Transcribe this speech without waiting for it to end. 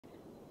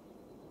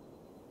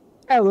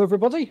Hello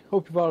everybody,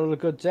 hope you've all had a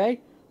good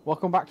day.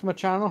 Welcome back to my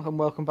channel and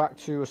welcome back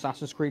to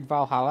Assassin's Creed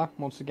Valhalla.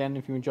 Once again,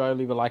 if you enjoy,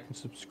 leave a like and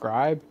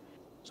subscribe.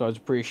 So I'd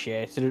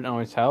appreciate it, it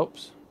always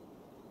helps.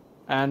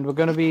 And we're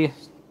going to be...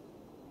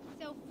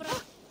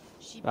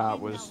 That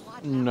was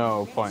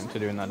no point to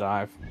doing that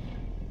dive.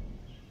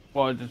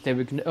 What did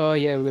they... Oh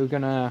yeah, we were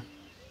going to...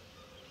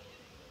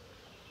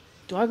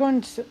 Do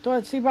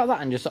I see about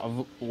that and just sort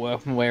of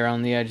work my way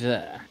around the edge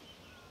there?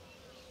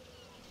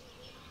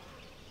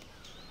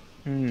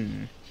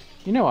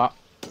 You know what?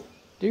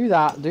 Do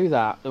that,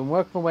 then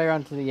work my way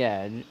around to the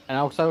edge, and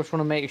also I just want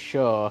to make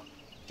sure,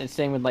 and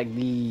same with like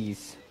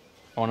these,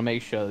 I want to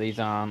make sure these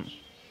aren't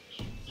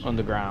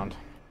underground.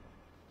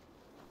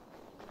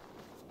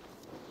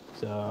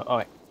 So, oh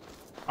wait.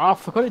 Oh, I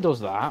forgot it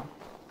does that.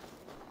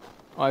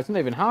 Oh, it's not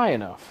even high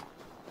enough.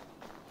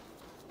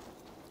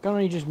 Can't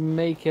really just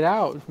make it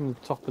out from the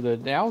top of the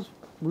house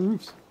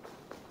roofs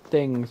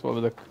things,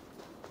 whatever they're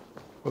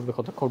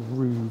called. They're called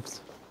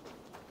roofs.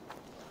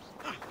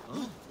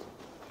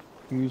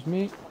 Excuse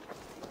me.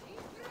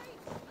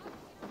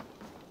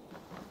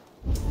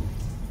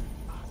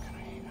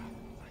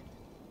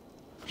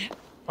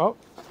 Oh.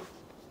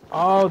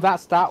 Oh,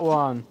 that's that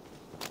one.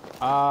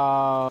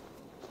 Oh,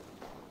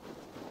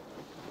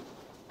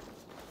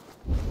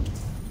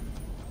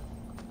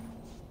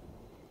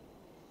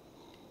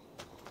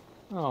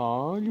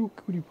 you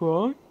cutie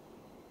pie.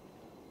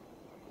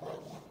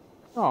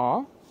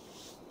 Oh.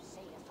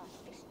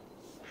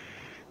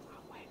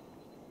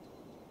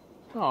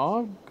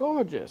 Oh,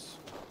 gorgeous.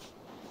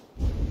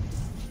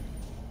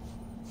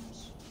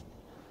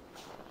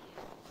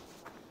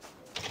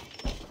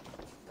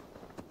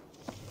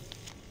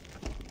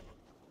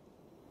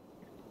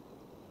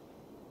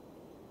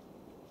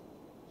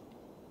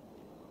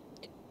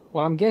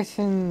 Well, I'm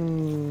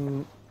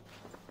guessing...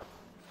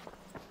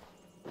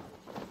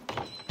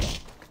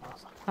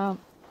 I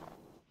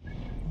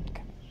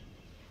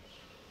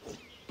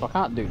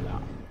can't do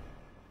that.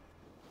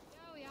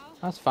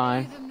 That's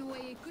fine.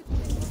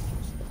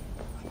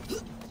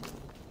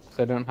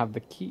 So I don't have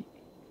the key.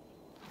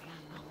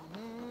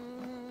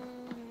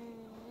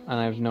 And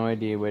I have no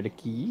idea where the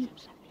key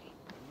is.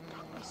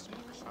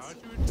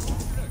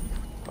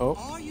 Oh.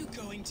 Are you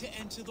going to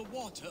enter the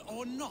water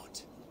or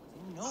not?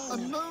 No. A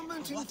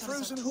moment in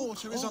frozen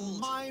water is a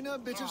minor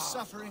bit of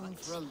suffering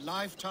for a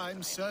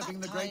lifetime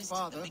serving the Great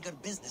Father.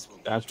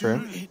 That's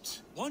true.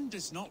 One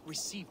does not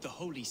receive the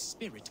Holy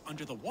Spirit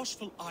under the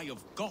watchful eye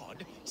of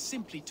God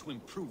simply to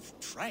improve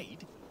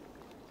trade.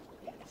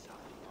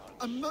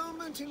 A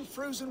moment in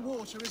frozen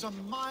water is a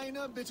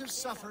minor bit of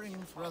suffering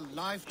for a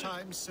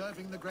lifetime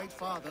serving the Great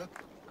Father.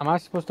 Am I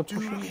supposed to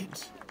push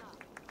it?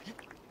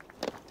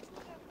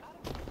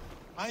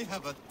 I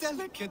have a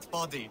delicate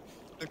body.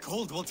 The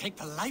cold will take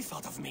the life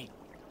out of me.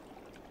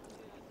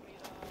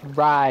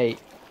 Right.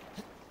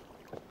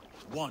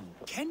 One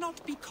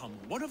cannot become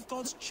one of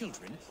God's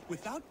children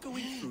without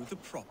going through the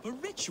proper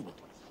ritual.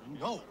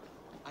 No,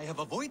 I have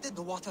avoided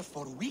the water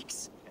for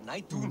weeks, and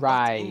I do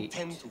not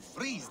intend to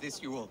freeze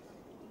this Yule.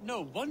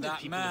 No wonder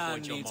that people man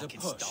avoid your needs a mocking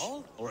push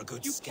stall. or a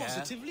good You scare.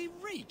 positively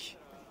reek.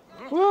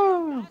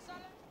 Whoa!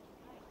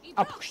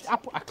 I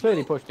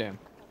clearly pushed him.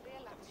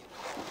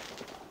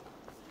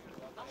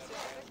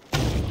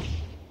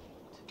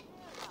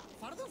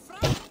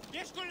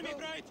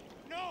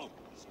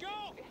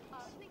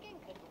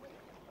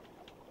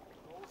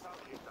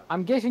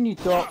 I'm guessing you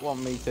don't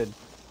want me to...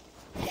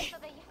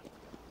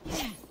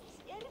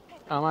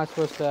 Am I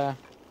supposed to...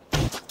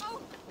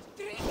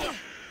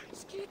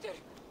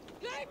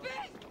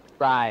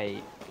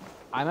 Right.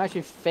 I'm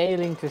actually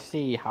failing to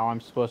see how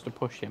I'm supposed to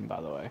push him, by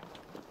the way.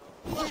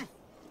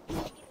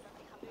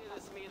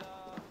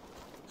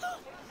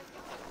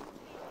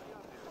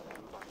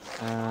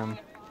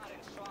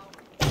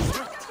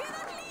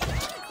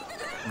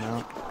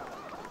 No.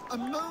 A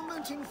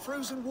moment in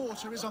frozen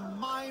water is a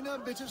minor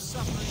bit of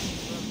suffering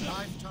for a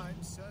lifetime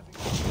serving.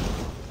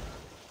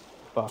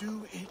 Fuck.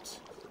 Do it.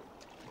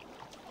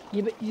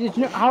 Yeah, but you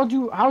know, how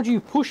do you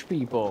push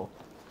people?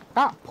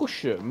 Can't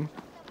push them.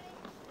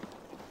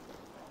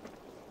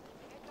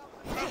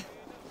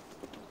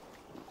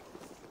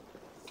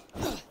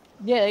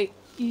 Yeah,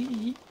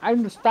 I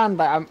understand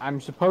that I'm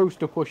supposed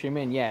to push him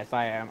in. Yes,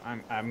 I am.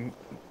 I'm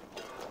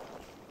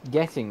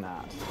getting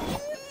that.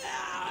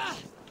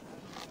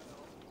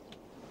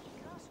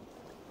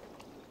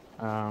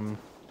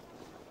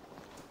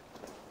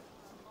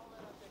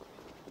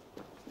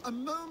 A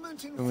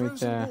moment in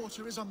frozen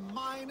water is a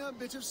minor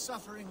bit of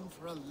suffering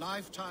for a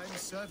lifetime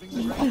serving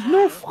the Great Father.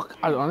 No fuck.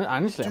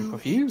 Honestly, I'm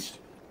confused.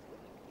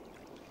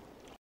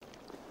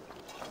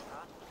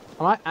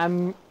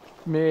 I'm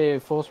maybe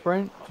full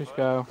sprint. Just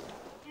go.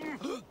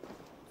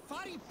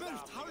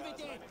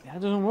 That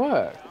doesn't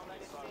work.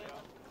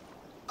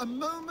 A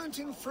moment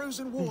in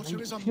frozen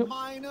water is a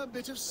minor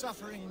bit of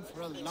suffering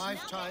for a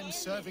lifetime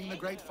serving the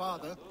Great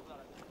Father.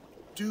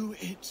 Do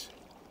it.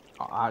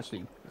 Oh,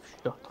 actually,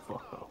 shut the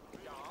fuck up.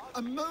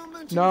 A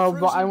moment no, in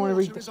but I want to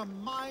read. Water is a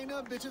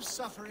minor bit of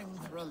suffering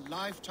for a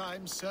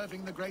lifetime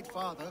serving the Great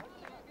Father.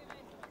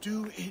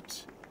 Do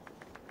it.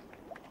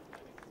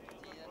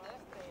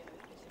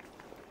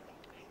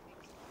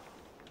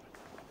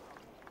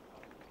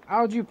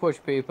 How do you push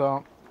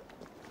people?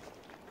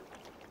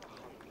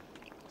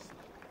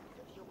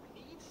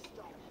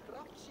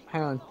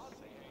 Hang on.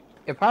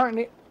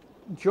 Apparently,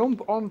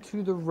 jump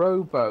onto the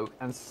rowboat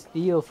and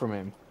steal from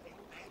him.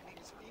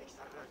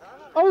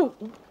 Oh,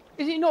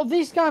 is it not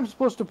this guy I'm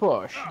supposed to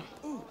push?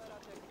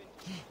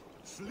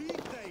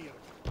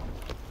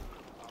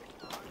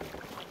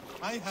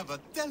 I have a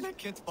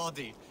delicate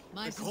body.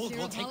 My The cold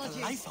will take the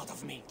apologies. life out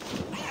of me.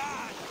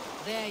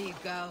 There you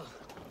go.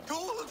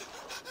 Cold!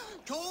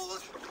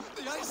 Cold!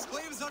 The ice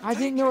waves are I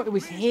didn't know it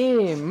was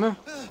him.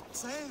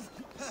 Save.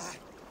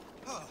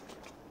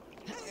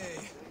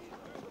 Hey,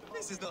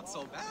 this is not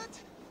so bad.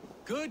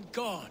 Good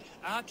God,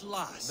 at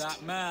last.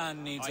 That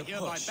man needs I a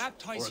hereby push.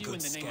 baptize or a you in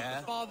good the name of scare.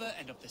 the Father,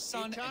 and of the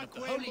Son, and of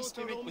the Holy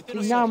Spirit within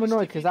a Now I'm soul.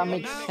 annoyed because that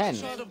makes Now,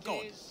 sense. child of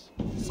God.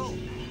 So,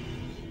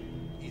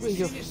 Wait,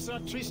 you're-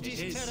 it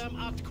is.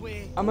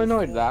 I'm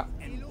annoyed at that.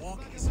 And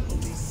walk his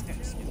holy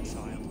steps, little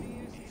child.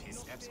 If his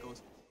steps good.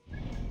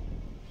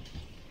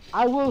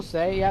 I will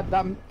say, yeah,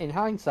 that in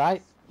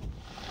hindsight,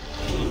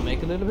 does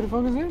make a little bit of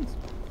fucking sense.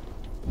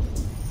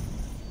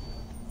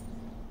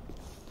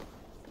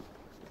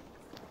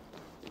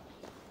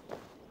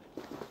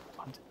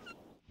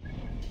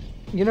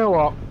 You know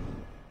what?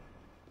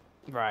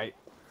 Right.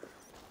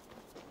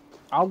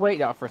 I'll wait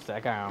that for a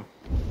sec, hang on.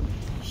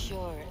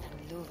 Sjor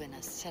and Luvin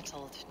are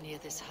settled near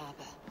this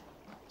harbor.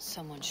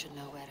 Someone should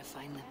know where to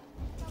find them.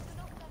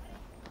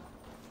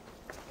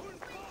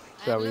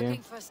 So, I'm yeah.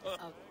 looking for... Is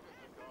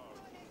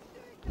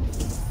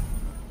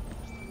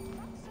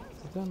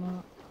that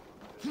not?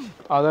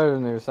 Oh, they're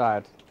on the other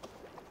side.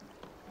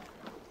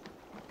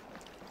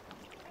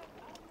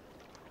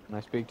 Can I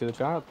speak to the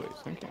child, please?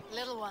 Thank you.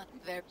 Little one,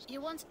 there. You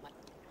want...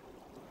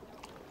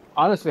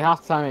 Honestly,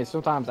 half the time,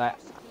 sometimes I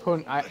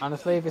couldn't.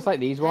 Honestly, if it's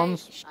like these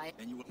ones,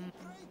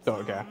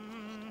 don't care.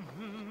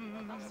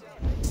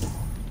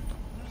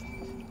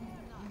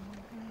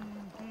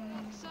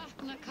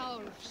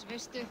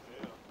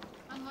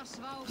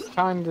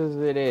 Kind as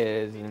it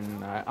is,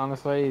 and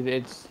honestly,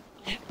 it's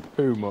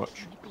too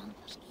much.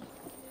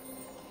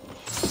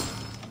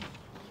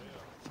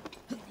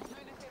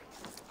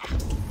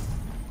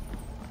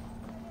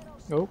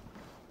 Oh.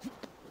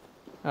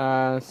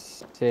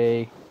 Let's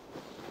see.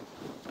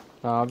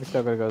 Oh, obviously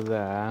I've got to go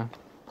there.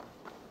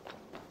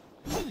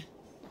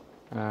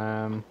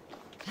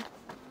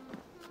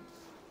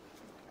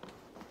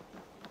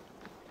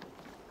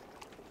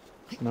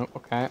 Nope,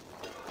 okay.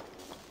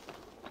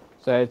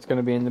 So it's going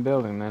to be in the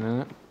building then,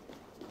 isn't it?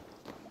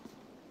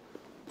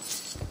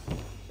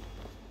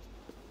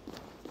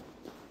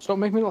 Stop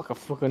making me look like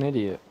a fucking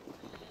idiot.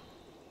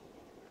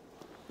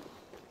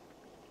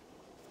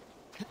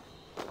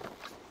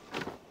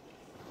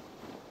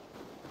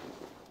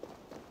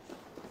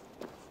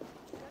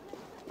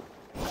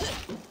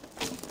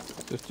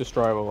 Just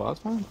destroyable, that's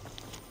fine.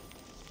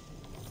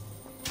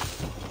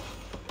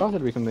 Thought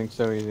it'd be something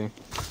so easy.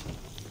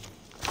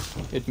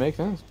 It makes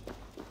sense.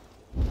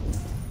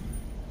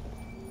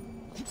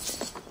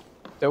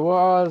 There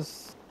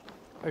was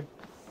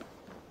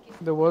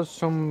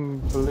some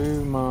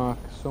blue mark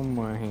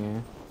somewhere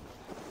here.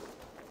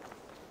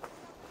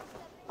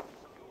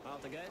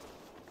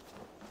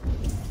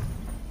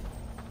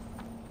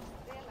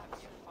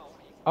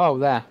 Oh,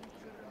 there.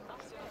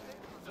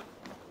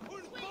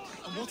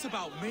 And what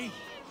about me?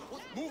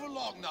 Move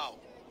along now.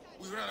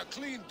 We ran a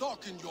clean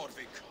dock in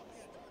Jorvik.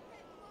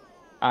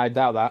 I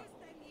doubt that.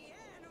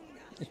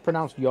 It's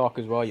pronounced York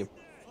as well.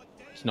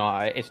 It's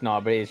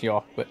not, but it is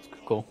York. But it's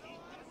cool.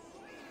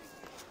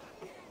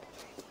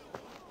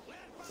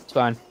 It's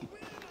fine.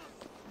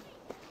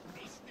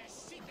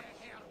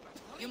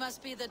 You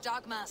must be the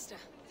dog master.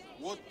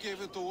 What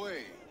gave it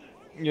away?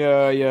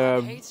 Yeah.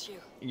 Hates you.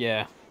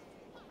 Yeah.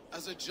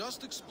 As I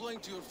just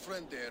explained to your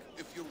friend there,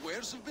 if your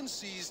wares have been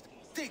seized,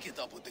 take it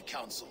up with the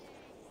council.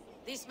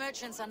 These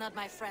merchants are not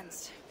my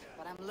friends,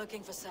 but I'm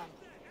looking for some.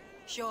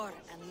 Sjor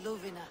and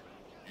Luvina.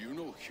 You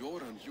know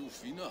Hjor and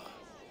Jufina?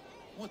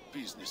 What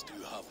business do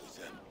you have with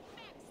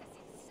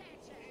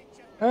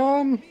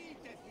them?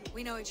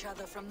 We know each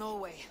other from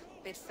Norway.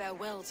 Bid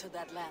farewell to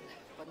that land,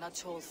 but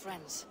not old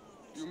friends.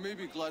 You may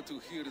be glad to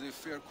hear they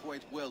fare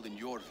quite well in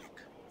Jorvik.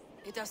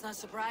 It does not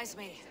surprise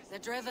me. They're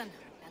driven,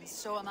 and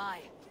so am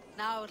I.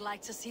 Now I would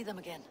like to see them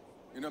again.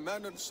 In a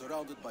manor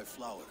surrounded by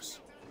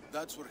flowers.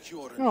 That's where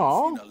Hjor and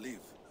Aw. Jufina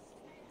live.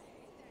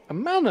 A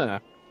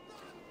manor.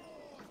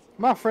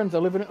 My friends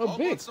are living it How up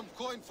big. about some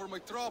coin for my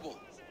trouble?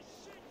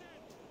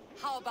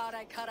 How about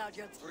I cut out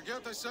your...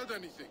 Forget I said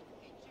anything.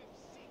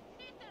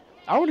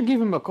 I would have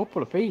given him a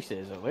couple of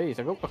pieces at least.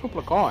 A couple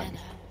of coins.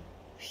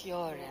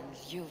 Fjord and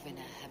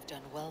Juvina have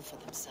done well for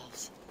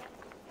themselves.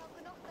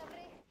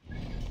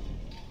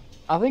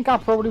 I think I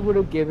probably would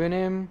have given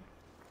him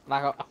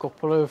like a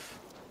couple of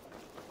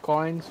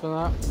coins for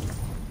that.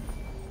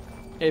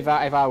 If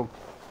I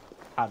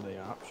had the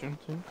option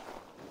to.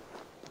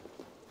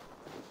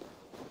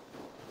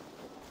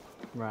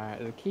 Right,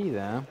 there's a key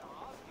there.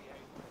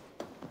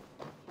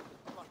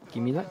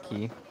 Give me that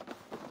key.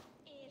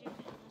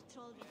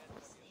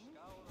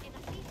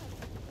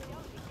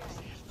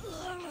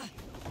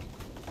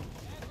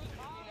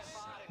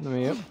 Let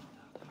me up.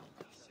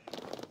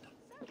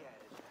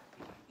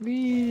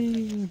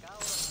 Whee!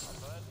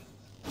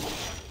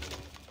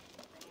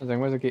 I think,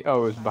 where's the key?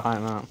 Oh, it was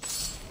behind that.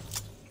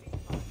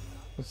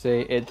 Let's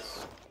see,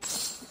 it's...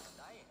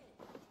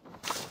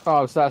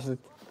 Oh, so that's the...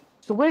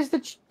 So where's the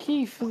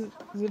key for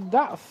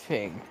that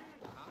thing?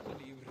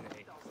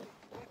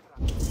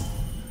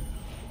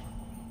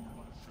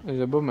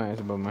 There's a bummer, there's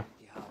a bummer.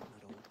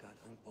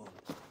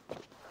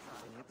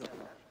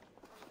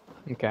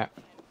 Okay,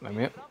 let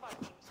me up.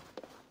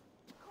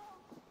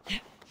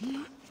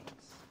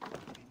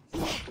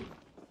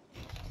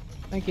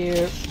 Thank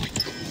you.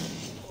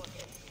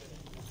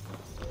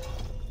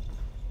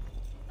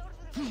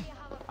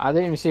 I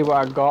didn't even see what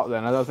I got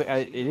then. I don't think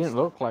it didn't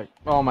look like.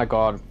 Oh my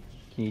god,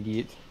 you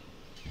idiot!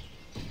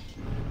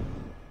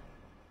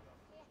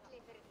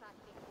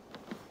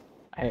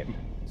 I hate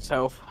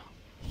myself.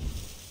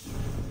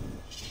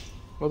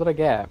 What did I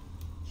get?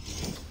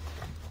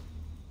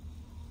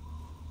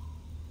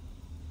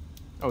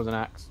 Oh, it was an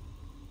axe.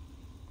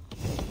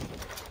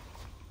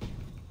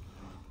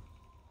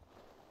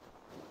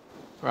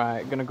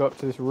 Right, gonna go up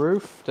to this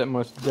roof. That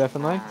most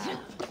definitely.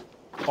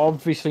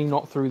 Obviously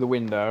not through the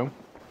window,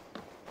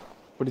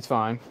 but it's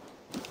fine.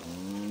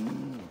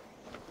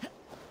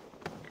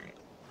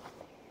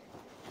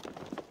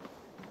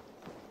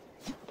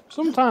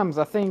 Sometimes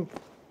I think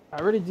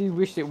I really do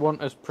wish it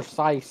wasn't as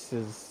precise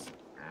as.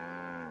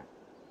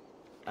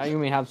 I mean,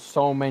 we have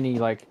so many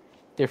like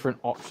different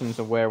options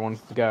of where I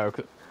wanted to go.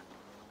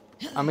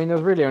 I mean,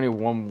 there's really only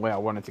one way I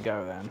wanted to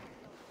go then.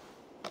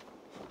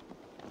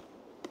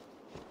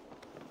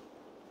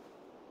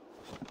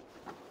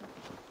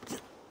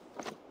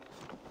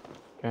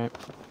 Okay.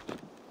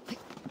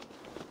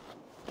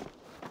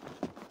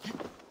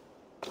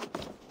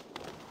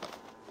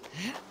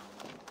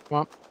 Come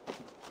on.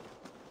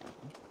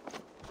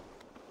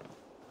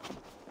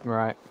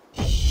 Right.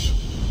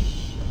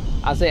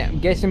 I'm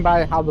guessing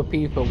by how the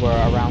people were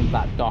around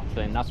that dock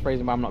thing. That's the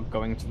reason why I'm not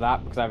going to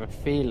that, because I have a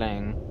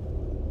feeling...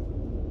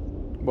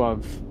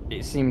 Well,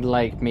 it seemed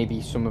like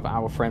maybe some of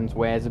our friends'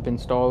 wares have been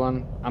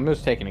stolen. I'm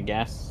just taking a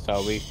guess,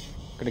 so we're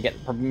gonna get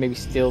maybe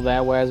steal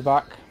their wares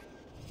back.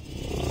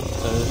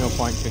 So there's no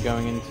point to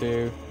going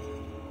into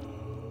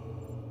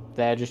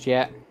there just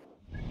yet.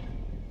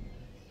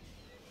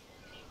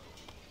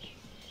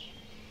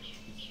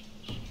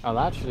 Oh,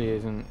 that actually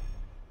isn't.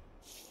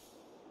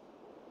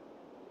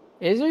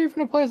 Is there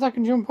even a place I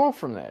can jump off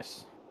from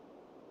this?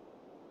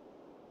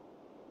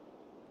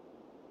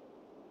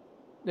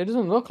 It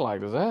doesn't look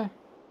like, does it?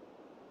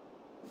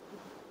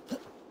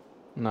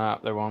 No,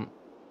 there won't.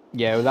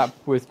 Yeah,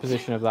 with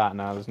position of that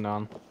now, there's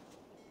none.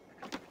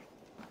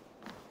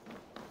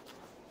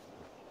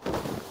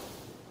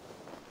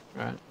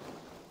 Right.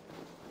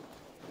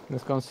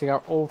 Let's go and see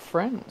our old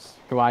friends,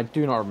 who I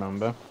do not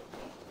remember.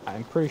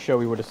 I'm pretty sure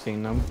we would have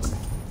seen them.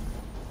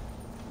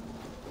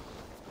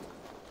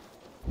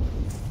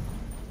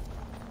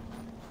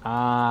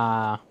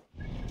 Ah.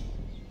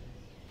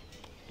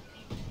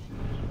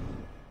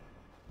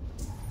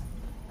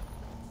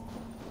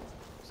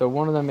 So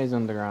one of them is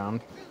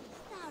underground.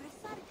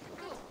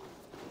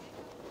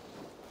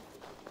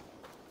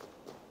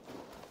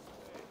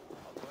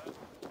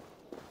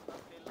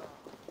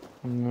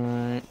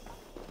 Right.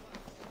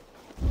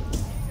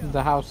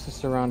 The house is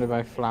surrounded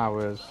by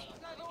flowers.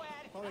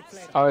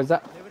 Oh, is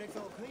that...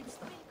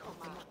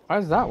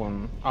 Where's that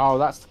one? Oh,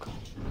 that's...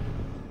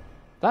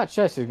 That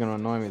chest is gonna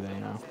annoy me there, you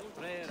know.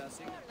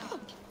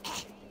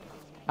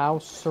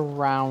 House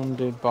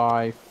surrounded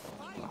by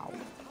flowers.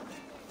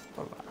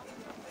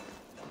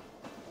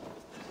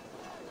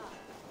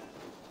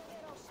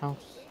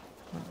 House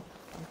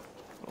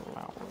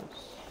flowers.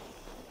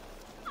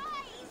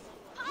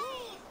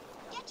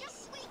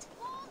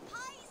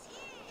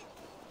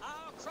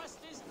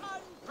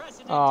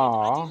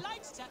 Aww.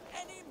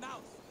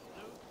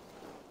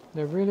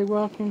 They're really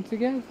working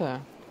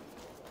together.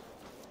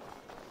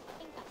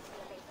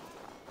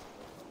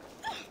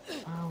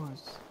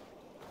 Flowers.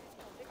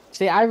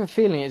 See, I have a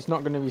feeling it's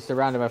not going to be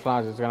surrounded by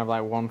flowers. It's going to have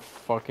like one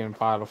fucking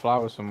pile of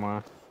flowers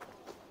somewhere.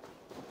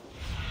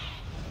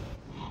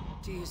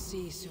 Do you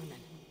see, Sunan?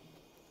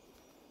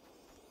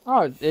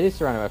 Oh, it is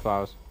surrounded by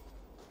flowers.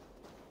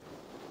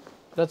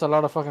 That's a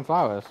lot of fucking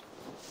flowers.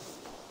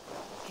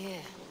 Yeah,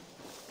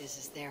 this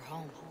is their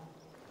home.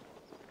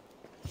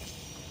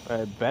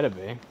 It better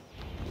be.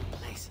 The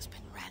place has been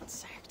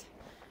ransacked.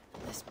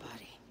 This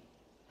body.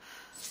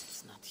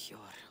 It's not your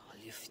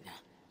Olufna.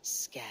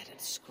 Scattered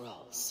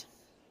scrolls.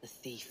 The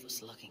thief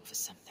was looking for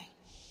something.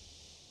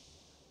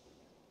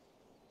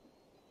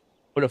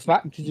 But the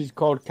fact it is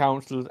called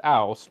Council's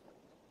House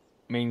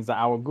means that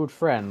our good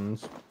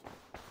friends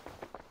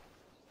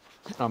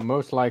are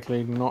most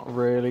likely not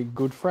really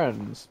good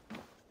friends.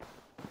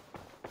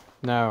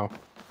 No.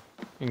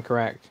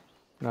 Incorrect.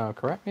 No,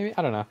 correct maybe?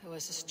 I don't know. There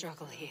was a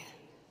struggle here.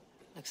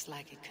 Looks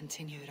like it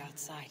continued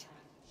outside.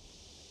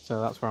 So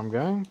that's where I'm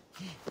going.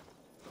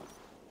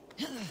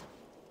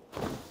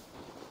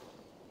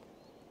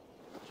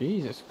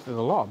 Jesus, there's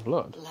a lot of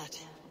blood. Blood,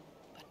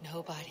 but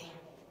no body.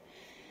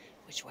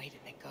 Which way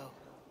did they go?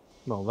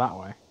 Well, that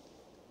way.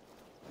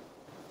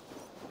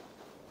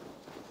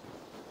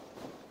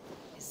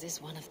 Is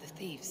this one of the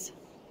thieves?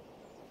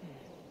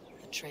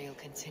 The trail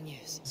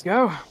continues. Let's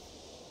go.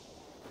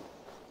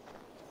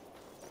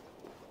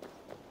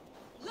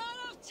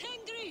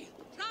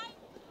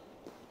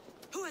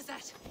 Who is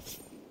that?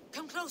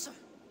 Come closer.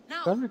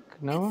 Now.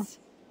 No.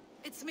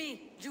 It's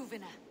me,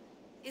 Juvina.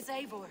 It's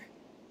Eivor.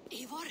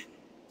 Eivor?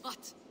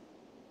 What?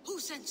 Who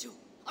sent you?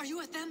 Are you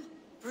with them?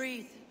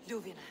 Breathe,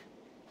 Juvina.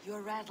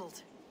 You're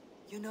rattled.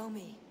 You know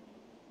me.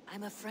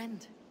 I'm a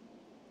friend.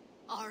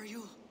 Are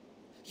you?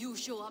 You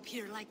show up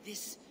here like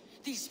this.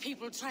 These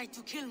people tried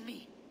to kill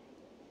me.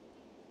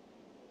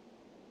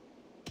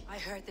 I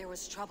heard there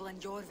was trouble in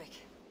Jorvik.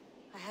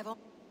 I have a...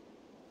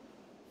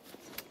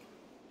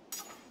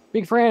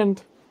 Big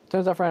friend.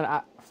 Turns out, friend.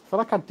 I feel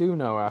like I do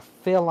know her. I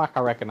feel like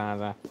I recognize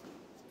her.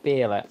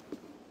 Feel it.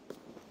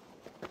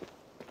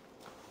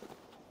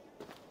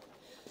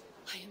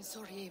 I am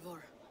sorry, Eivor.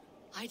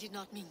 I did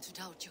not mean to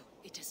doubt you.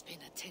 It has been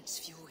a tense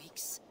few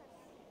weeks.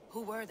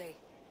 Who were they?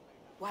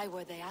 Why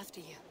were they after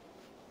you?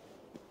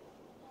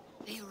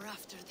 They were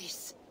after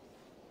this.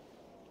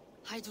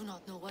 I do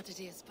not know what it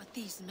is, but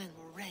these men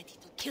were ready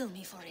to kill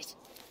me for it.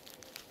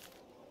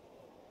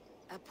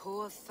 A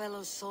poor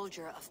fellow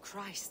soldier of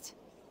Christ.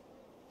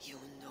 You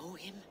know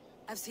him?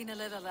 I've seen a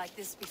letter like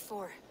this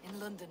before, in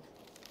London.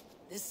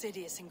 This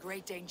city is in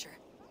great danger.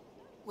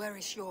 Where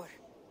is your?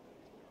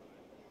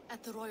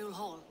 At the Royal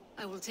Hall.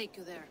 I will take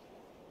you there.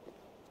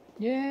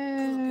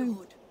 Yeah. Pull up your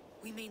hood.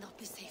 We may not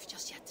be safe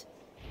just yet.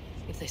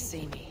 If they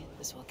see me,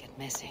 this will get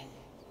messy.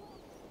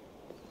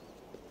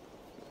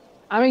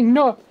 I mean,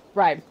 no.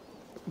 Right.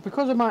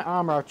 Because of my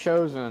armor I've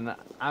chosen,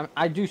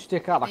 I do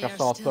stick out like a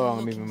sore thumb.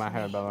 I'm moving my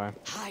head, by the way.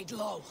 Hide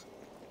low.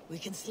 We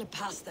can slip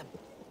past them.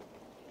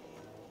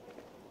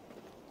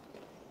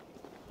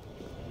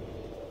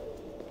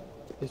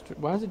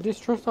 Why is it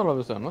distrust all of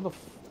a sudden? What the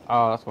f...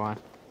 Oh, that's why.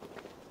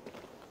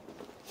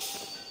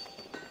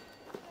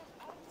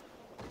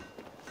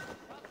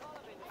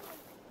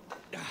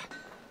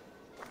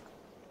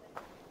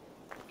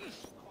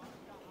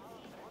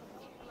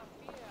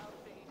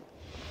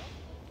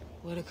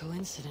 What a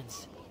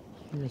coincidence.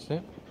 Let me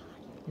see.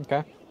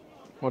 Okay.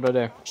 What do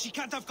I do? She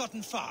can't have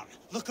gotten far.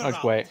 Look around.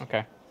 Let's wait.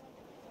 Okay.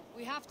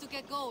 We have to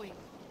get going.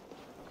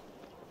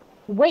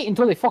 Wait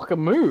until they fucking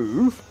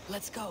move.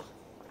 Let's go.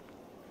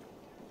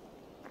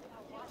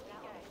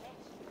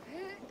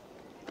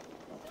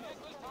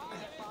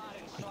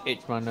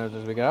 Itch my nose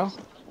as we go.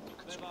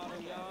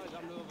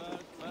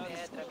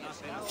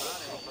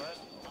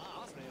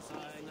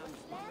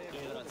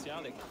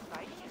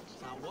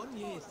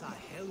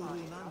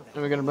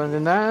 Are we gonna blend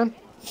in there?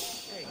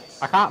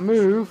 I can't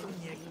move.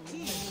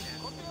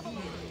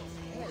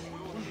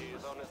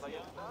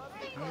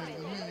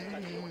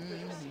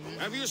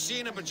 Have you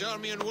seen a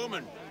Bajarmian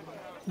woman?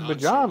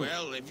 Bajarmi?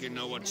 Well, if you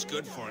know what's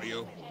good for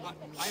you.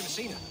 I haven't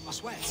seen her, I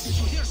swear. Did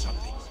you hear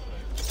something?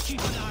 Keep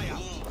an eye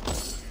out.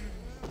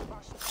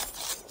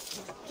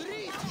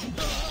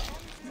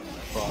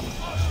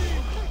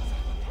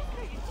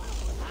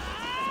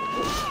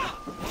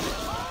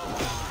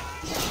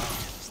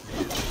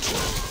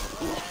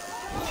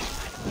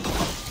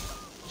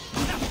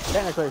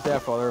 Technically it's their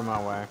fault, they're in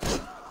my way.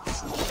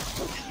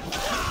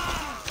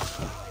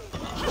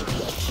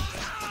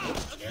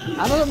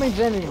 I know that means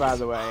anything, by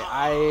the way.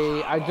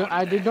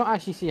 I did not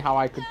actually see how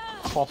I could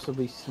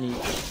possibly sneak.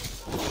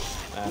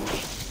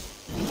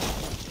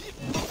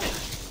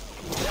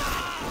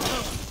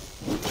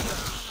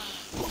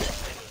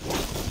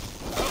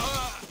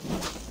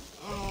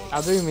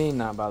 I do mean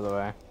that, by the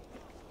way.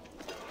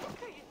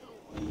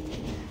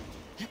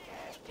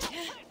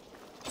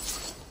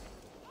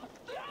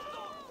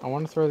 I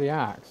want to throw the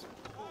axe.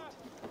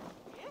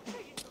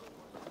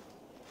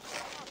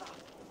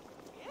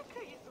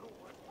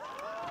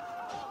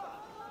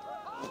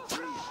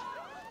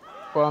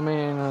 Well, I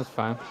mean, that's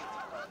fine.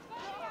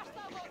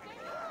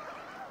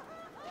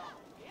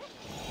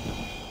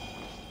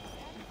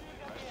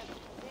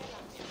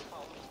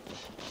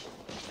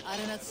 I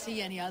do not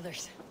see any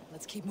others.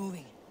 Let's keep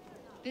moving.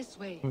 This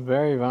way.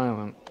 Very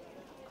violent.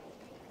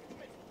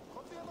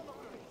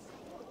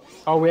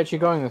 Oh, we're actually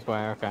going this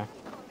way, okay.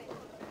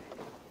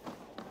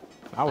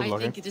 I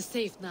think it is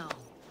safe now.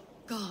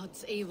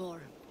 Gods, Eivor.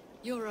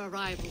 Your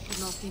arrival could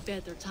not be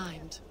better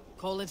timed.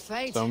 Call it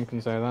fate. Some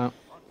can say that.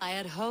 I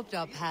had hoped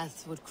our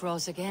paths would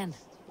cross again,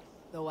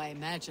 though I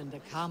imagined a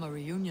calmer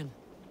reunion.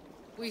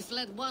 We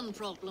fled one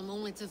problem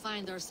only to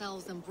find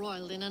ourselves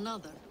embroiled in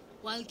another.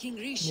 While King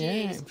Rishi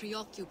is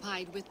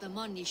preoccupied with the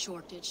money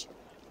shortage,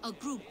 a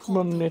group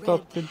called the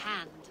Red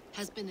Hand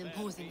has been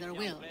imposing their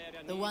will.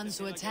 The ones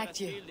who attacked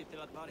you?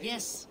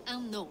 Yes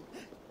and no.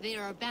 They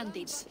are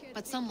bandits,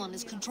 but someone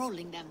is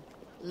controlling them.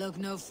 Look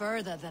no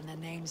further than the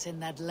names in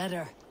that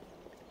letter.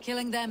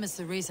 Killing them is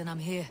the reason I'm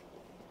here.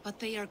 But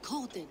they are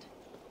coded.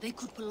 They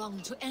could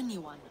belong to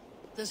anyone.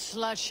 The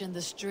sludge in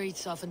the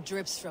streets often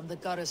drips from the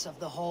gutters of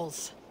the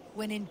halls.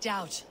 When in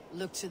doubt,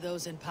 look to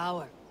those in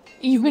power.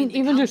 Even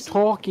just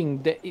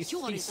talking, it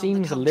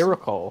seems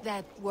lyrical.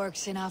 That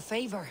works in our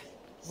favor.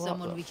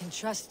 Someone we can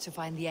trust to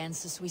find the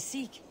answers we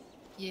seek.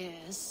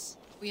 Yes,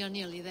 we are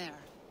nearly there.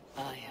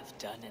 I have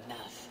done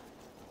enough.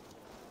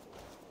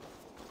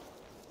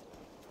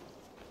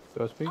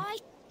 Do I speak?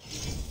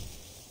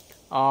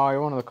 Oh,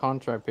 you're one of the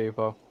contract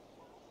people.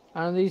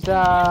 And these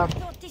I'll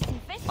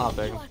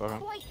take them for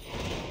him.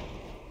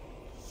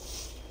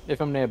 If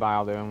I'm nearby,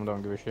 I'll do them.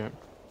 Don't give a shit.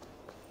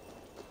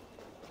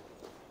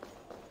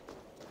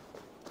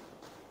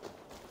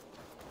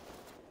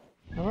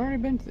 I've already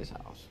been to this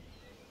house.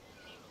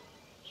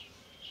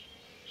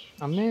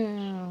 I'm near.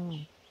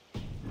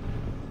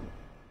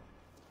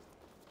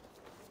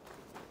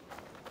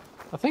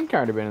 I think I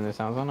already been in this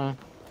house, haven't I?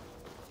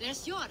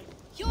 There's Kjotve.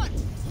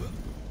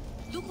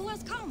 Look who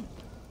has come.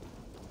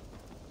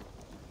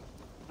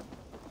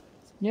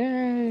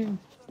 Yay!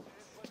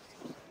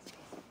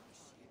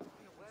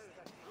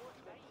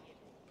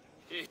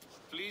 It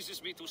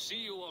pleases me to see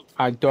you, old friend.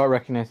 I don't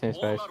recognize his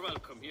All face. are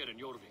welcome here in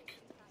Jorvik.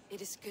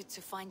 It is good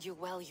to find you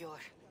well, Yor.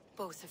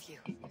 Both of you.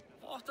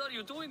 What are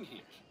you doing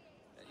here?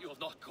 You have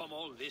not come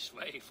all this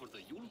way for the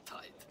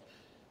Yuletide.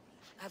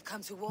 I've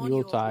come to warn you,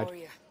 old Yuletide.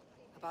 warrior,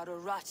 about a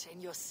rot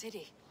in your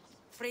city.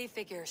 Free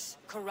figures,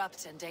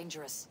 corrupt and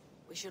dangerous.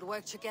 We should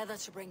work together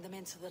to bring them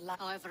into the light.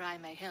 However I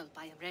may help,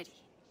 I am ready.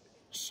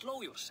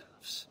 Slow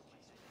yourselves.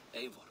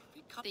 Eivor,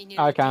 we can't... They I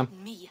nearly can.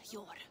 killed me,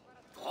 Yor.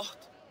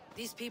 What?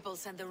 These people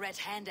send the Red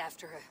Hand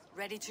after her,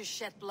 ready to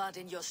shed blood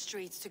in your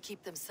streets to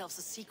keep themselves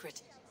a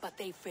secret. But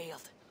they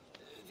failed.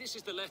 This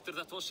is the letter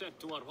that was sent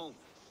to our home.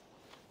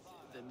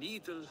 The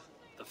needle,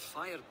 the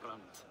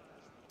firebrand,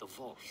 the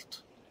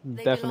vault.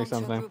 They Definitely belong to a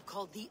something. group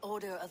called the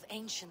Order of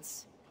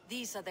Ancients.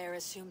 These are their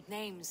assumed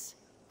names,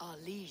 our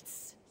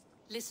leads.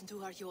 Listen to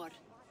her, Yor.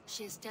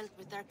 She has dealt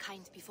with their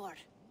kind before.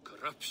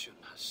 Corruption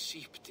has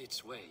seeped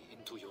its way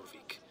into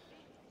Jorvik.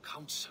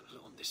 Counsel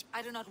on this.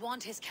 I do not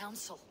want his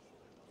counsel.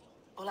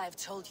 All I have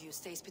told you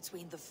stays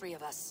between the three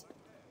of us.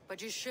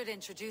 But you should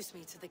introduce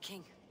me to the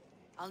king.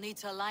 I'll need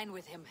to align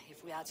with him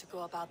if we are to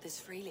go about this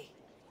freely.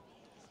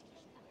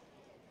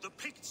 The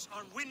Picts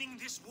are winning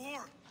this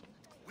war.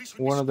 We should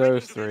One be of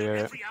those spreading three, together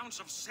yeah. every ounce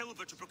of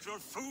silver to procure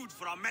food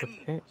for our men.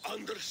 Okay.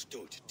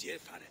 Understood, dear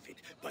Farafit,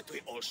 but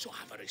we also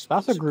have a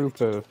That's a group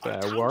responsibility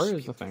of to our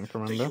warriors, I townspeople. think, The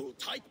remember?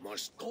 Yuletide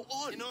must go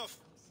on. Enough.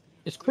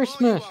 It's The more you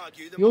Christmas.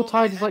 argue, the more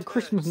Yuletide my is like head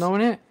Christmas, hurts.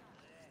 knowing it?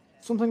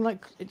 It's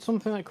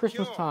something like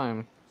Christmas Sure.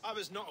 time. I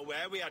was not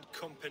aware we had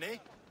company,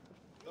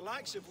 the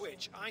likes of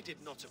which I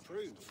did not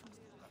approve.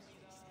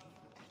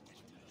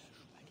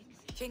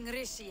 King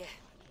Risie,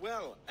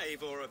 Well,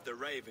 Eivor of the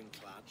Raven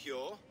clan,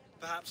 Hjor,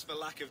 perhaps for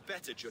lack of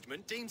better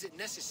judgment, deems it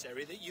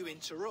necessary that you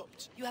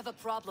interrupt. you have a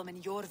problem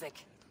in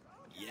Jorvik.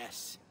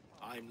 Yes,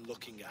 I'm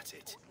looking at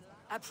it.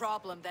 A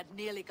problem that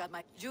nearly got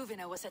my...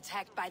 Juvina was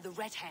attacked by the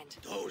Red Hand.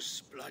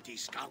 Those bloody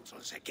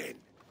scoundrels again.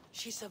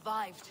 She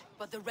survived,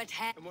 but the Red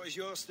Hand... And what is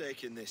your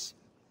stake in this?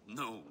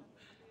 No.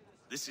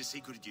 This is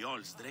Sigurd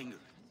Jarl's Drenger.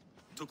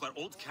 Took our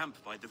old camp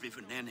by the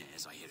river Nene,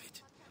 as I hear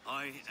it.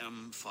 I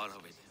am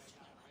Faravit,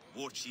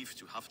 war chief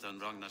to Halfdan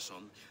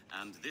Ragnarsson,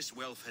 and this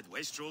well-fed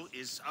wastrel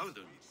is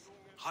Audun,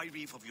 High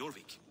Reef of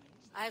Jorvik.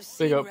 I've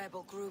seen up.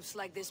 rebel groups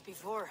like this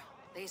before.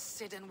 They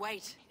sit and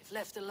wait. If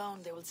left alone,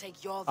 they will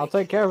take Jorvik. I'll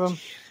take care of him.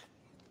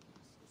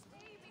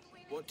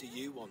 What do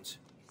you want?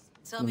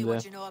 Tell me Yeah.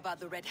 what you know about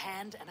the Red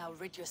Hand, and I'll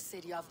rid your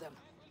city of them.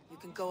 You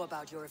can go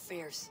about your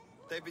affairs.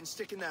 They've been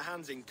sticking their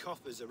hands in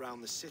coffers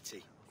around the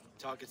city,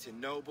 targeting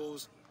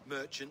nobles,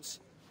 merchants,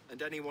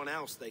 and anyone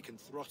else they can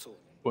throttle.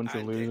 Bunch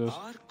of And they losers.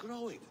 are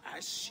growing,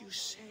 as you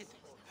said.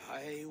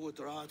 I would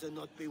rather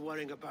not be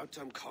worrying about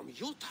them come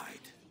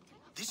Yuletide.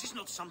 This is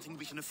not something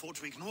we can afford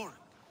to ignore.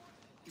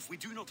 If we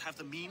do not have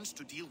the means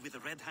to deal with the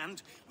Red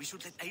Hand, we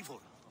should let Eivor.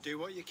 Do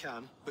what you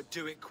can, but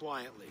do it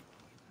quietly.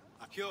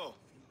 Hjor,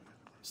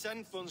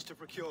 send funds to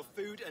procure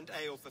food and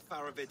ale for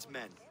Faravid's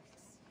men.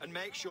 And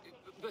make sure...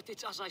 But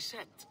it's as I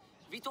said.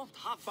 We don't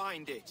have...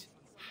 Find it.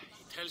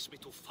 He tells me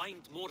to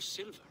find more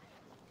silver.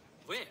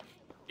 Where?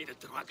 In a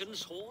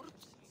dragon's hoard?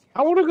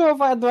 I want to go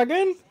fight a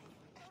dragon.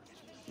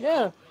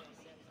 Yeah.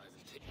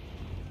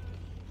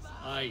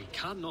 I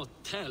cannot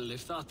tell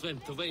if that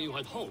went the way you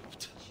had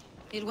hoped.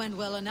 It went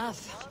well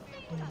enough.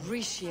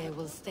 Risie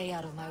will stay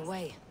out of my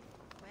way.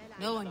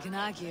 No one can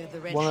argue the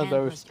Red One Hand of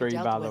those must be three,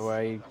 dealt by the with.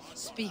 way,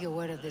 Speak a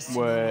word of this to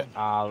were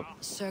no one.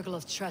 A circle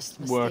of trust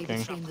must stay working.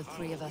 between the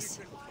three of us.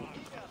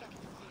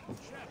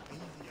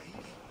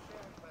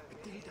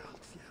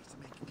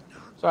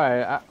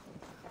 sorry.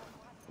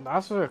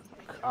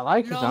 I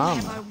like his Long arm.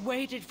 have I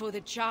waited for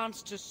the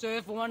chance to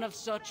serve one of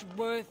such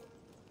worth.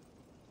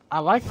 I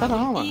like that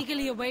armor.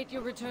 Eagerly await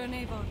your return,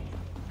 Eivor,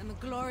 and the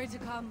glory to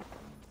come.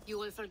 You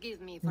will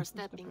forgive me for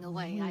stepping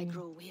away. I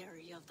grow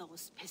weary of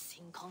those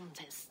pissing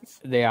contests.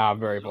 They are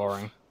very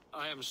boring.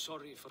 I am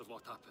sorry for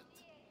what happened.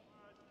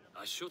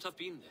 I should have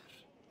been there.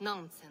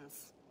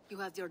 Nonsense. You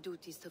have your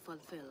duties to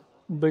fulfill.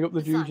 Big up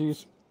the Besides,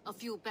 GGs. a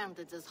few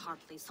bandits is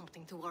hardly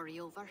something to worry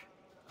over.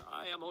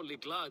 I am only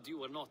glad you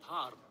were not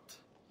harmed.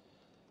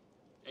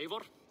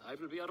 Eivor, I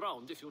will be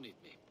around if you need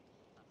me.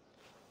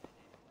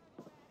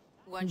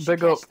 Once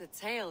Big you up. catch the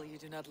tail, you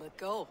do not let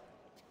go.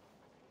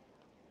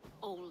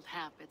 Old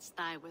habits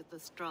die with the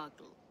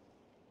struggle.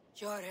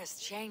 Jor has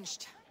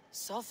changed,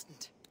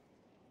 softened.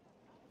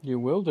 You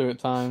will do at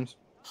times.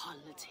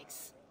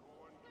 Politics.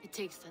 It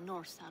takes the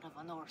Norse out of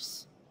a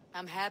Norse.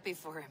 I'm happy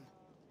for him.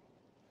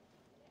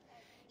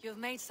 You've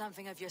made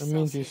something of That yourself.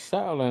 means he's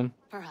settling.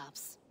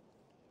 Perhaps.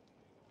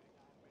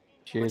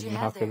 She What isn't do you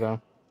have happy there?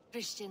 though.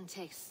 Christian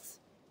texts,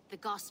 the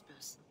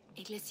Gospels,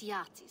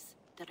 Ecclesiastes,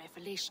 the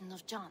Revelation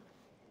of John.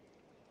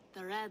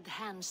 The Red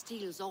Hand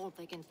steals all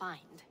they can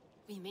find.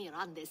 We may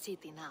run the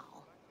city now,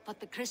 but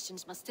the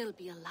Christians must still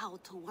be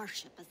allowed to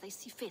worship as they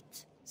see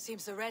fit.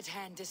 Seems the Red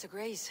Hand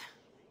disagrees.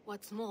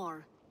 What's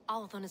more,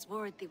 Odin is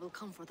worried they will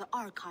come for the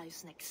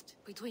archives next.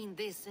 Between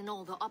this and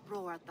all the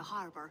uproar at the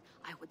harbor,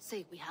 I would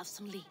say we have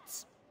some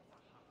leads.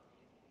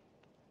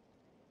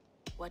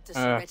 What does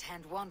the Red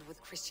Hand want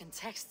with Christian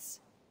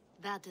texts?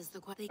 That is the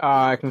question.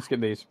 I can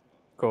skip these.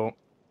 Cool.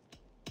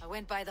 I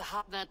went by the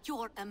hub that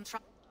you're No,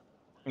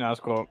 that's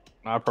cool.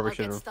 I probably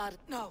should have. started.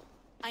 No,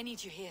 I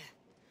need you here.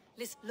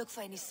 Let's look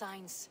for any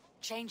signs,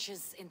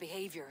 changes in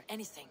behavior,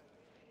 anything.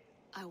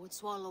 I would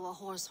swallow a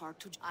horse heart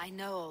to... I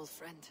know, old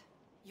friend.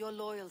 Your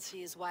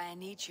loyalty is why I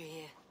need you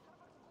here.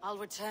 I'll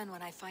return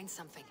when I find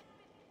something.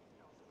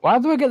 Why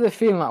do I get the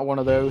feeling that one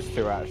of those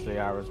two actually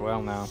are as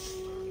well now?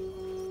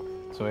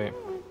 Sweet.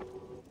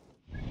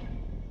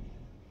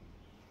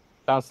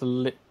 That's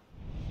lit.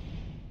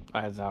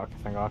 That is out,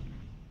 thank God.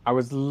 I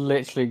was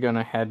literally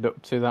gonna head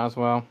up to that as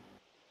well.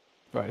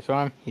 Right, so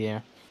I'm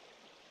here.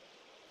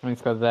 I need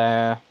to go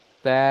there.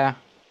 There.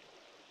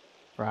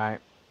 Right.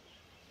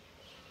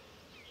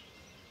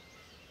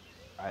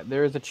 Right,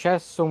 there is a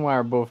chest somewhere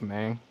above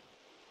me.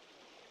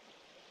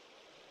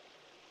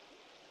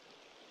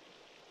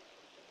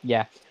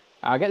 Yeah.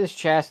 I'll get this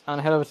chest and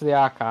head over to the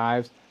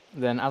archives.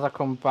 Then as I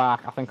come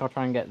back, I think I'll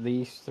try and get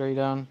these three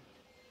done.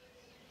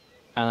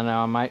 And then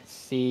I might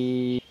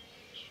see...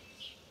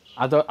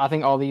 I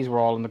think all these were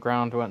all on the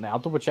ground, weren't they? I'll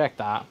double check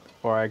that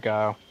before I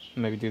go.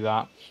 Maybe do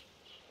that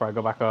before I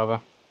go back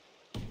over.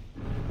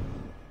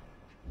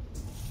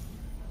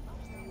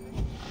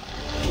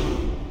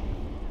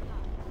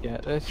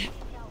 Get this.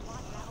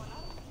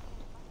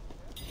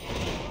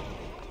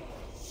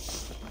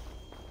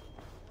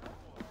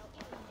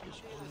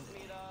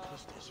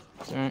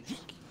 Right.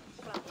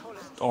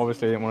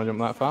 Obviously, I didn't want to jump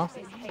that far.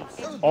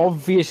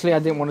 Obviously, I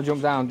didn't want to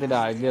jump down, did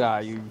I? Did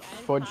I? You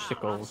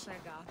fudgesicles.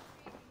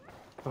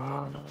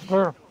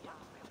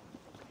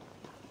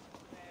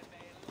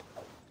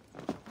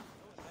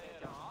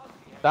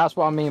 That's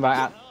what I mean by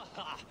at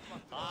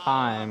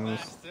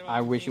times.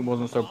 I wish it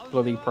wasn't so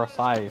bloody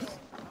precise.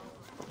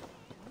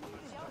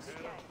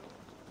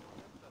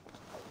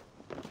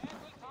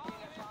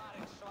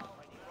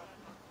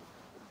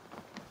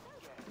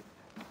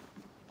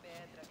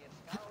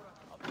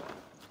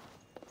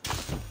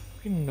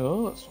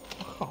 Nuts.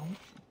 Oh.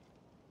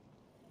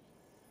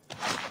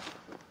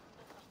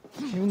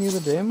 Even the other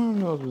day, my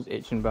nose was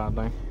itching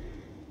badly.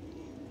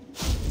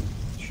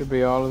 Should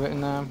be all of it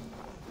in there.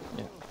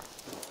 Yeah.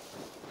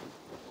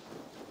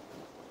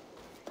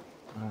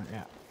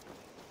 Yeah.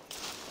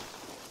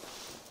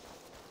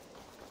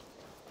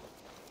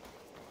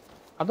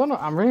 I don't know.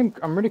 I'm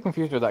really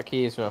confused with that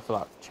key for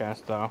that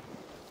chest though.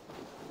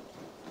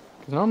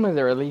 Because normally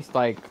they're at least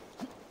like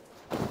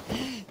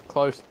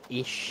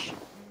close-ish.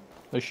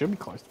 They should be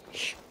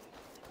close-ish.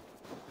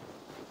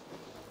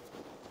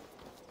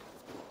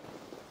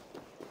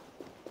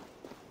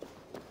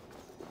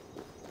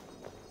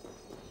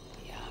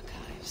 The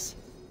archives.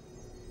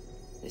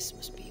 This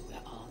must be where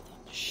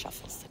Odin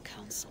shuffles the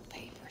council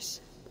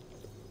papers.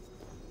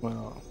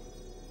 Well,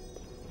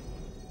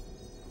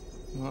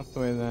 that's the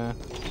way there.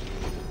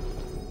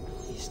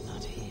 He's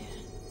not here.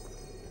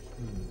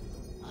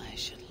 I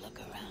should look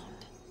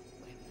around.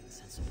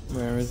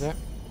 Where is it?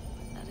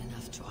 Not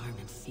enough to arm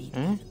and feed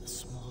even the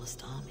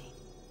smallest army.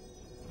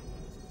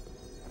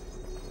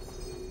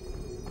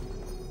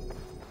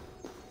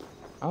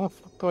 How the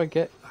fuck do I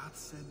get?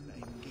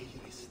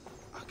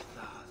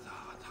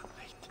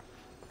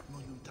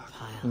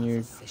 Pile of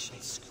official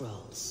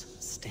scrolls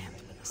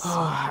stamped with a seal.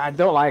 Oh, I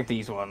don't like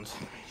these ones.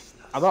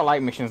 I don't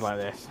like missions like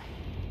this.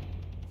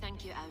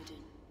 Thank you, Odin.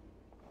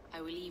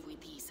 I will leave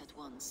with these at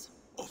once.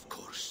 Of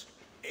course.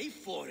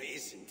 Eivor,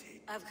 isn't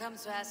it? I've come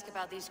to ask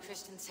about these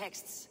Christian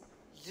texts.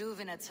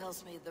 Ljuvina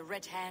tells me the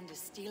Red Hand is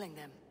stealing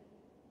them.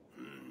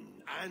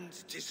 And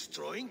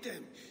destroying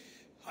them.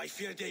 I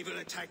fear they will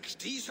attack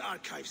these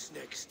archives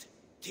next.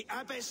 The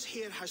abbess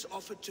here has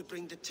offered to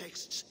bring the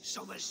texts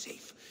somewhere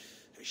safe.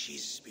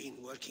 She's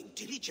been working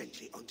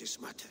diligently on this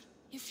matter.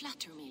 You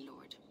flatter me,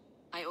 Lord.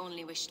 I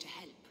only wish to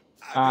help.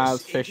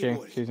 It's fishy.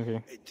 Season 3.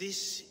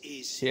 This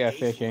is Yeah, Eivor,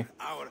 fishy.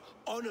 our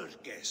honored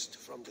guest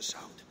from the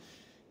south.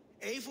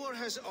 Eivor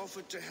has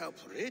offered to help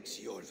rid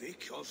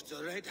Jorvik of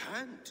the Red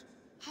Hand.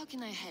 How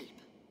can I help?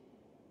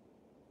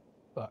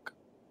 Fuck.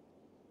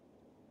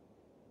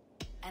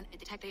 And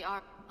detect they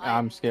are...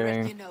 I'm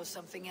scared. You know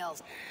something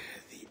else.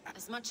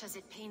 As much as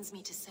it pains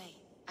me to say,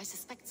 I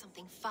suspect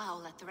something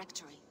foul at the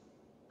rectory.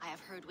 I have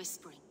heard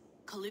whispering,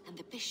 collude and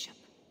the bishop.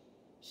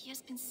 He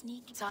has been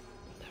sneaking. The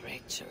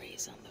rectory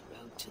is on the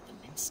road to the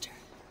minster.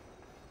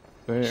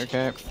 Wait,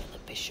 okay. Look for the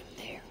bishop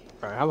there.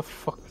 Right, how the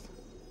fuck?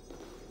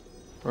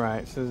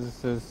 Right, so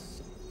this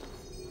is.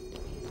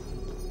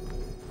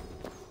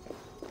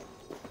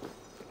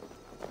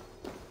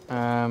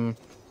 Sorry,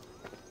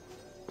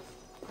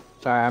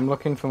 I'm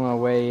looking for my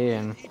way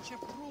in.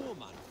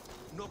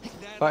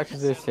 Back to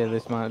this here,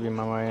 this might be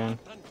my way in.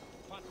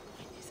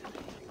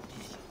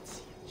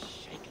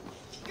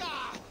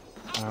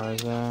 Where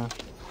is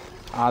that?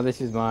 Ah,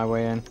 this is my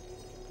way in.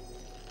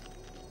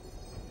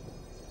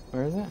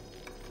 Where is it?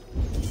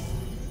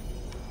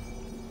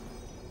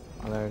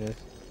 Oh, there it is.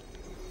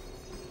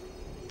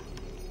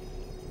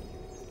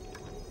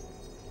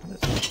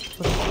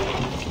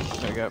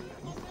 There we go.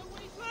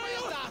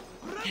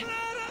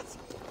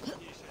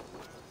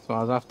 That's what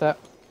I was after.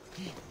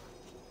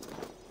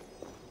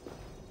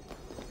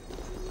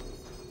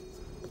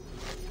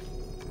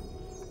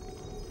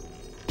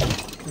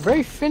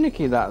 Very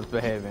finicky that's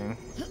behaving.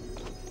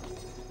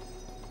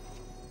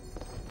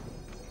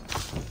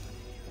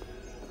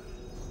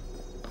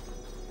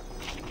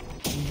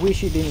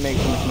 Wish it didn't make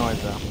so much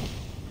noise though.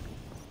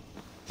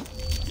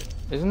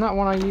 Isn't that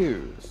one I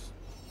use?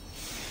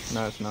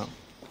 No, it's not.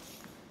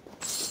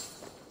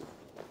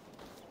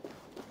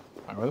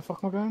 Right, where the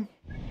fuck am I going?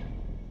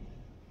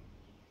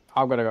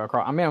 I've got to go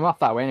across. I mean, I'm off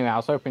that way anyway. I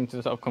was hoping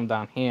to sort of come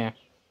down here.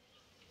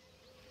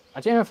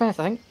 Actually, no offense.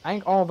 I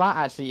think all that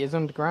actually is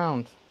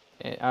underground.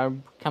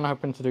 I'm kind of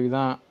hoping to do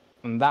that,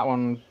 and that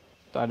one,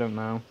 I don't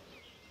know.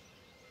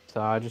 So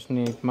I just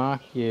need to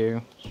mark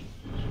you.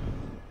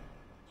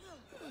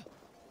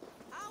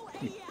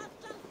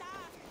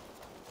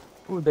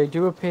 Ooh, they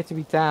do appear to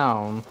be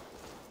down.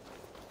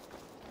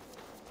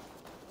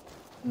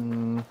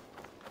 Oh,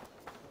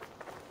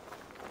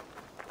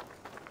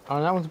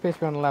 that one appears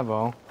to be on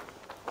level.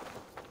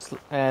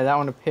 That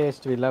one appears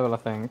to be level, I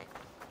think.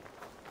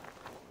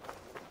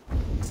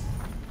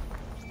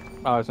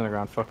 Oh, it's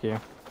underground. Fuck you.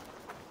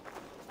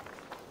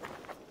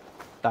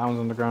 That one's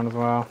underground as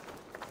well.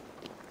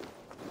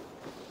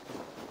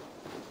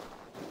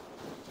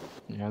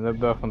 Yeah, they're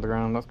both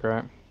underground. That's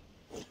great.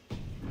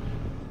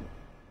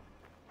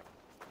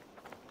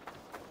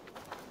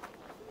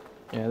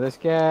 Yeah, let's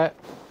get.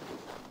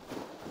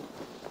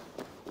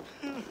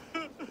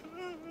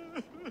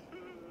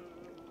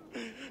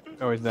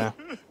 Oh, he's there.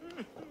 I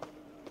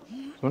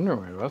was wondering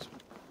where he was.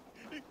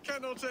 It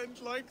cannot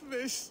end like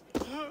this.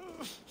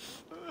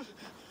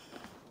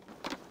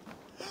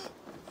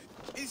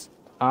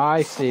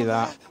 I see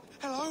that.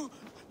 Hello?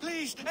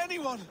 Please,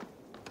 anyone?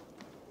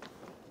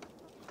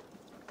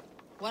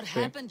 What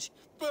happened?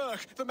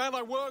 Burke, the man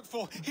I work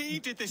for, he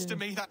did this to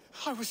me.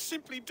 I was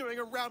simply doing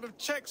a round of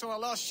checks on our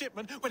last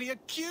shipment when he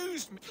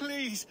accused me.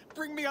 Please,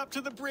 bring me up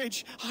to the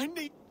bridge. I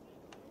need...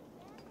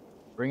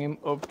 Bring him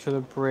up to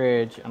the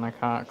bridge and I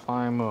can't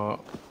climb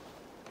up.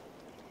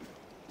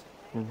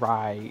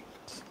 Right.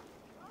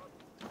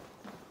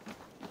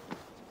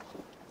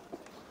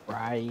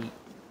 Right.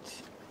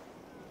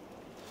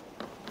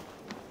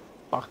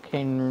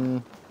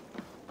 Fucking...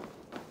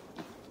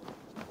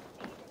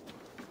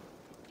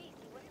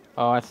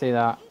 Oh, I see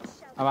that.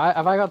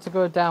 Have I got to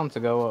go down to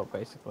go up,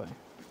 basically?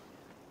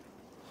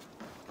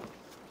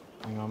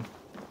 Hang on.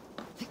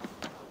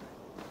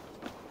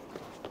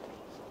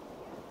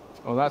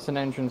 Oh, that's an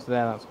entrance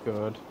there, that's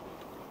good.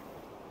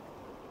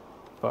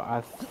 But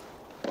I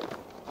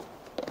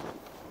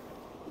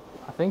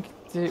think...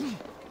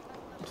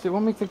 Does it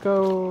want me to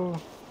go...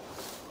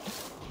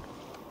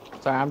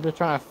 Sorry, I'm just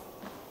trying to...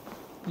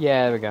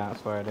 Yeah, there we go,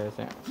 that's where it is,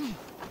 yeah.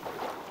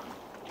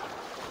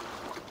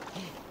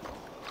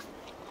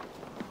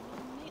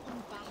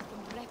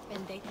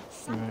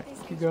 Right,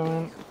 keep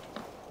going.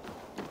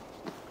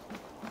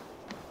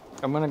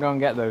 I'm gonna go and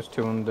get those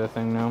two under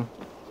thing now.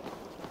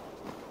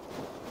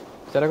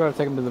 Said I gotta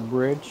take them to the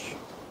bridge.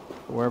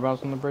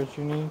 Whereabouts on the bridge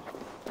you need?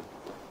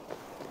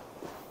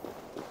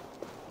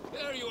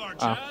 There you are,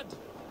 Chad.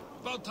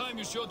 About time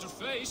you showed your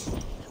face.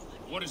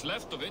 What is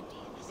left of it?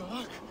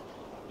 Burke?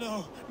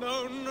 No,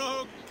 no,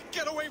 no!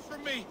 Get away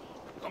from me!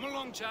 Come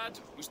along, Chad.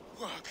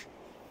 Work?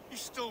 You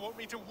still want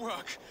me to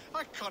work?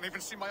 I can't even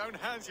see my own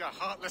hands, you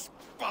heartless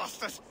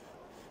bastard!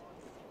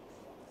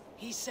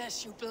 He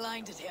says you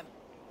blinded him.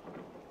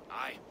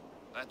 Aye,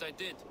 that I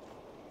did.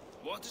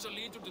 What is a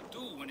leader to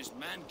do when his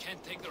men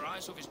can't take their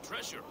eyes off his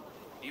treasure,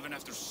 even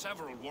after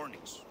several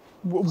warnings?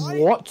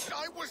 What?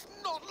 I was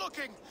not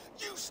looking!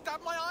 You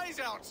stabbed my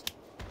eyes out!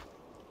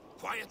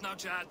 Quiet now,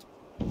 Chad.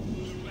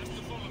 You're best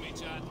to follow me,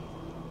 Chad.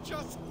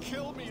 Just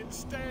kill me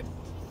instead.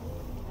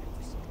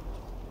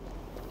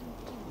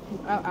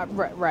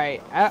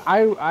 Right.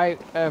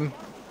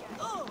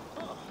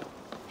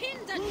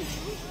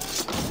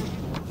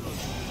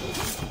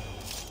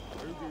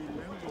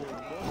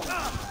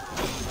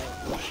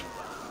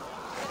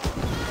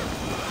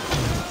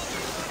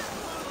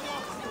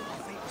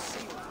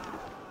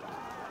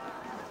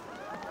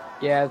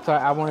 Yeah, sorry,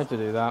 I wanted to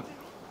do that.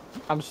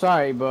 I'm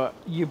sorry, but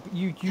you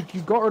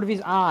got rid of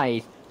his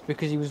eyes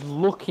because he was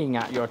looking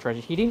at your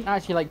treasure. He didn't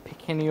actually like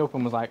pick any up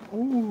and was like,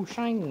 "Ooh,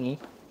 shiny."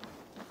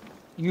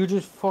 You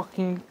just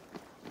fucking...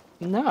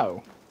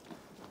 No.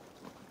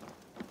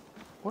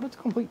 What a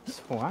complete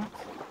twat.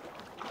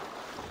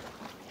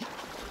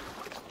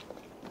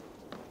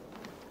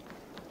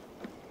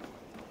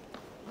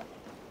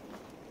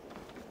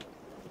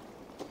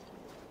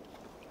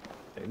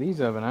 Take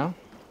these over now.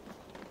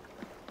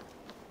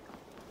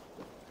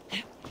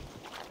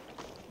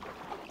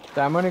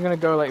 So I'm only going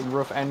to go like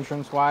rough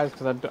entrance wise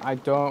because I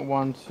don't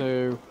want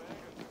to...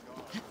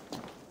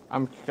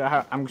 I'm just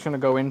going to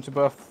go into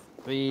both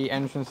the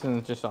entrances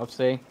and just sort of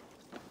see.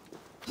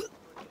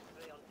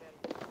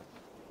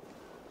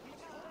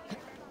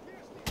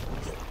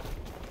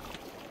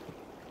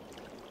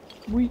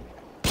 We.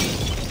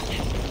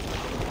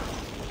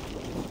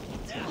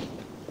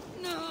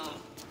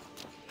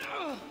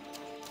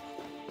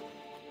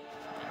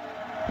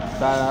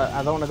 So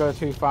I don't want to go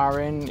too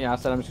far in. Yeah, I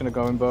said I'm just going to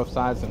go in both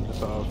sides and just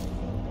sort of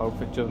hope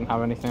it doesn't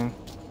have anything.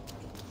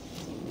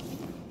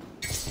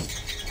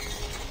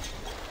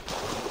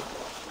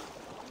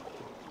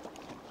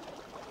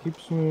 Keep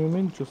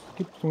swimming, just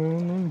keep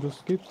swimming,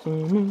 just keep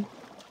swimming.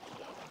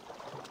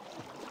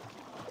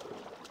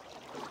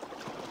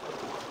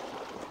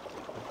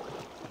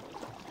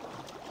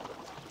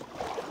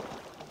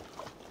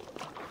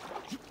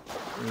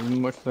 As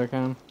much as I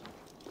can.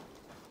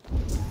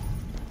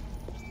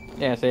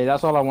 Yeah, see,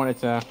 that's all I wanted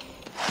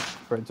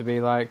for it to be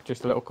like,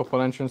 just a little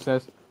couple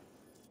entrances.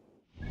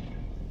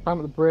 Climb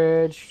up the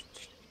bridge.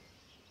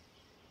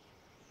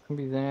 Can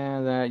be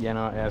there. Yeah,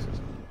 no, yeah, it's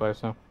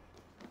closer.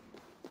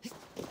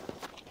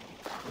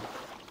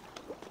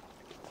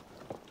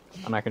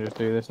 And I can just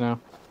do this now.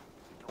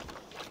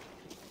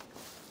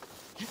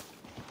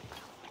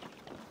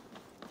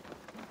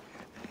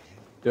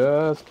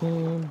 Just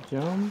keep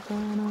jumping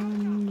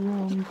and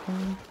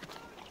jumping.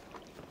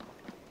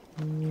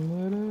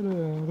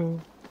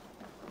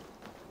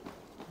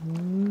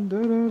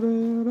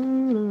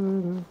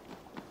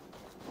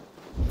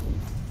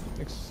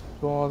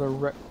 Explore the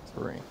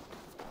rectory.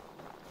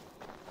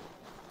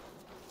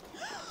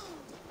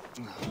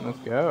 Let's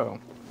go.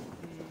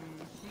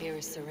 Here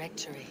is the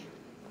rectory.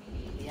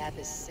 The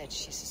abbess said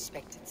she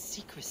suspected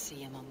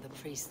secrecy among the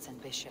priests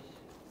and bishop.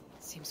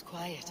 Seems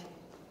quiet.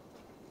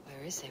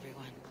 Where is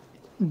everyone?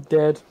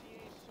 Dead.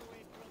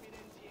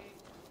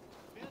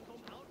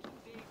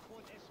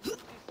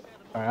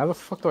 Alright, how the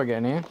fuck do I get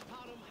in here?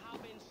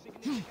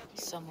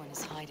 Someone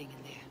is hiding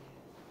in there.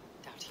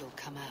 Doubt he'll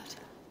come out.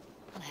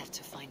 I'll have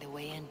to find a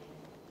way in.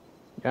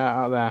 Get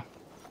out there.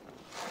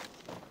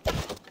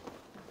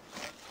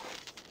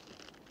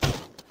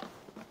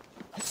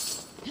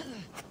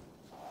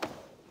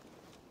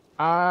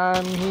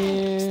 I'm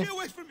here. Stay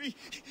away from me!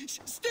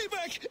 Stay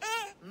back!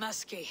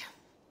 Muskie.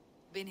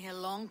 Been here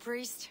long,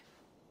 priest?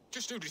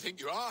 Just who do you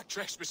think you are,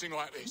 trespassing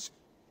like this?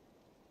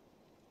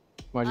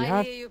 What do you I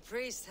have? hear you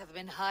priests have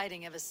been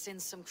hiding ever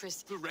since some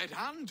The Red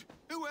Hand?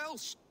 Who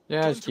else?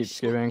 Yeah, just keep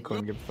skipping.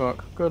 Couldn't give a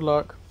fuck. Good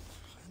luck.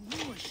 I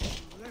knew I should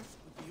have left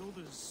with the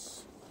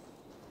others.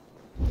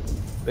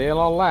 They'll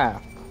all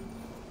laugh.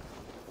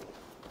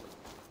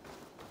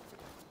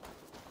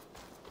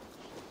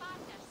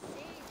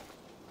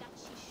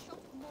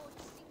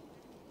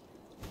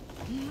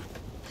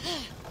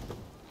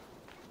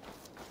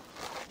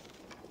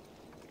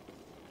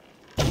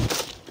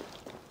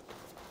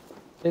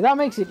 Yeah, that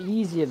makes it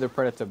easier, the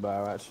Predator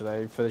bow,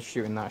 actually, for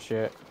shooting that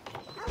shit.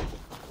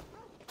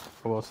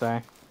 I will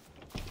say.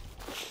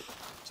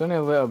 It's only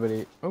a little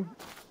bit. Oh.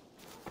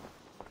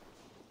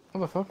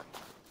 What the fuck?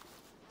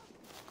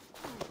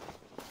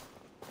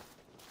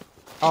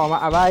 Oh,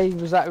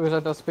 was I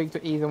to speak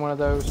to either one of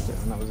those two,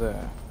 and that was it.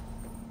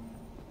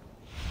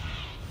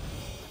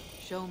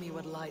 Show me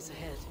what lies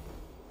ahead.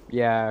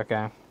 Yeah,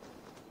 okay.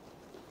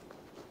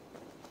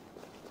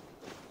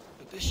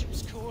 The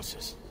bishop's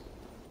quarters.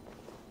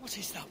 What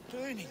is that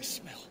burning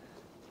smell?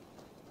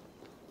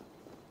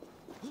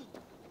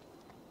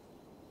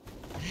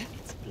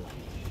 It's blood.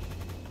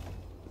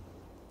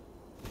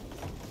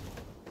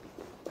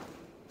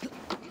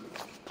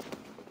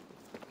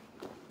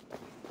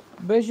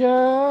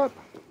 Bishop!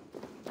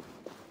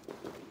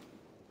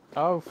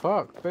 Oh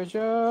fuck,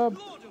 Bishop!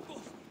 Lord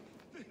above!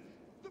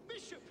 The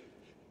bishop!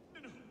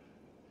 No,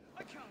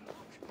 I can't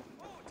look.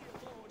 Oh dear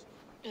Lord!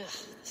 Ugh,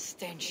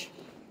 stench.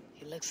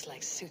 He looks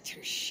like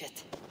suture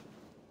shit.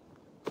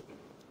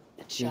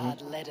 A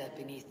charred leather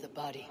beneath the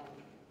body.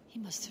 He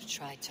must have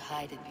tried to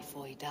hide it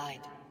before he died.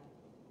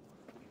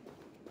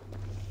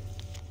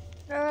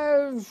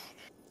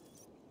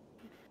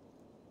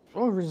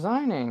 Oh,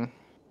 resigning.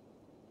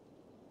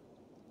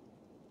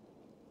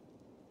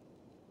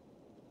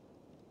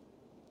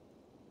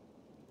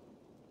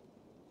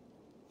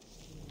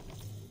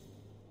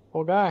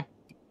 Poor guy.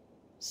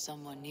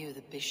 Someone knew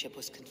the bishop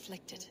was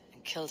conflicted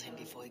and killed him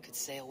before he could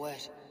say a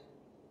word.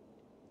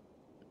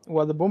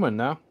 Well, the woman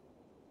now.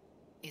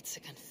 It's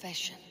a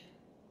confession.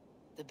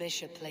 The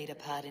bishop played a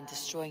part in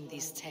destroying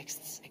these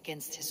texts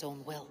against his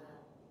own will.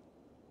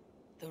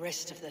 The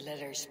rest of the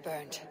letter is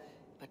burned,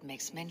 but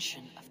makes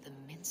mention of the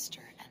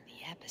minster and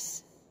the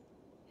abbess.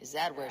 Is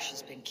that where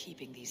she's been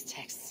keeping these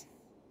texts?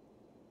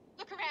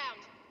 Look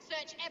around.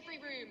 Search every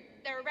room.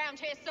 They're around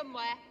here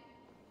somewhere.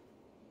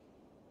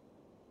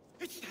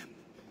 It's them.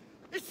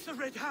 It's the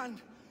Red Hand.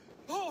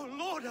 Oh,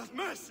 Lord have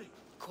mercy.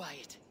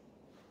 Quiet.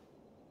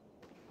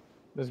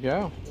 Let's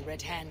go. The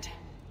Red Hand.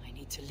 I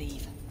need to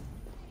leave.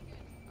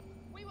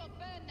 We will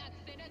burn that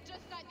sinner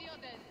just like the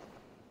others.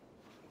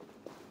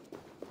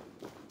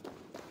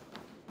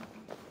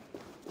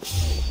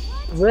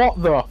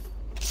 What the?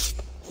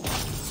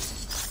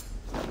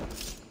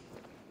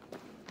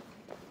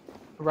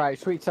 Right,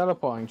 sweet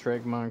teleporting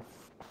trick, my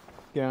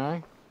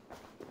guy.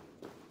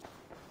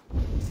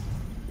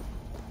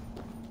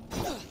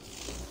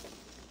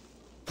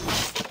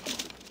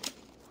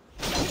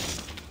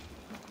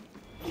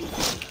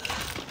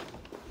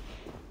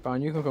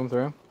 Fine, you can come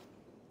through.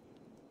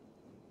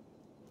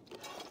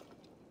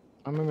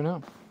 I'm moving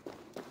up.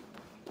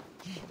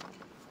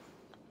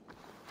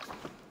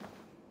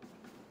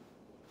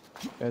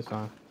 It's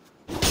fine.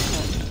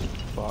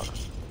 Fuck.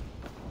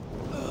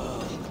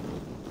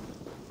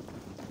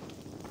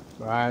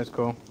 Right, that's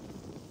cool.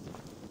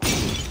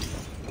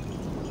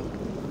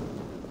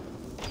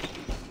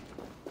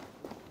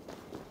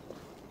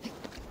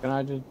 Do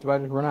I just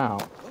run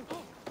out?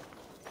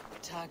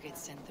 Target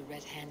sent the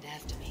Red Hand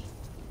after me.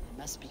 It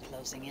must be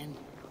closing in.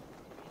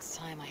 It's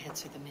time I head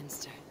to the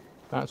Minster.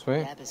 That's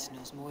sweet. The Abbess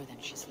knows more than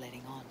she's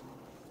letting on.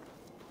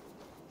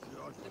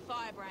 The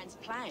Firebrand's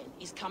plan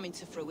is coming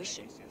to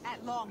fruition.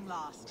 At long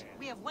last.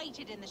 We have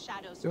waited in the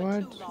shadows Do for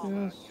I too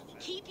long. just...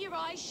 Keep your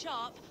eyes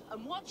sharp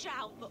and watch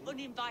out for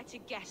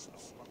uninvited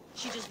guests.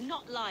 She does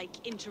not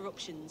like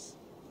interruptions.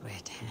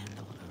 Red Hand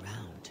all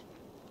around.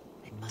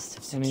 They must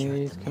have Any of secured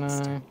these, the can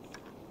Minster.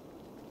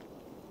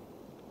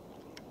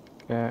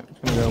 I... Okay, I'm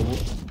just gonna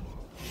go...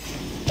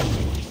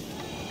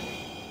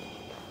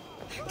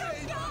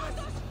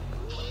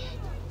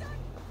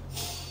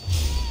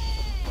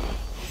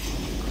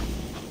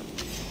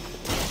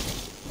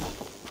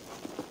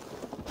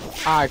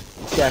 I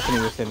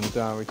definitely was hitting. What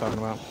are we talking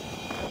about?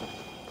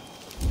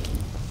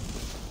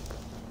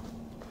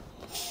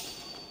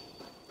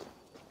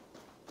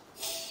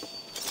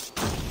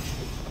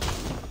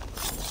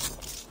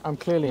 I'm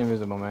clearly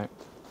invisible, mate.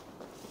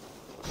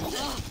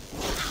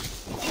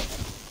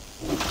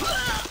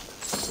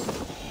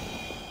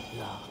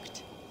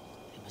 Locked.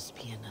 There must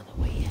be another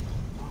way in.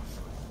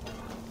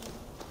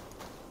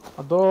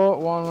 I don't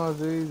want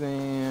to do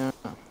that.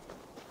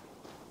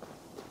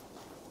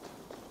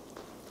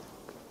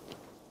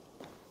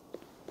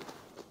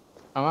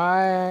 Am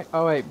I?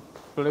 Oh wait,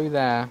 blue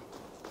there.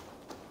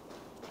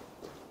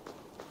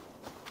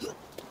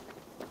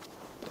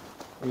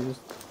 You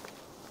just...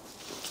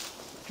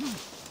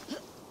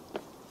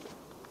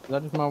 Is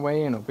that just my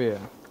way in up here?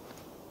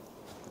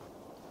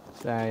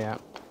 There, yeah.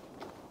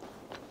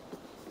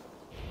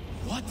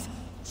 What?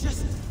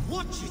 Just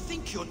what do you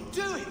think you're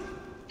doing?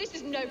 This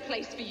is no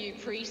place for you,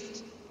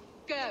 priest.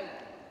 Go.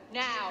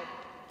 Now.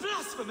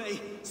 Blasphemy!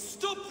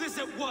 Stop this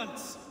at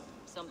once!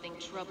 Something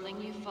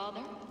troubling you,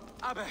 Father?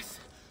 Abbess,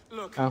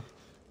 look. Oh.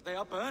 They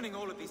are burning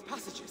all of these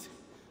passages.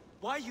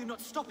 Why are you not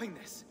stopping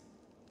this?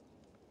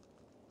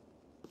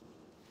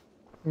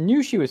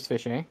 Knew she was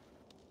fishy.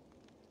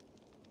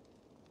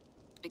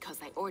 Because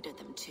I ordered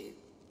them to.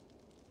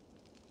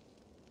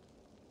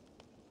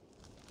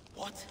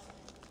 What?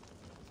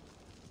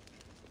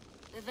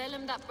 The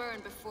vellum that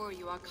burn before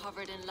you are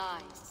covered in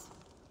lies.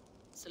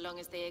 So long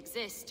as they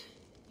exist,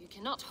 you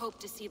cannot hope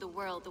to see the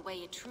world the way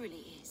it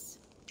truly is.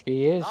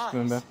 She is, Lies.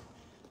 remember?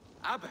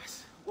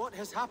 Abbess, what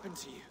has happened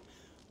to you?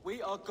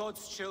 We are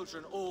God's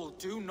children all.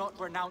 Do not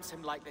renounce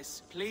him like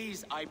this.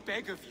 Please, I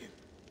beg of you.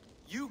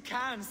 You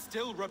can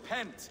still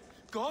repent.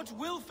 God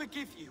will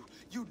forgive you.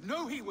 You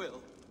know he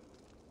will.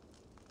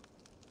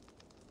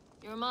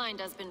 Your mind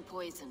has been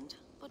poisoned,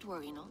 but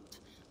worry not.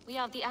 We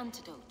have the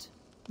antidote.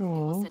 It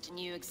will set a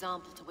new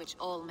example to which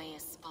all may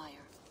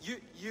aspire.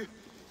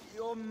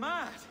 You're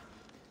mad.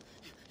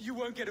 You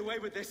won't get away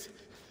with this.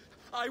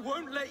 I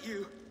won't let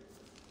you.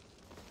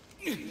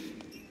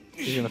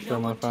 She's gonna throw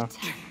my phone.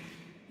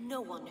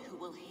 No one who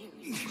will hear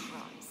your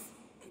cries.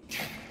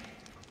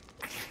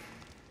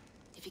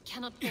 If you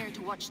cannot bear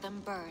to watch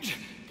them burn,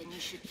 then you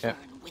should burn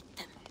with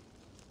them.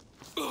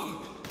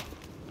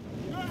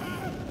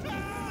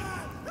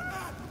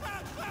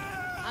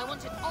 I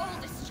want it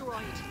all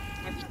destroyed.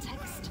 Every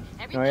text,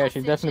 every Oh yeah,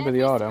 she's definitely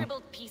the auto.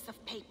 scribbled piece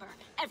of paper,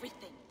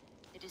 everything.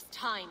 It is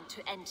time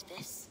to end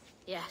this.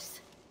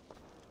 Yes,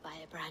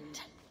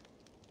 Firebrand.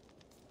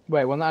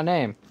 Wait, wasn't that a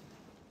name?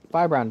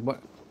 Firebrand.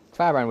 What?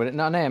 Firebrand, was it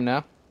not a name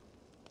now?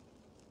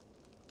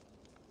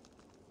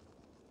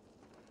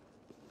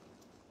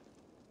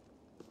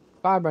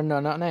 Firebrand, no,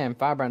 not a name.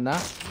 Firebrand now.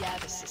 The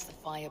Abbess is the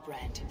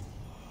Firebrand.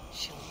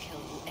 She'll kill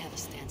whoever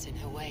stands in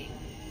her way.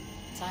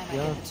 Time I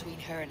get between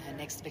her and her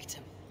next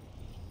victim.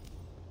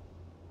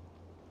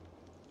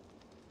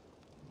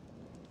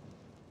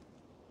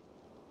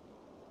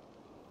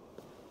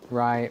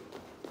 Right.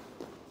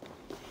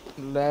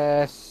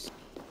 This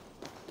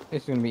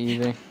is gonna be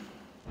easy.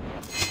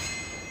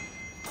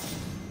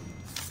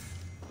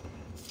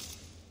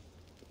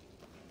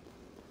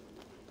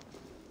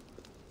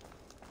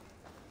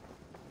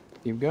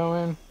 Keep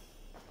going.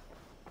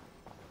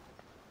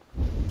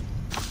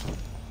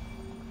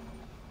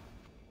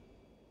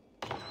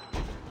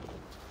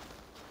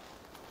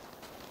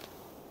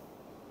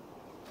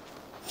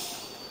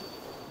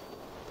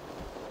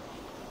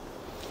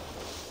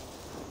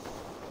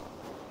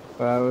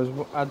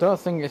 But I don't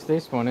think it's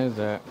this one, is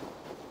it?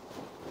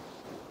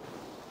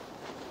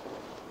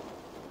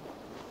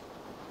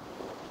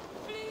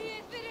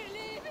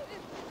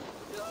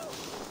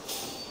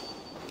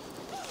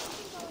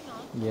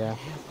 Yeah.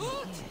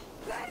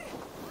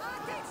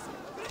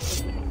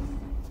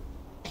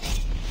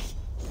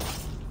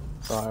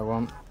 That's what I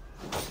want.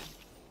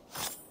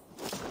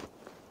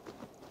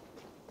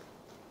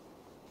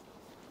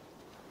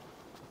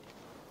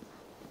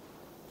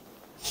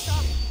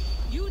 Stop!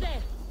 You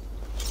there!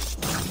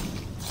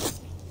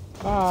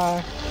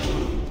 Bye.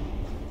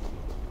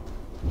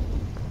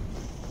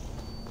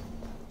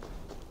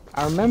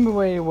 I remember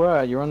where you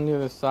were. You were on the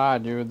other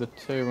side. You were the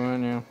two,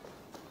 weren't you?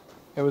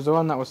 It was the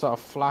one that was sort of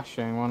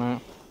flashing,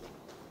 wasn't it?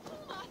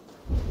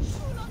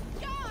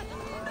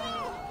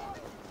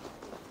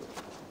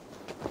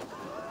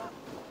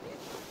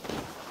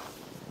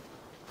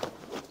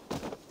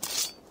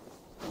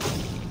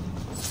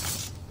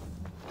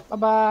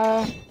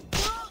 Bye-bye.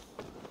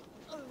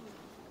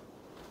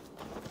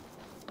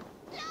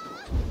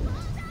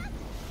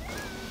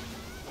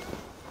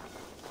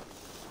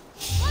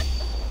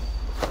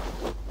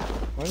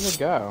 Where did it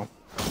go?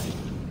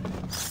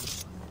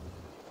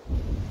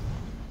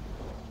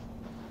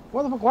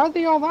 What the fuck? Why are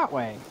they all that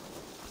way?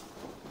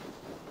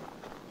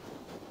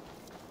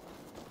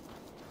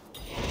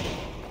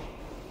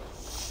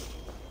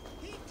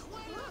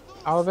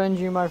 I'll avenge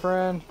you, my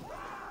friend.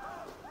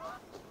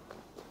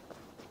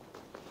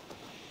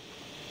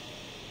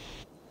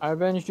 I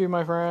avenged you,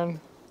 my friend.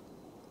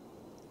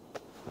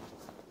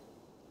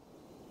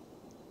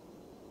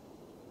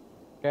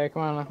 Okay,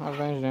 come on, I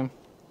avenged him.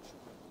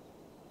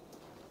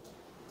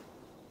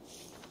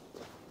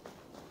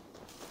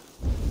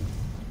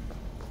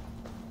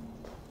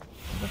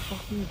 What the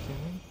fuck are you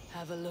doing?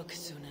 Have a look,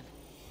 Sunan.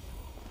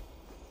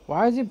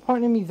 Why is it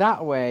pointing me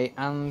that way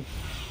and...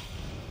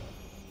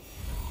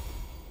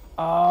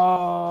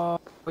 Oh,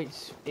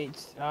 it's...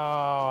 Oh,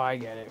 I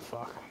get it,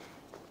 fuck.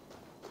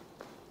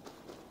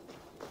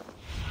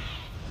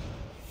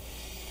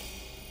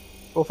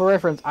 Well, for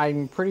reference,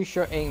 I'm pretty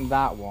sure it ain't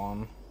that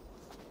one.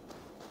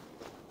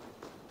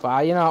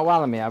 But you know what,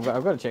 while I'm here, I've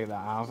got to check that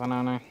out, I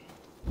don't know.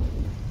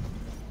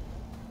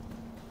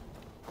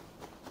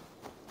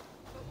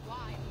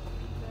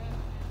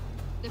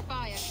 The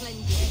fire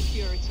cleanses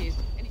impurities.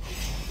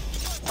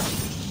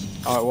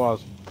 Oh, it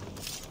was.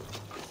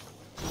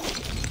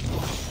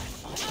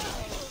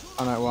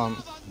 Oh no, it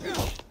wasn't.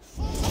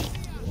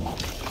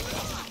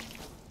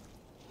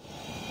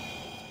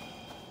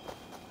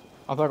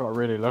 I thought I got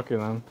really lucky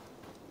then.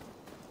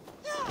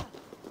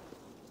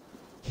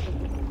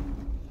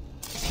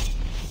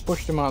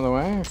 Pushed him out of the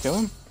way, kill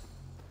him.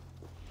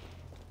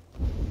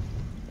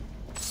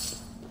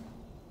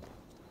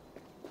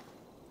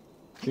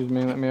 Excuse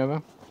me, let me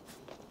over.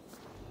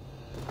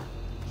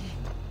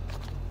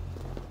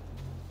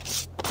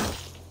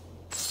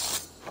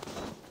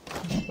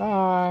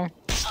 Bye.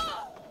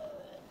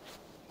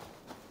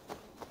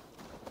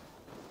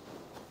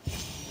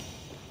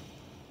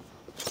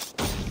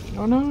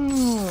 Oh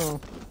no!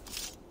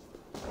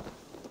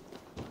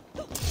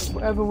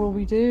 Whatever will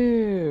we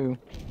do?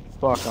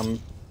 Fuck,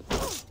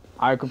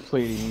 I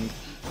completely...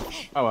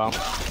 Oh well.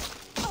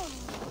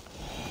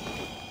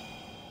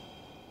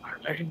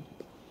 I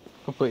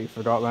completely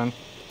forgot then.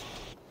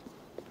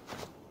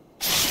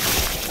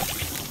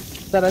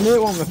 Said I knew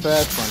it wasn't the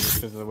first one just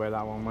because of the way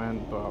that one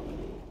went, but...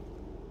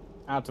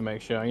 I had to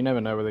make sure, you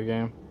never know with the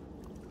game.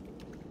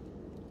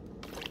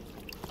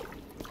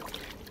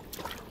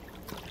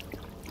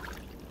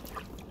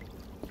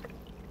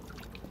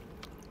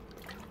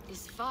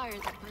 This fire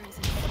that burns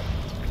inside,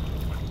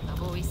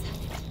 I've always had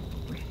it.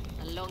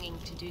 A longing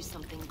to do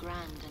something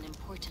grand and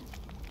important.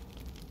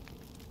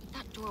 But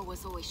that door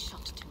was always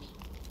shut to me.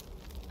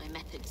 My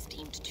methods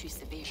deemed too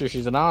severe. Sure,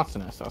 she's an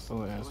arsonist, that's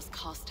all it is. I was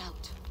cast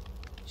out,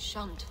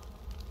 shunned,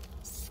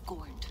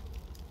 scorned.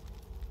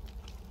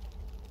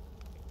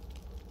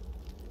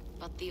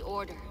 But the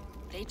Order,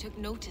 they took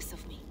notice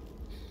of me.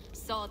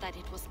 Saw that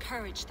it was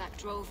courage that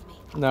drove me.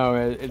 No,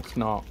 it's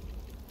not.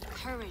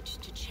 Courage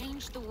to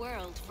change the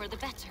world for the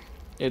better.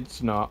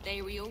 It's not.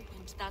 They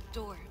reopened that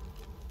door.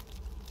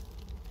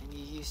 And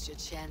you used your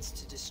chance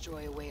to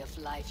destroy a way of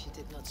life you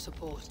did not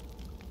support.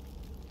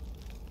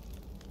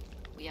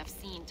 We have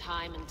seen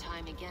time and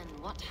time again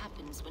what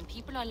happens when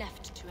people are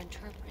left to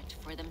interpret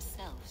for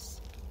themselves.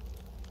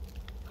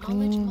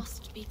 Knowledge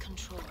must be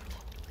controlled.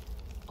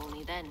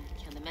 Only then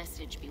can the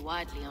message be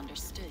widely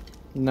understood.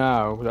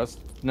 No, that's...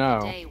 no.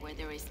 A day where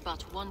there is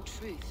but one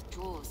truth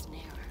draws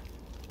nearer.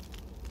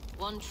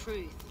 One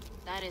truth,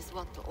 that is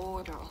what the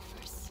Order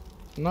offers.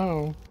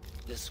 No.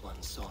 This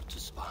one sought to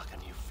spark a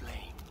new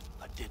flame,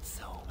 but did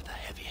so with a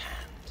heavy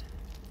hand.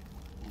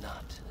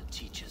 Not a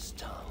teacher's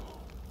tongue.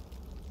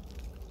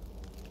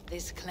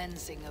 This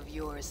cleansing of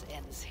yours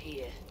ends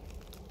here.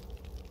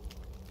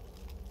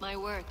 My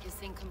work is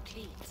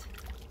incomplete,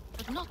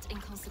 but not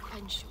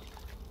inconsequential.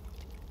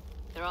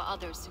 There are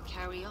others who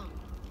carry on.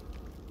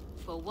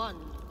 For one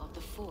of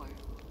the four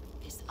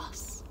is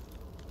us.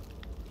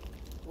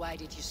 Why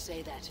did you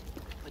say that?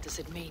 What does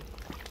it mean?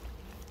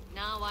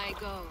 Now I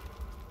go.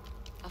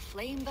 A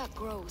flame that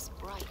grows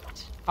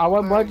bright.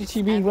 What did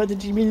she mean? What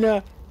did she mean?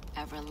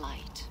 Ever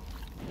light.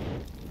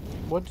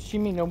 What did she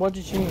mean? No, what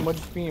did she mean? What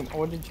did she mean?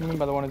 What did she mean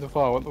by the one of the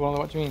four?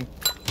 What do you mean?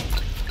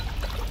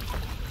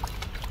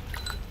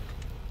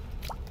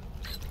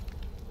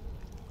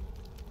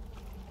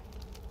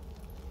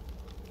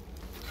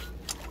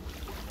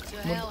 To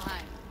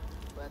Helheim,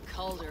 where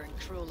colder and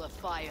crueler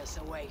fires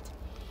await.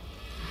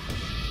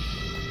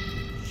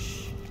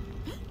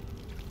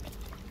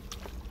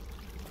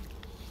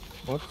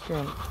 What's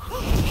going on?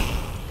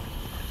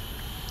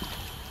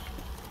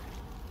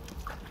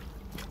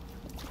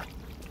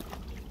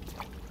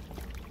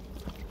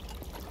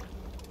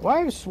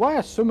 Why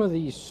are some of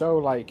these so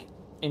like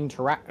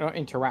not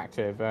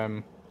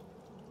interactive?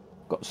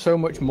 Got so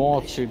much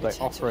more to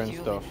like offer and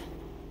stuff.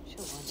 She'll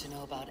want to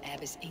know about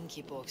Abbess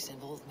Ingeborg's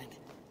involvement.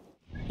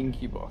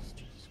 Ingeborg,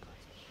 Jesus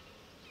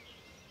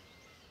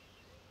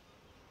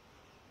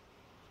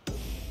Christ.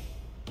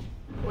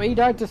 Well, he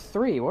died to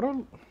 3. What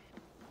a...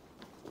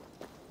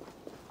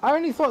 I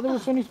only thought there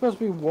was only supposed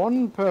to be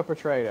one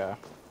perpetrator.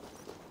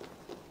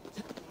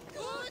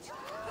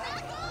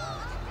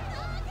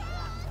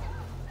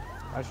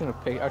 I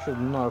should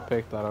not have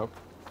picked that up.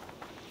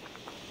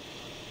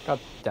 God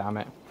damn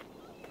it.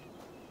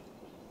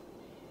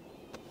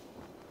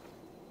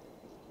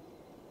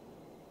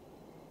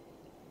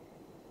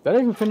 That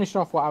even finished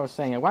off what I was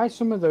saying. Why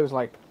some of those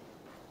like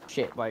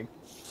shit like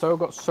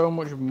got so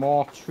much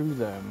more to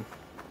them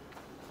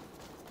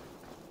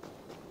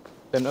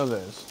than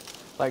others?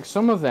 Like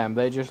some of them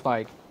they just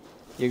like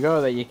you go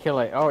there, you kill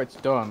it, oh it's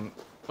done.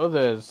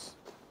 Others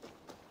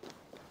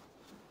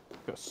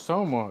got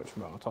so much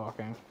more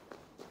talking.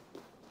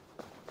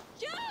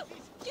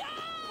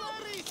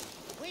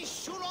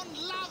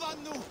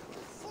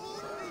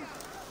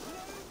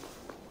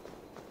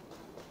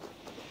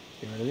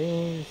 Get rid of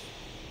these.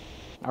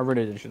 I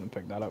really shouldn't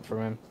pick that up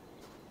from him.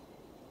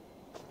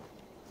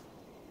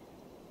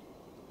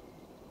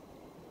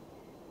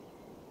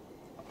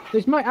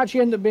 This might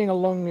actually end up being a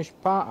longish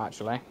part,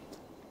 actually.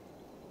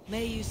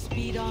 May you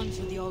speed on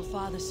to the Old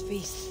Father's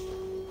feast.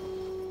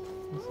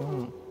 What's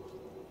that?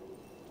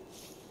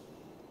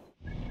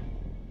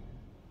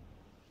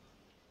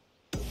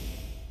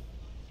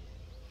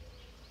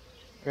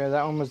 Yeah,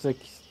 that one was the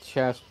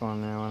chest one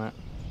now, wasn't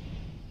it?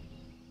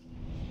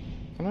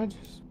 Can I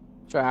just...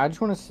 I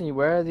just want to see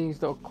where are these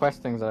little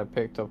quest things that I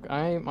picked up.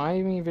 I'm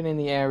even in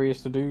the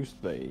areas to do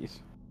these.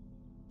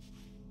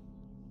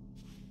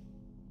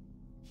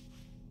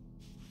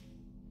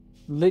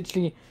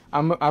 Literally,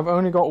 I've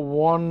only got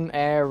one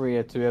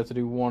area to be able to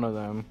do one of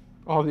them.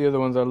 All the other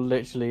ones are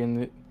literally in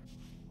the...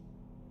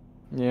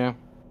 Yeah.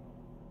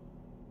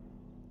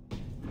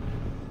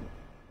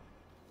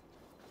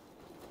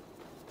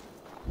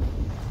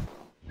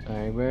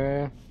 Okay,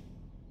 where...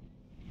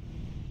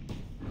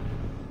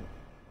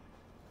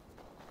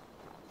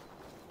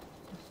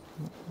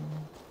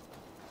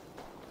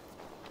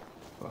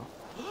 Well.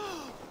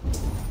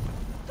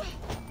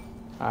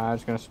 I'm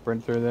just gonna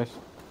sprint through this.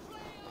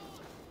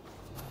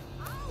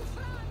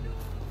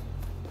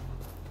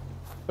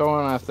 Don't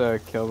want to have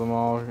to kill them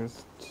all.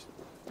 It's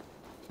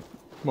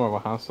more of a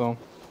hassle.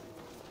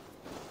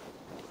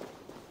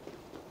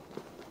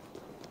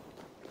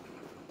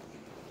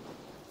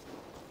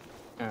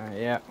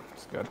 Yeah,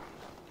 it's good.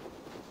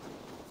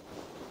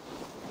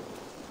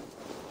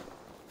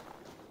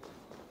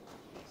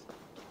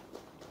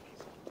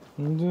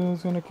 I'm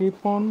just gonna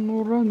keep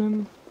on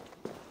running.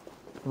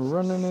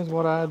 Running is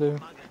what I do.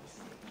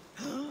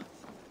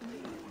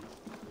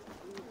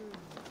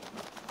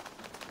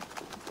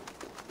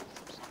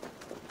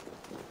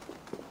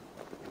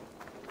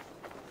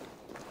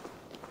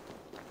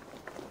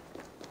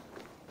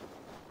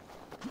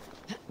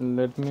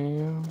 Let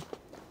me...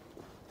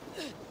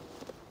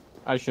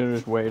 I should have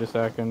just waited a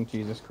second.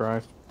 Jesus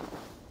Christ.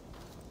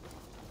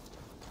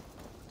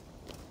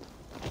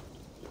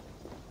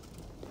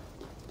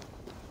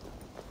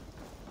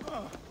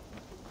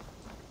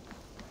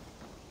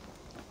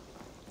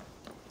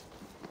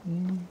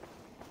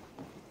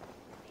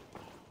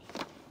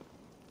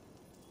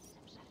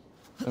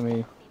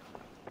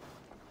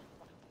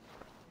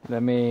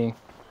 Let me...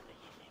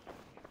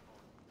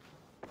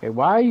 Okay,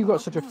 why you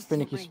got such a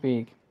finicky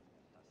speak?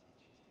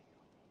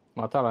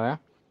 Well, tell her, yeah?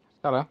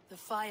 Tell her. The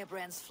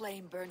firebrand's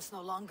flame burns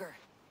no longer.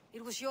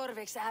 It was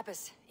Jorvik's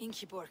abbess,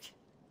 Ingeborg.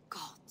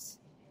 Gods,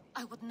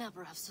 I would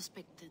never have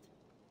suspected.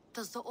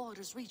 Does the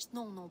orders reach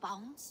no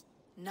bounds?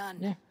 None.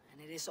 Yeah.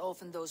 And it is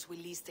often those we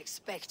least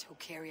expect who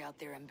carry out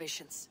their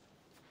ambitions.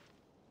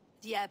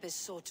 The abbess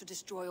sought to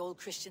destroy all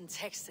Christian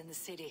texts in the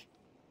city.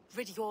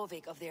 Rid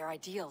Jorvik of their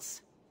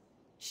ideals.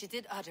 She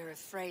did utter a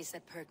phrase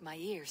that perked my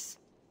ears.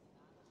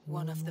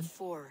 One of the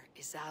four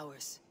is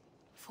ours.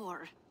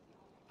 4.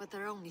 But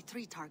there are only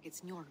 3 targets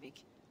in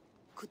Jorvik.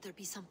 Could there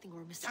be something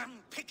we're missing? Damn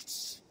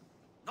Picts!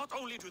 Not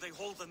only do they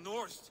hold the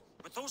north,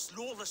 but those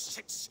lawless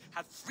shits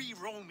have free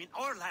roam in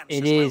our lands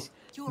It as is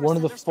well. one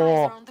of the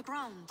 4. On the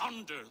ground.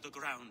 Under the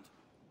ground.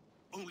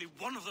 Only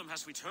one of them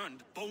has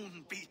returned,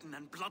 bone-beaten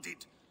and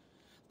bloodied.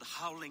 The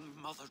Howling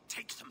Mother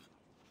take them.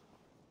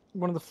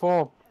 One of the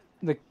 4.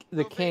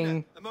 The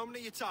king. A moment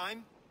of your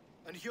time,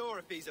 and Hjor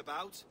if he's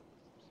about.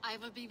 I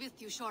will be with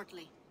you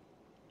shortly.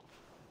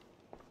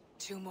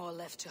 2 more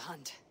left to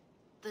hunt.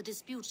 The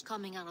dispute's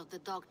coming out of the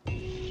dog.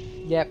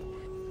 Yep.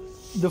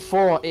 The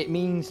 4, it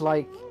means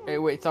like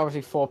it's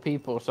obviously 4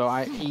 people, so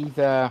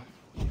either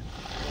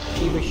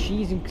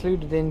she's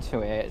included into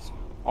it,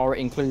 or it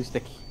includes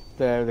the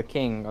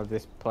king of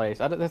this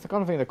place. I don't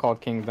think they're called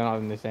kings. They're not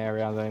in this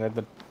area. Are they? They're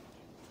the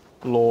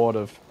lord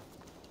of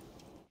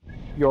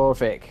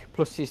Jorvik,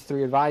 plus his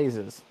 3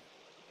 advisors.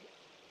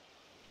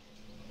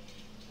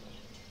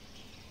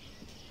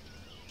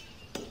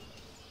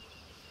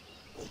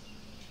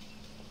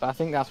 But I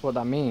think that's what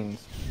that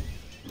means.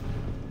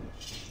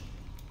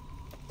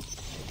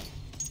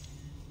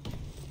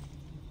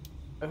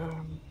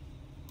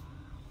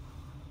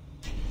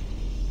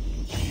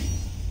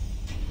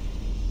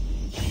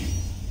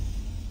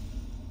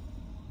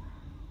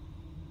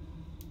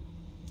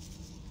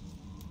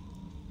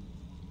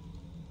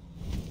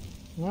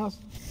 That's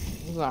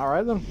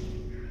alright then.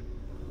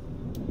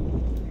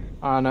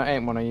 Oh no, it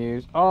ain't one I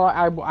use. Oh,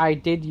 I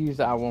did use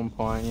that at one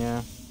point,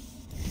 yeah.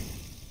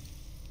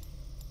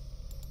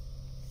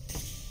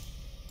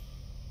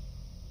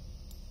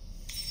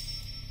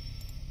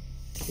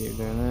 Keep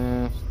doing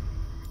this.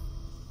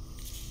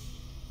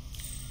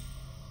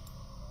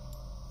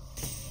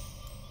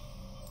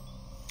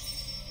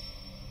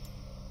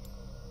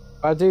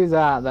 If I do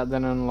that, that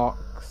then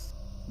unlocks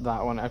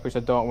that one, which I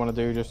don't want to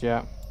do just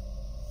yet.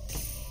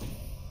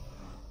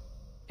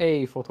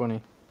 Hey,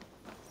 420.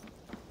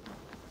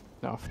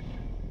 No,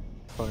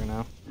 fucking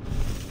hell.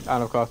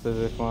 And of course there's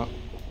this one.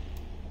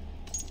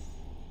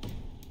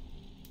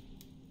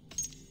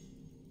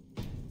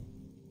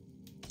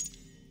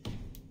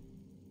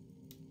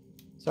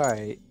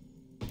 Sorry.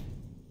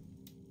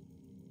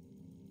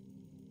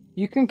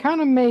 You can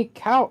kind of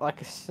make out like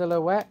a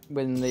silhouette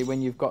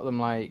when you've got them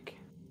like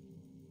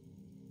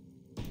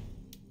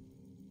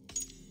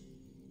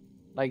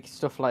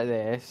stuff like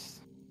this.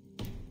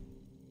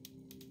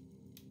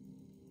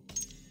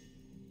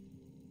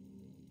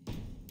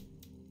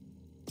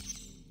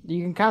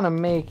 You can kind of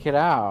make it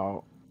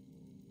out.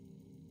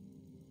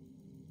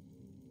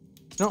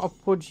 It's not a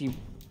pudgy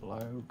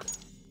bloke.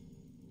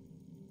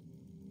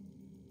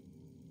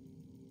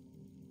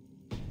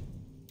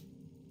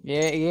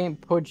 Yeah, he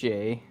ain't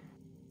pudgy.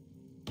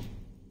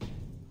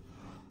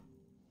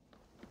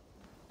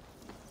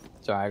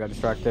 Sorry, I got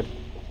distracted.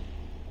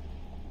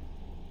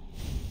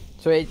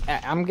 So it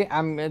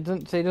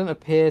doesn't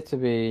appear to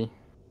be.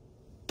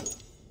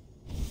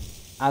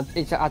 I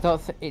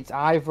don't think it's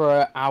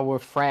either our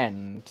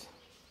friend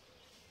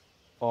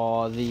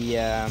or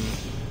the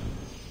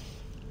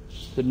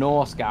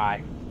Norse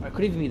guy. Or it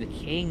could even be the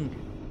king.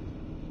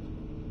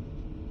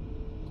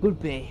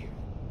 Could be.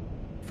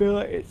 I feel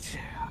like it's.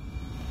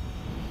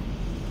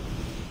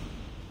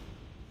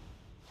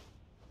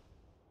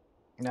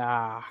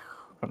 Nah,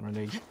 can't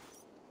really.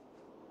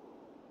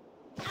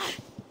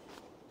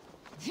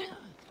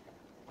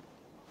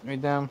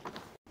 Right down.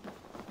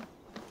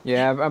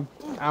 Yeah,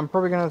 I'm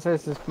probably gonna say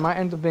this might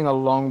end up being a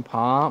long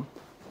part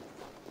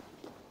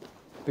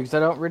because I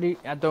don't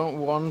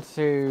want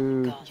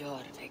to.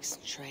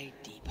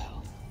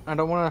 I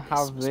don't want to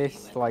have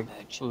this like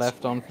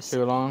left on for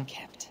too long.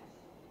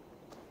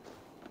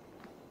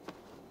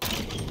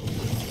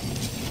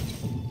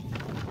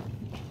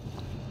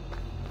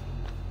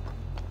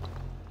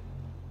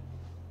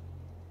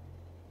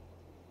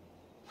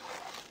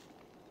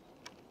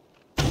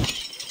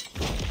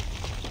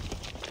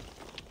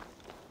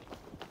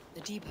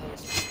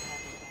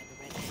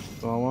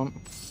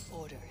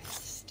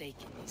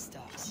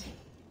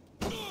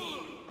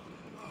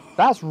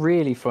 That's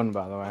really fun,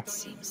 by the way.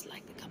 Seems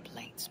like the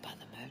complaints by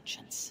the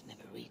merchants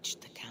never reached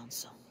the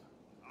council.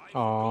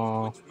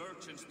 Oh.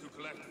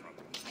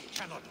 I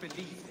cannot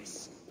believe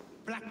this.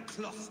 Black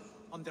cloth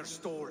on their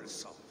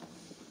stores.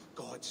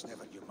 Gods,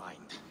 never you mind.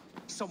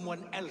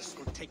 Someone else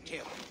will take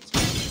care of it.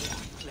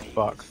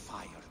 Fuck.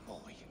 Fire,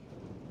 boy.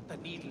 The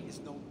needle is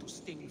known to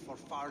sting for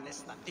far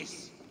less than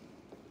this.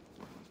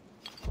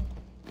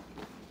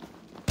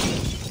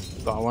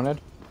 That's what I wanted.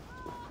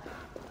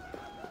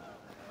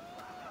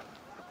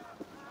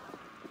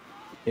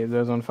 Keep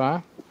those on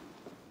fire.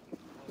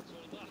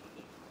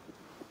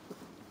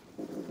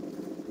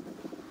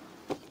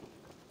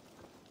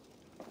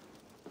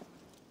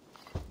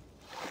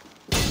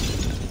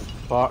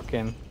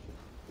 Fucking.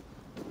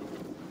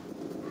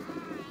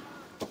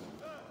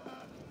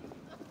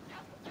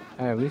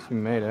 Hey, at least we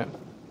made it.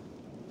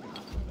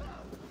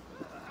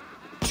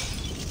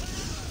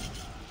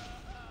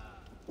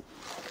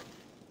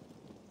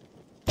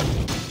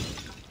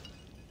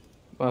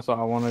 That's all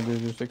I want to do,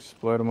 just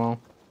explode them all.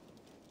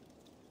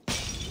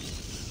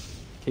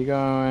 Keep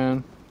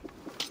going.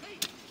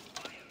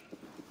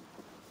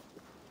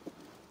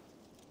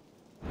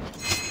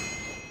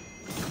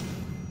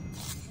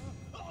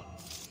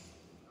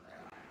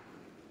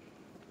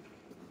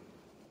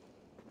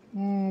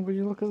 Oh, would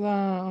you look at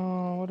that?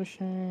 Oh, what a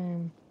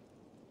shame.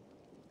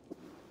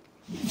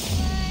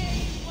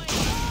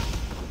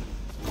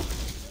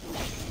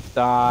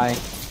 Die.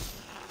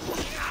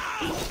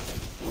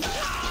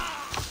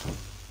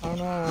 Oh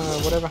no,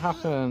 whatever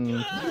happened?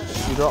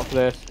 You dropped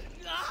this.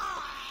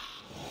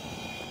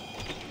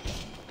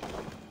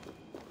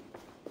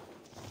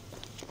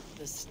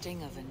 The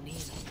sting of a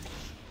needle.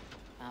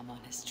 I'm on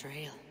his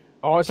trail.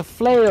 Oh, it's a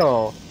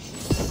flail!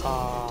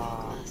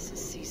 Ah.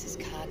 Seizes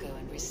cargo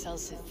and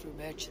resells it through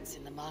merchants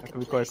in the That could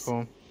be quite marketplace.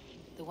 cool.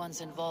 The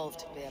ones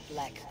involved wear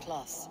black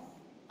cloths.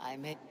 I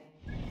made.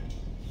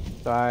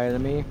 Die,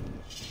 enemy.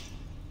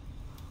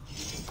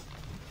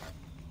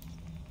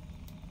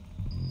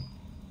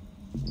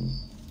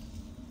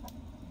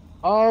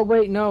 Oh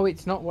wait, no,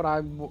 it's not what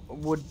I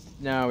would.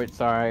 No, it's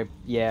sorry.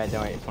 Yeah,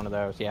 no, it's one of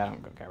those. Yeah, I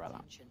don't care about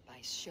that. By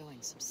showing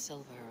some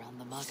silver around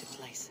the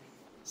marketplace.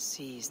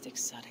 Seized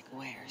exotic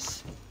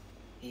wares.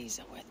 These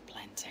are worth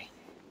plenty.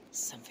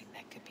 Something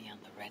that could be on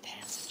the Red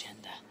Hand's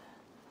agenda.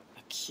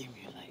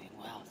 Accumulating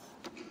wealth.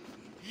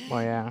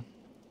 Well, yeah.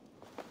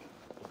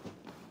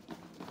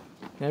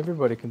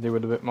 Everybody can do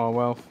with a bit more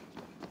wealth.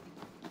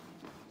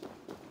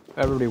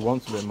 Everybody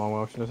wants a bit more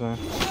wealth, should I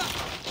say.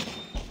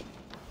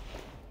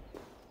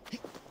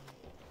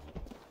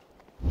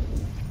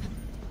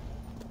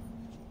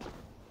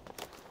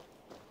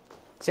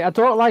 See, I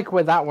don't like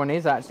where that one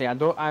is actually.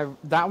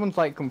 That one's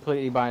like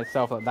completely by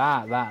itself like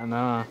that,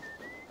 and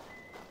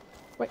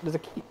Wait, there's a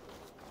key.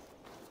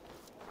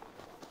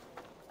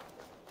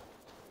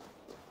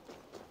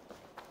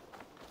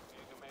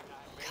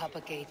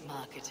 Coppergate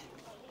Market.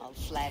 I'll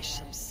flash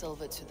some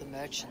silver to the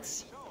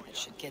merchants. It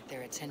should get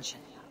their attention.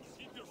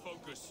 Keep your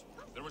focus.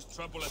 There was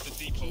trouble at the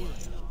depot.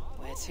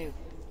 Where to?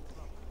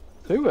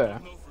 Sewer. I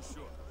don't know for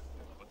sure,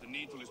 but the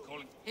needle is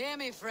calling. Hear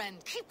me, friend.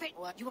 Keep it.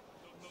 What you? I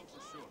don't know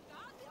for sure,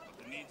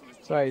 but the needle is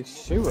calling. Sorry, it's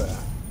sewer.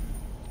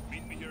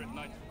 Meet me here at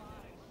night.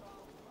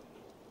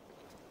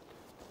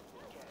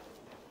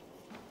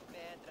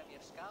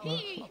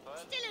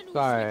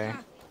 Sorry.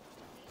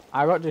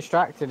 I got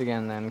distracted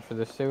again then for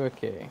the sewer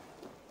key.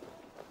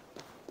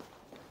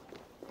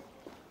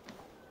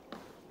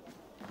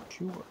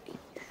 Sewer key.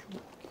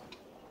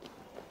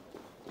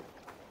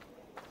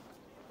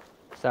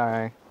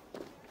 Sorry.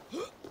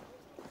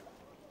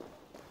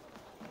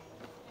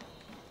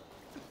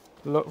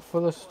 Look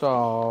for the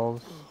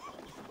stalls.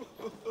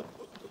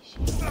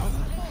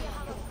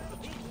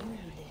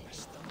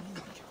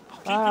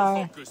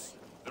 Bye. Focus.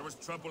 There was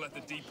trouble at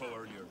the depot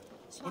earlier.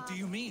 What do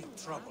you mean,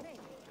 trouble?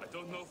 I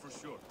don't know for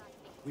sure.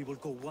 We will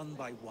go one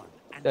by one.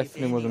 And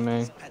Definitely if wasn't any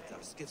me. of these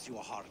peddlers gives you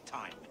a hard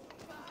time,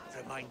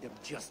 remind them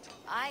just.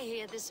 I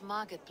hear this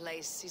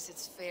marketplace sees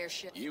its fair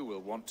share. You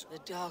will want. The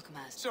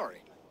Dogmaster.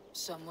 Sorry.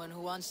 Someone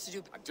who wants to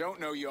do. I don't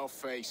know your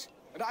face,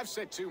 and I've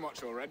said too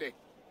much already.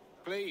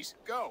 Please,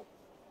 go.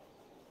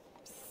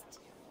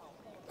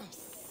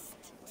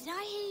 Did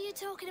I hear you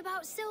talking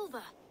about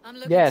silver? I'm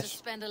looking Yes. to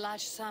spend a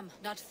large sum,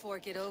 not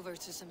fork it over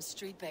to some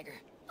street beggar.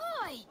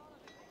 Oi!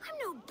 I'm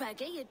no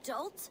beggar, you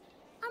dolt.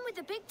 I'm with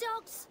the big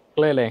dogs.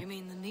 Clearly. You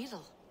mean the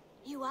needle?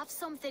 You have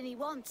something he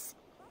wants.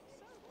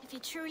 If you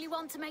truly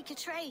want to make a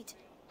trade,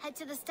 head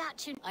to the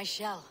statue. I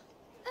shall.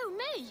 Oh,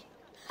 me?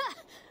 Ha!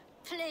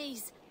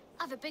 Please.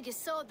 I've a bigger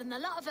sword than the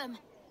lot of them.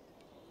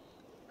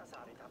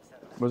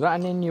 Was that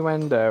an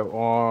innuendo,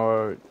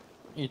 or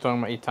you talking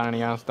about your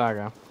tiny ass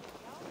dagger?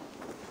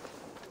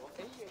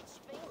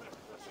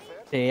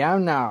 See,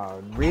 I'm now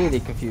really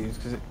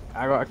confused because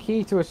I got a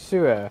key to a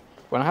sewer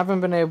when I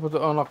haven't been able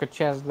to unlock a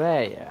chest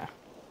there yet.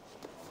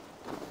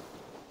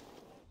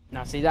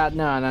 Now, see that?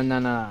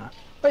 No.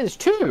 Wait, there's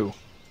two.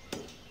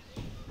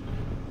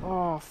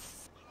 Oh,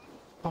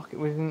 fuck! It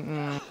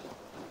wasn't.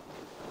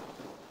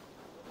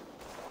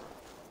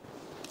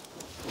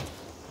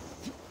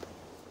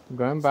 I'm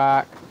going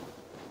back.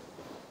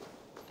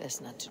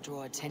 Best not to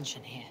draw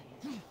attention here.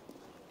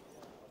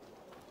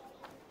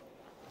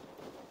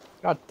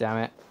 God damn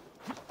it.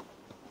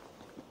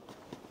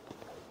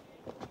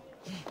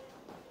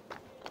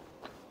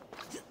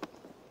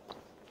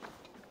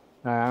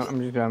 I'm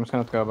just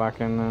gonna have to go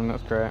back in, and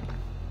that's great.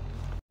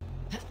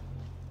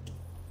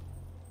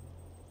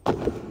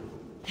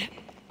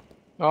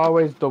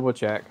 Always double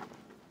check.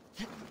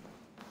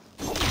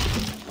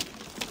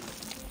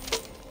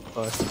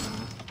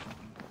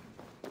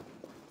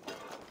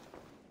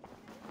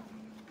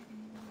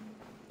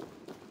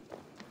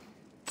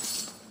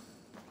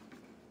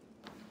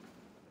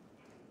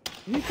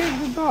 You killed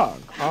the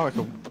dog? Oh, it's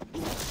a...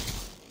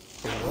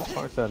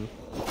 What I said.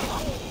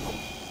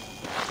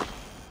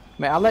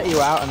 Mate, I'll let you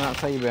out and that's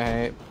how you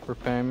behave.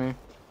 Prepare me.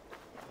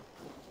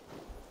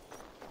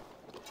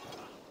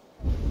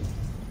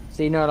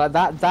 See, no, like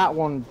that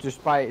one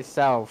just by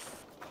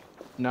itself.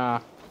 Nah.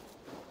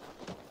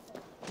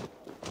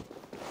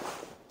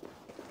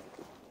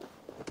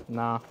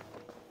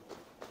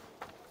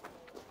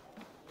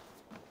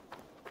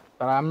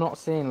 But I'm not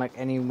seeing like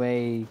any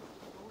way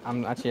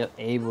I'm actually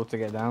able to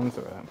get down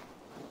to it.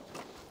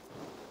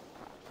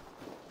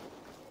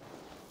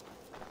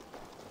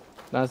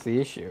 That's the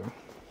issue.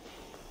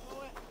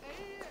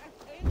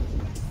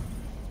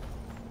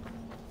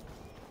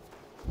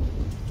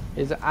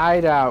 His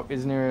hideout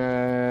is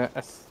near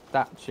a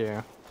statue.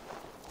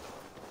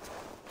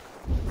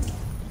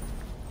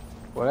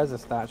 Well, there's a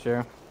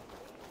statue.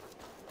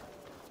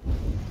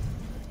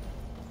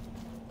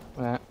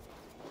 Yeah.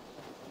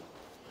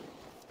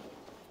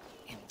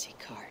 Empty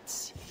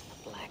carts,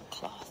 a black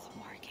cloth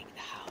marking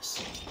the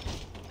house.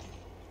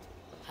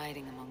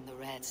 Hiding among the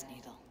rat's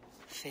needle.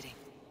 Fitting.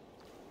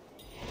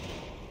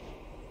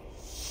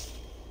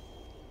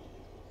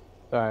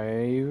 Sorry,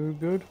 are you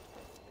good?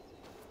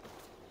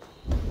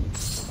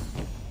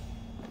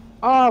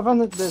 Oh, I found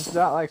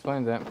that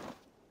explains it.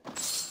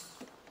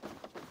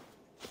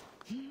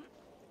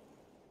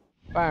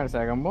 Wait a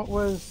second, what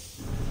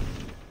was...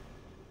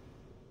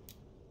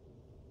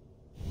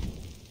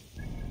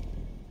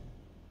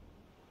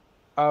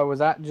 Oh, was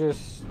that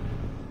just...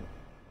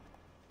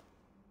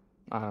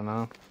 I don't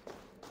know.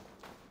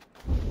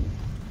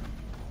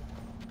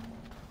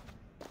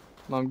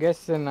 Well, I'm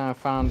guessing I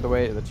found the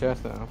way to the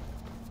chest now.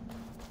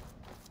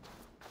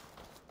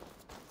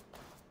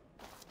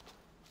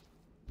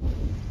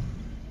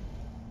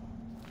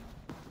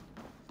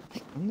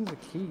 And there's a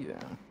key there.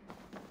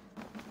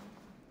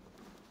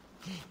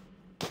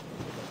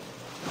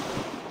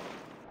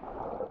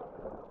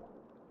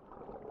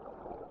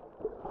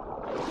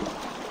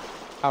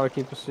 How to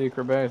keep a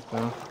secret base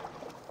now.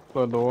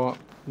 Flood the water.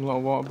 A lot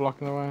of water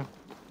blocking the way.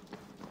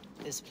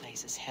 This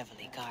place is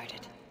heavily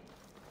guarded.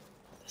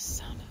 The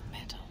sound of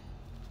metal.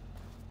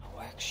 A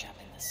workshop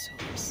in the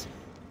sewers.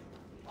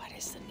 What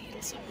is the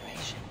needle's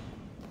operation?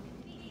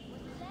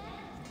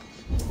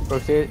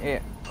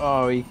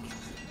 Oh, he...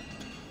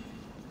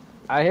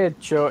 I heard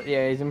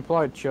yeah, he's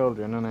employed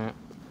children, isn't it?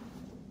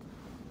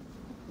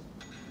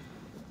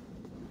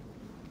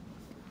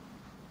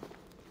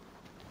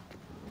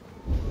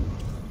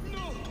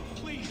 No,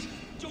 please,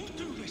 don't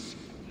do this.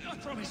 I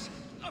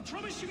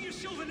promise you your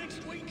silver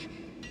next week.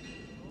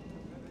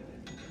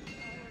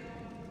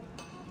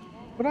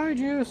 But I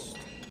just...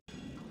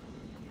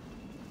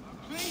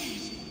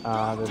 Please.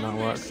 Ah, did not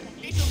work. It's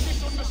a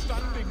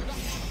misunderstanding.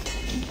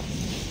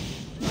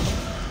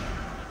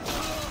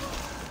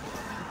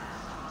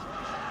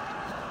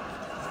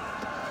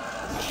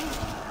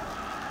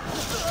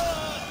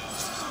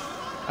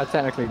 I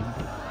technically,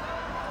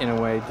 in a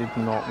way, did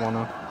not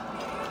wanna.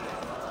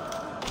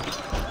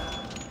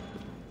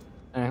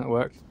 It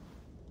works.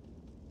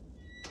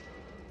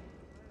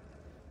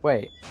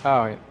 Wait.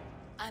 Oh. Yeah.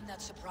 I'm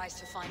not surprised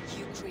to find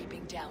you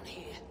creeping down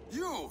here.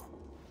 You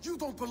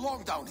don't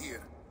belong down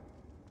here.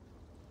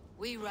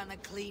 We run a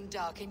clean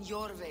dock in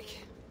Jorvik.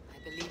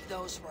 I believe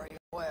those were your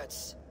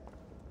words.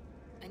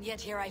 And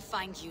yet here I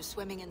find you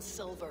swimming in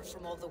silver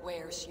from all the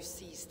wares you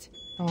seized.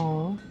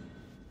 Aww.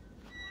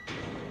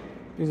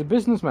 He's a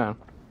businessman.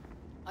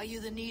 Are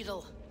you the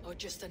Needle, or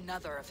just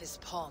another of his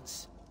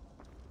pawns?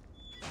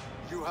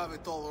 You have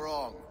it all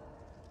wrong.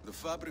 The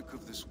fabric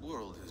of this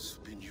world has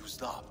been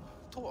used up,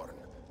 torn,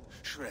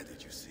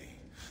 shredded, you see.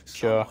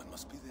 Sure. Someone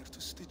must be there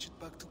to stitch it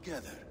back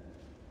together.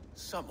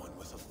 Someone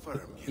with a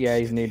firm Yeah,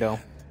 he's Needle.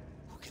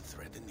 Who can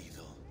thread the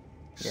needle.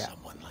 Yeah.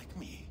 Someone like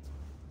me.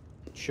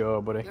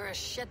 Sure, buddy. You're a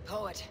shit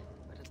poet.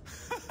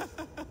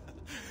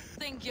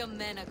 Think your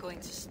men are going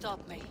to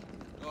stop me?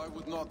 I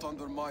would not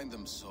undermine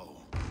them so.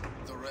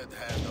 The Red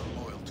Hand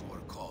are loyal to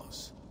our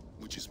cause,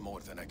 which is more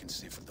than I can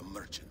say for the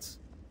merchants.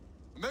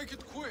 Make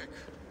it quick!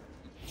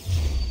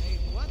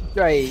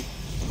 Right,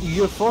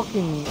 you're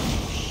fucking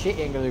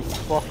shitting gonna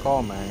fuck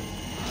all, man.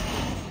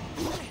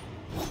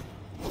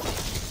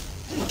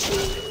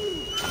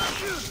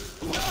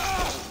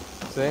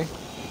 See?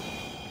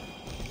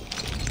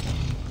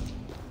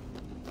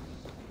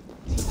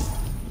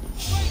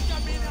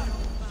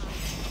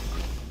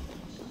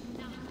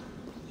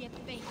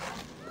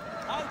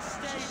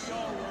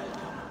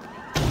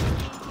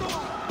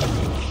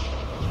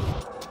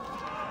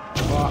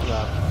 What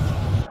the?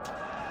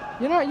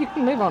 You know what, you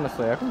can live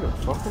honestly, I can give a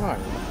fuck about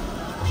you.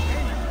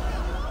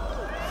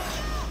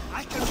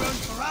 I can run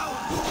for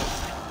hours.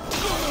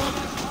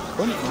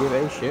 Couldn't give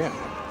a shit.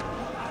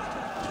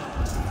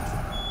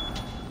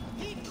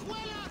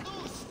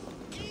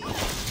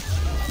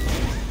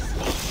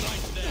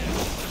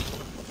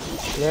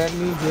 Let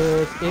me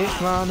just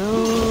itch my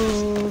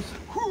nose.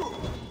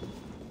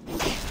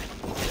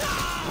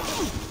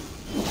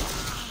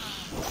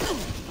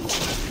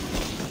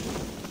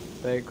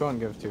 They couldn't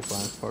give two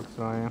flying fucks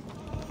about you.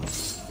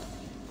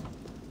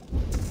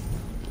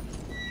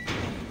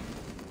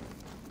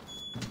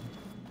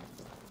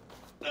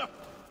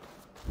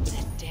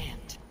 That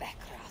damned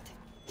backrot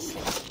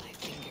slips my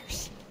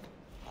fingers.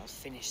 I'll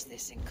finish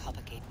this in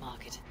Coppergate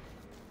Market.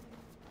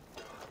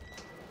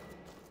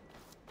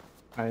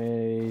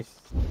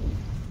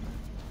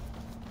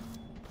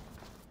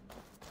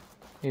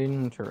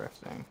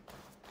 Interesting.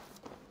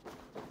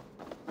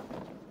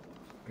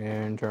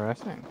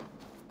 Interesting.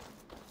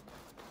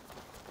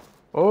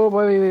 Oh,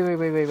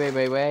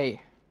 wait.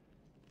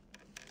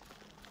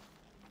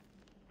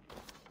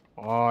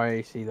 Oh,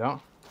 I see that.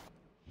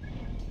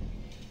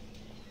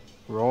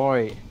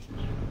 Right.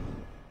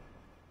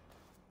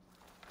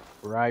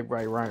 Right.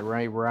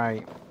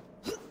 Right.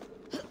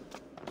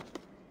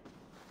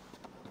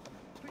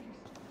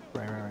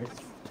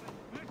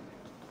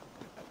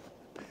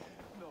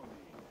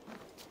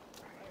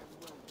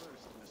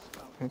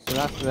 Okay, so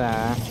that's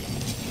there.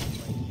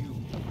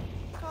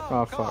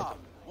 Oh, fuck.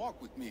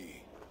 Walk with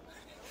me.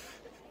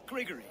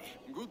 Gregory.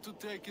 Good to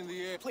take in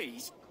the air.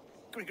 Please.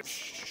 Gregory.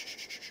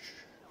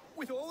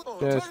 With all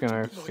Just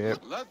gonna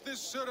skip. Let this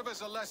serve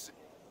as a lesson.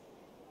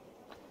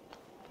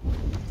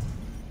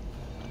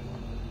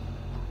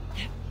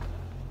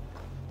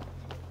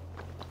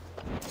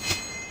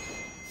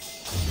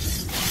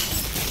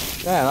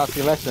 Yeah, that's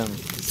your lesson.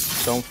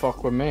 Don't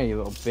fuck with me, you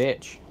little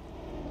bitch.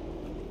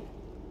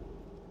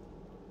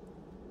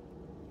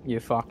 You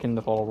fucking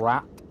little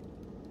rat.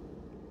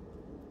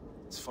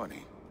 It's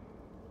funny.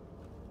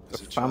 A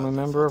family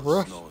member of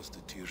Russ. Snow is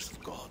the tears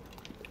of God,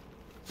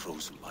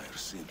 frozen by our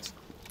sins.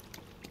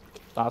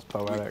 That's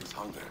poetic. With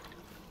hunger,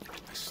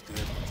 I stared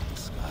into the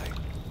sky,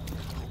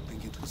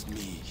 hoping it was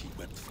me he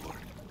wept for.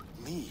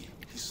 Me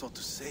he sought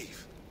to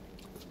save.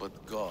 But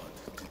God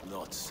did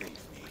not save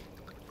me.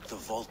 The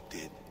vault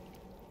did.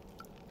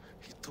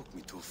 He took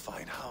me to a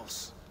fine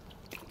house,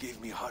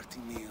 gave me hearty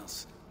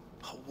meals,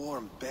 a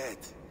warm bed.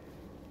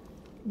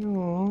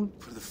 Aww.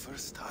 For the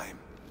first time,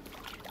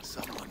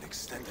 someone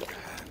extended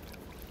a hand.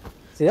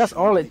 See, that's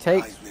all it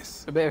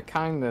takes. A bit of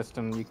kindness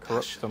and you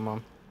corrupt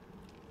someone.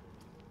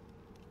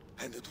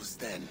 And it was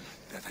then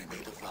that I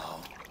made a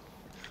vow.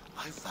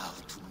 I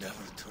vowed to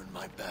never turn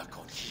my back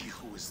on he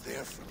who was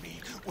there for me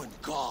when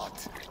God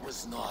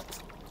was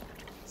not.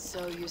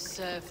 So you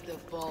served the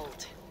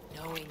vault,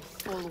 knowing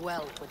full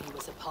well what he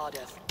was a part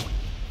of.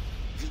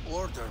 The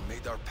Order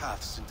made our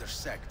paths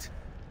intersect.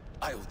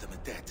 I owed them a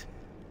debt,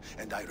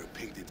 and I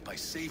repaid it by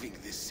saving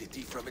this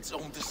city from its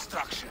own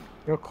destruction.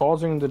 You're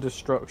causing the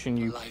destruction,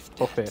 you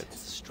puppet. It's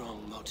a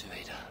strong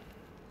motivator.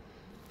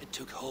 It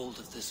took hold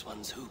of this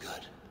one's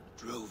Hugad,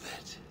 drove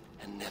it,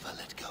 and never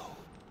let go.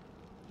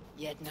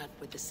 Yet not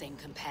with the same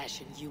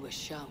compassion you were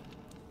shown.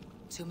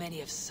 Too many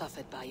have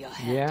suffered by your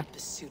hand in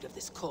pursuit of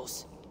this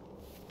course.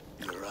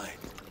 You're right.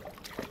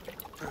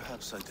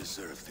 Perhaps I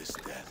deserve this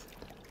death.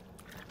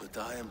 But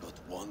I am but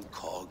one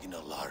cog in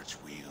a large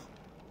wheel.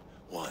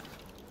 One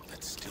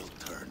that still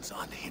turns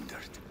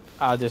unhindered.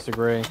 I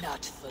disagree.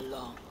 Not for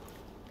long.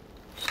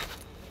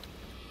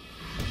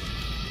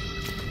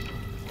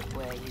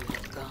 Where you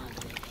have gone,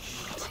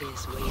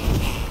 'tis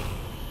waiting.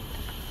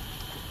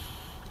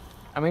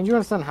 I mean, do you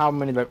understand how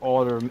many like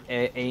Order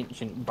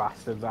ancient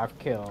bastards I've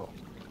killed?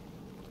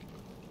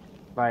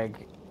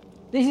 Like,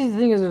 this is the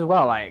thing is as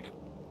well. Like,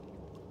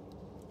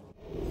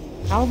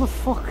 how the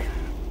fuck?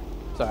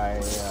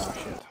 Sorry, yeah,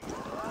 shit.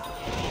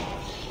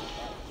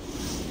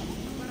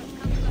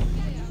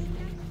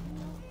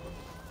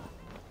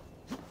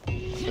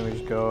 Let me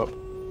just go up.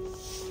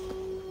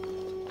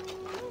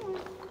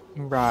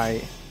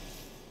 Right.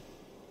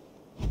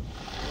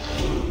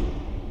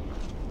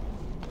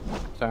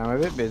 So I'm a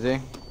bit busy.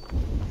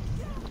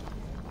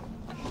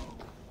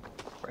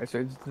 Right, so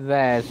it's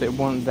there, so it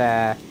wasn't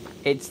there.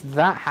 It's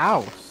that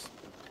house.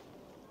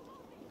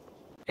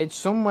 It's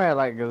somewhere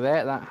like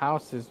there. That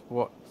house is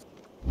what.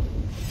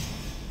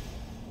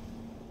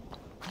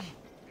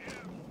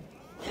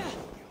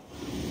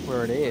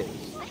 Where it is.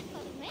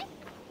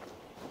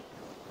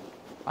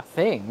 I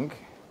think.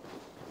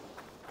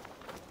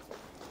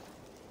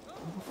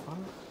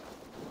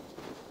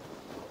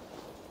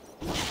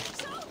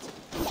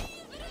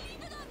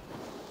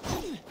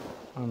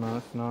 Oh no,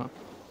 it's not.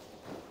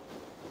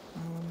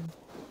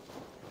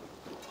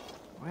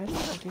 Where did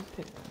I get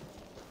it?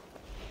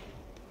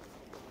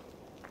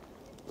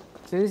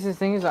 See, this is the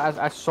thing is,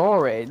 I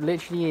saw it. It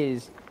literally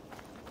is.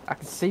 I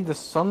can see the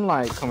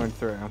sunlight coming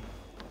through.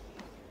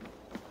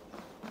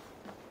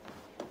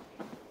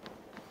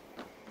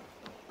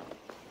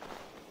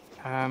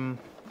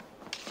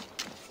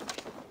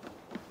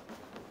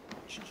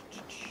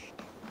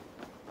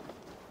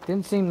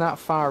 Didn't seem that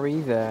far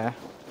either.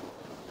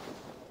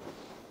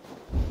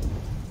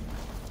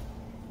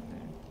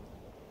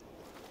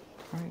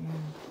 Right now.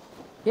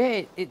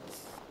 Yeah,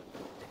 it's.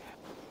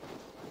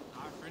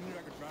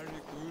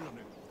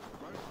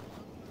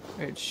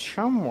 It's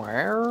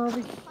somewhere.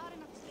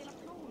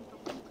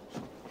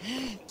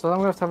 So I'm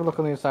gonna have to have a look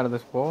on the other side of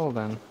this wall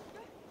then.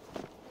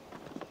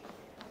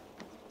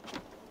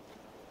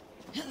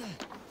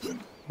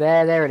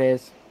 There it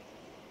is.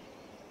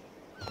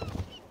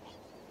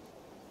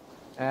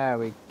 There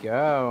we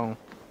go.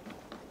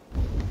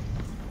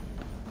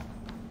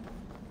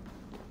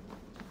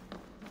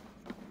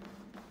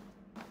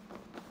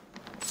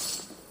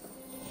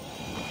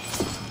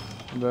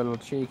 Little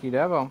cheeky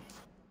devil.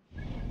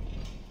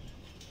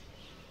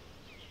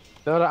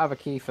 Still don't have a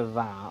key for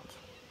that.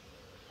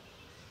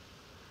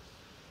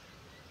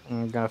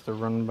 I'm gonna have to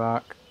run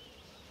back.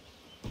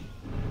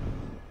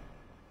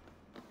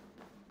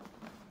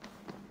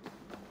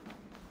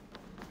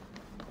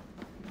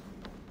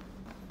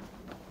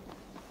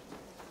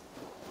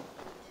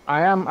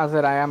 I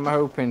am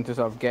hoping to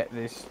sort of get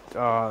this.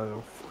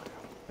 Oh,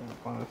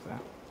 what was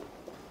that?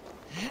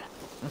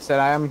 I said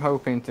I am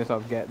hoping to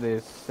sort of get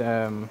this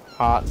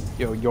part,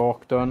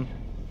 York done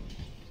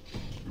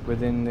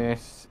within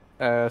this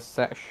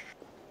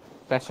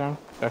session.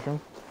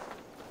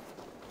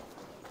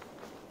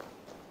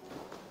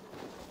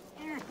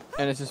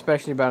 And it's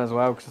especially bad as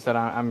well because I said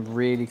I'm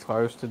really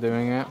close to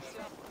doing it.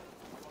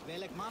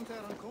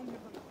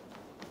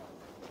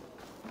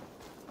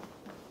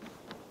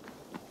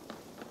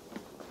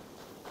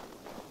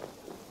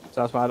 So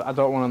that's why I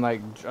don't want to,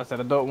 like, I said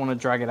I don't want to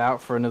drag it out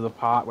for another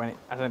part when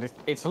I said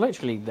it's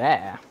literally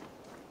there.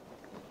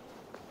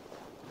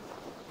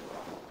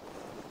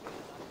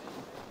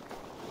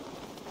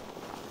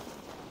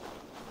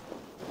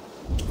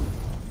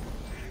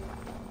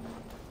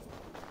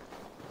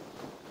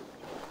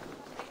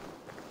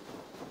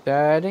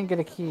 I didn't get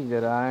a key,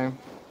 did I?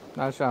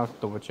 I should have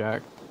to double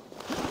check.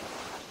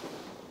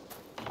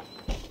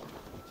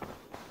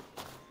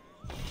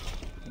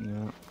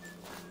 Yeah.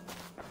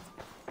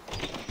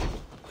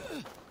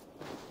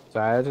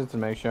 Sorry, just to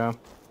make sure.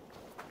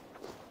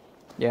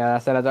 Yeah, I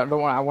said I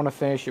want to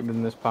finish it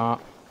within this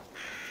part.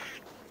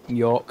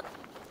 York.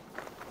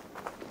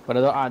 But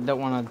I don't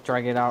want to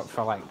drag it out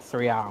for like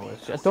 3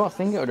 hours. I don't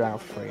think it'll drag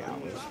out for 3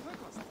 hours.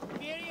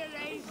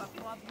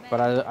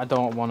 But I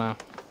don't want to.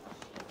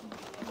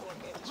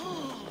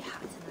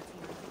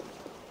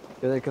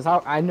 Because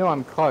I know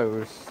I'm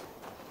close.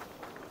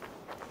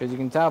 Because you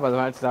can tell by the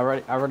fact that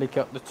I already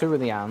cut the 2 of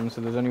the hands,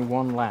 so there's only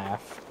 1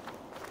 left.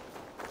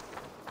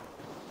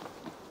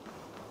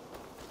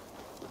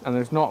 And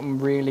there's not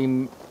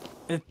really.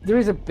 There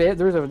is a bit.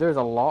 There is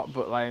a lot,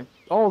 but like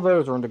all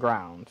those are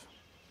underground.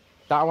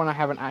 That one I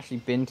haven't actually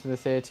been to the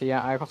theatre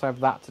yet. I also have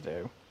that to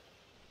do.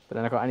 But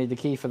then I need the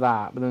key for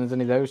that. But then there's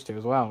only those 2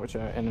 as well, which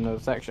are in another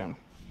section.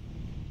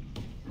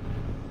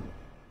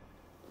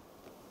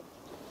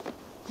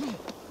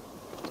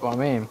 What I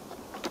mean,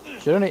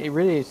 should only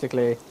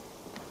realistically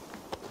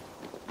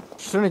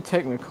should only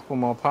take me a couple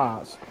more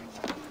parts.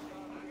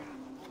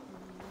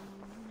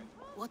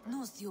 What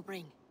news do you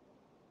bring?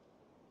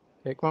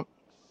 Okay, come on.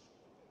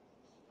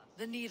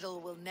 The needle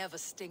will never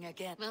sting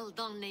again. Well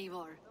done,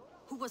 Eivor.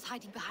 Who was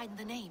hiding behind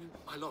the name?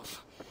 My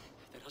love,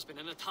 there has been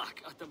an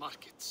attack at the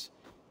markets.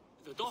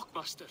 The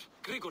dockmaster,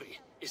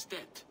 Grigory, is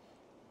dead.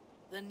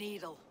 The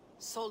needle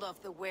sold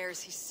off the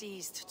wares he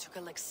seized to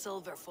collect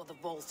silver for the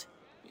vault.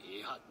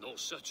 He had no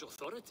such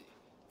authority.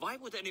 Why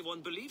would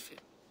anyone believe him?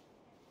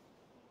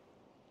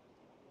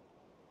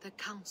 The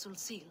council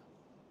seal.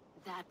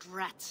 That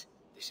rat.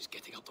 This is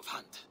getting out of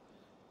hand.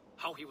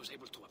 How he was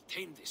able to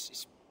obtain this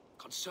is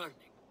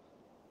concerning.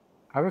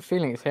 I have a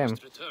feeling it's him.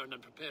 Return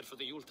and prepare for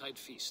the Yuletide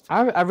feast.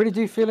 I really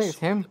do feel it's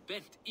him. A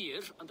bent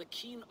ear and a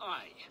keen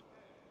eye.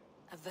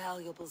 A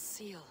valuable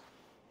seal.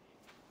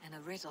 And a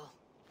riddle.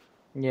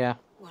 Yeah.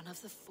 One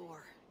of the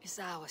 4 is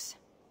ours.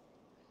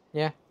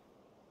 Yeah.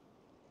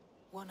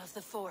 One of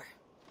the 4.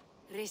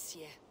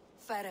 Risje,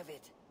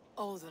 Faravid,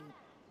 Odin,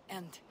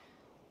 and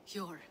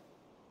you're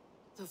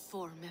the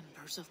 4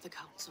 members of the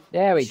council.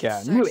 There we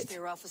go. Knew it.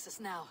 Their offices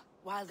now.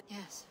 While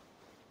yes.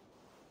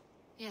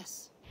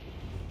 Yes.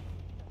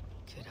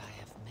 Could I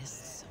have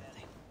missed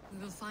something? We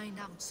will find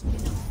out soon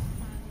enough.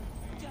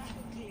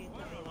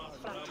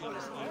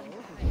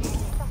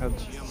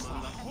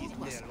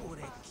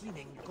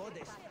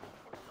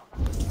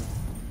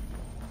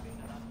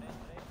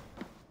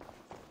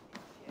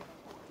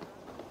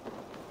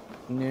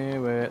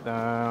 Knew it.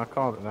 I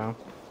called it now.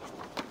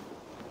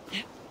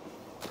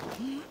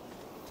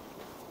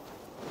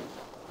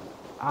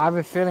 I have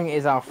a feeling it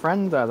is our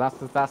friend though. That's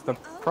the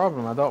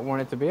problem. I don't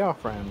want it to be our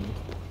friend.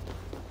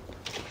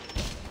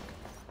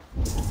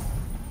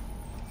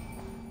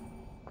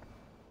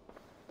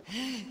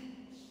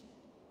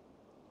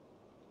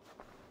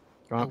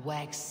 A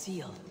wax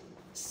seal,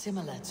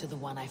 similar to the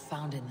one I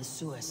found in the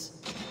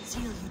sewers.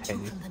 Seal you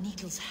took from the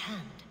needle's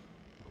hand.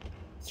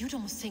 You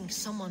don't think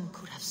someone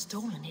could have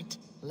stolen it?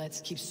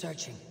 Let's keep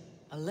searching.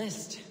 A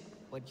list.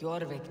 What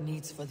Jorvik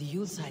needs for the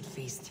Yuletide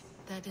feast.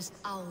 That is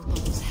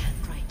Audun's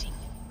handwriting.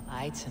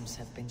 Items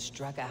have been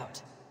struck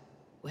out.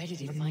 Where did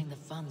he find the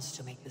funds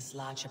to make this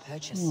larger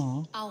purchase?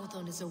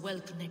 Audun is a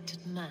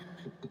well-connected man.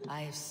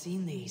 I have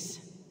seen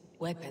these.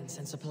 Weapons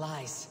and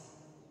supplies.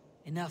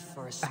 Enough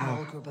for a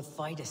small group of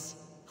fighters.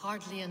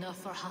 Hardly enough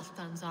for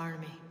Halfdan's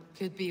army.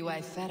 Could be why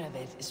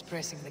Faravid is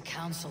pressing the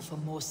council for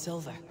more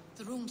silver.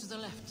 The room to the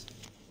left.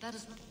 That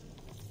is...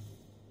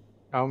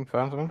 Found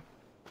one.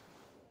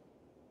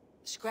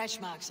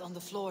 Scratch marks on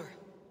the floor.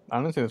 I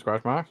didn't see the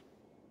scratch marks.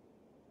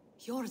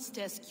 Jor's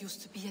desk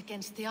used to be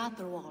against the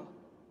other wall.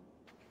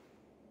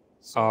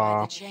 So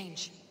why the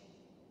change?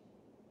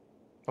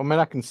 I mean,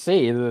 I can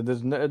see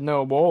there's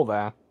no wall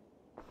there.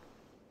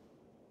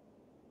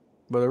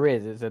 But there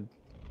is. It's a...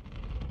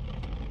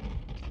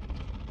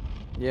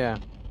 Yeah.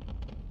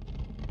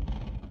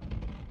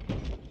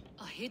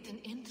 A hidden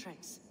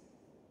entrance.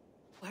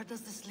 Where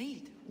does this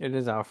lead? It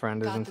is our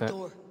friend, isn't it?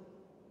 Door.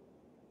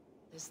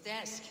 This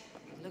desk.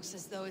 It looks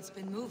as though it's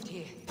been moved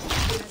here.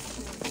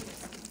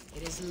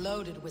 It is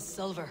loaded with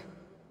silver.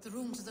 The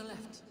room to the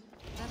left.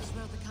 That is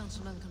where the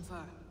councilmen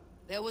confer.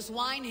 There was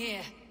wine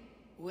here.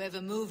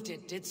 Whoever moved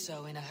it did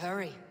so in a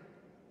hurry.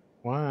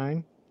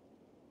 Wine?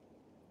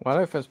 Well, I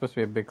don't think it's supposed to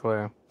be a big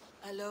clue.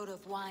 A load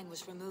of wine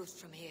was removed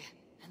from here,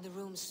 and the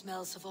room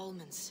smells of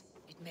almonds.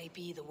 It may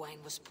be the wine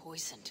was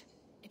poisoned.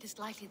 It is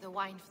likely the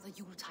wine for the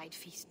Yuletide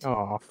feast.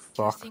 Oh, Do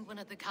you fuck. think one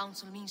of the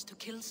council means to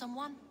kill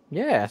someone?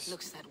 Yes.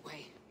 Looks that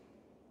way.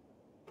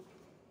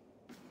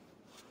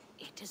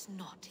 It is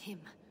not him,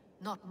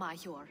 not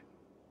Major.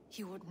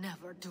 He would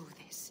never do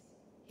this.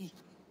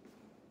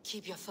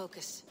 Keep your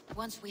focus.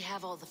 Once we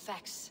have all the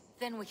facts,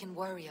 then we can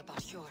worry about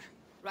Hjor.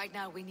 Right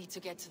now, we need to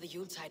get to the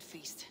Yuletide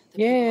feast. The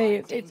Yeah, people are in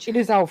it danger.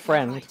 is our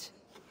friend. Right.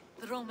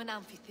 The Roman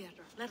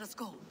amphitheater. Let us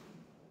go.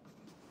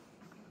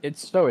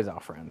 It's so is our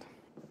friend.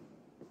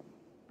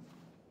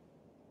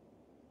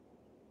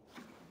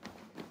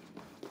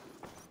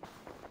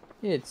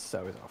 It's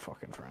so is our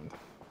fucking friend.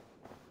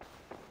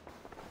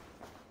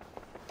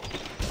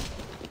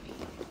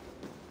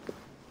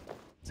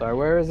 So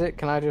where is it?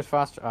 Can I just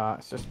fast? Ah,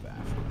 it's just there.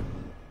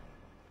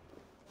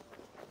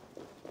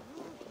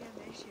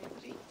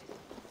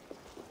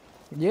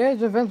 Yeah,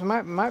 the events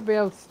might be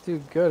able to do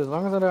good as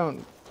long as I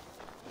don't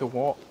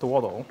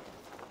dawdle.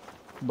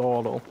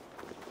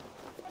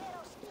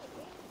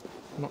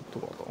 Not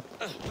dawdle.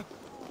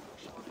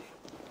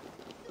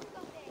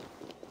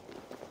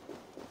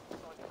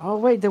 Oh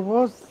wait, there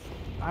was.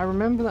 I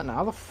remember that now.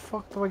 How the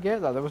fuck do I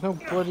get that? There was no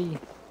bloody.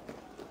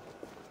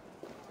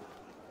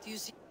 Do you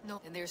see?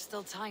 No, and there's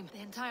still time.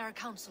 The entire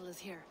council is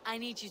here. I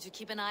need you to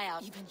keep an eye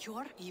out. Even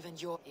Hjor? Even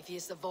Hjor. If he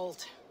is the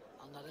vault,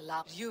 I'll not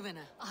allow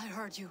Juvena. I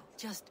heard you.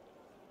 Just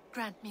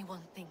grant me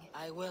one thing.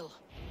 I will.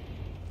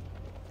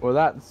 Well,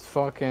 that's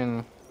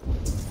fucking.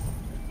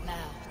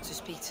 Now to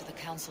speak to the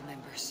council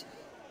members.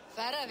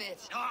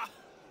 Faravit. Ah,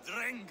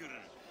 Drenger.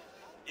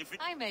 If it...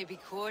 I may be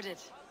courted,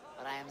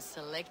 but I am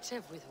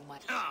selective with whom I.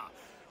 Ah,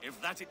 if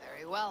that is...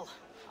 Very well.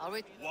 I'll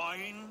read.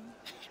 Wine?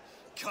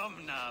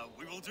 Come now,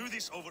 we will do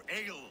this over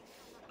ale.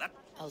 That...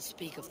 I'll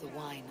speak of the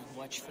wine and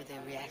watch for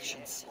their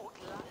reactions.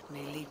 That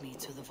may lead me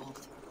to the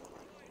vault.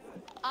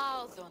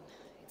 Aldon,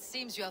 it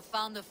seems you have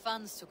found the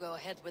funds to go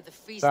ahead with the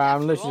feast. Sorry, I'm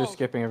after literally all. just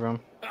skipping everyone.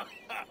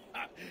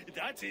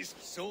 That is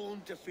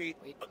soon to feed.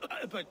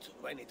 But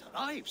when it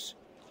arrives...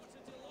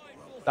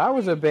 That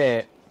was a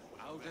bit.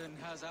 Odin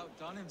has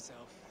outdone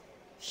himself.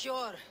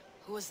 Sure.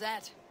 Who was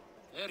that?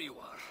 There you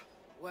are.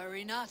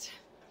 Worry not.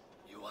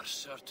 You are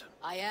certain?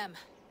 I am.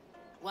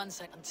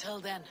 Until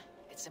then,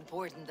 it's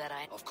important that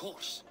I... Of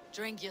course.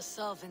 Drink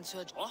yourself into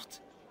a... What?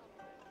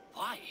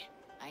 Why?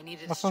 I need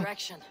a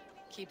distraction.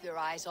 Keep your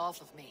eyes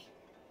off of me.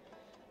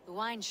 The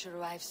wine should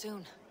arrive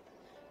soon.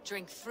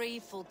 Drink 3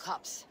 full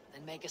cups,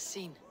 then make a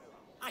scene.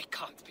 I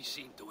can't be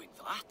seen doing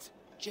that.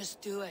 Just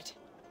do it.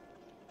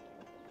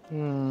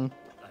 I'll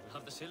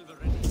have the silver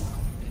ready.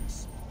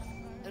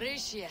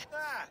 Rishia,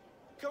 Ah,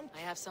 come. I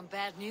have some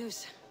bad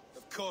news.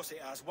 Of course it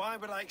has. Why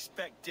would I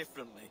expect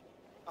differently?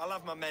 I'll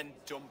have my men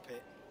dump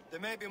it. There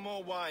may be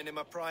more wine in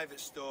my private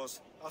stores.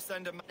 I'll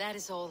send them. That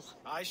is all.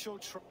 I shall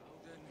try.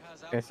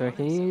 Okay, so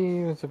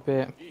he was a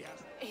bit.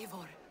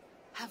 Eivor,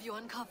 have you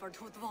uncovered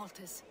who the vault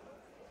is?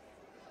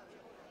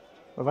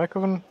 Have I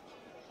covered?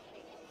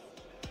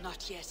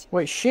 Not yet.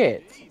 Wait,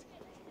 shit.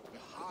 The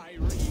High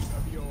Reeve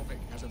of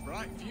Jorvik has a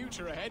bright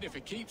future ahead if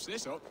it keeps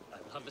this up.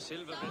 I'll have the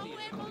silver ready in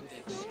the coming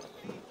days.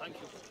 Thank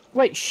you.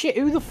 Wait, shit.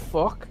 Who the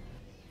fuck?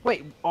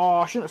 Wait. Oh,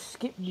 I shouldn't have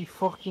skipped you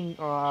fucking.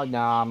 Oh,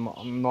 nah.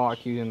 I'm not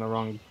accusing the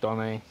wrong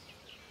dummy.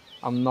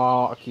 I'm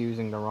not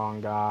accusing the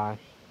wrong guy.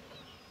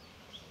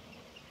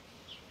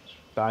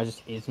 That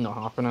just is not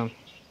happening.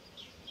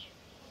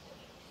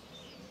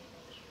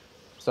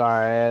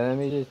 Sorry, let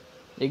me just...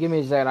 You give me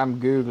a second, I'm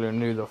googling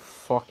who the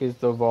fuck is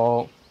the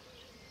vault.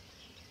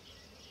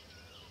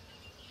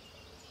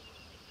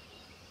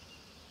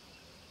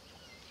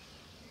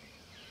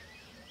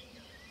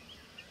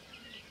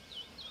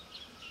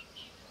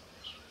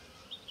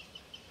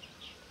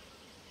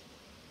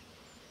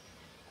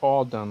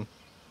 Odin.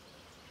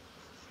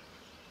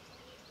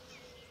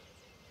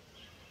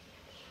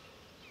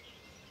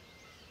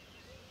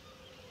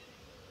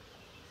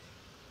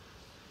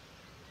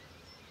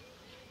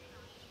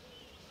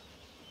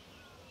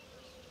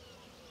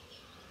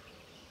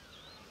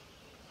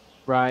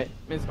 Right,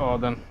 it's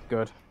Odin.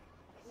 Good.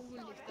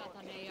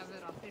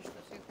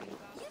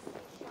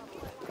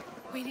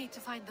 We need to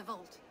find the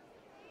vault.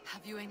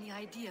 Have you any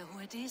idea who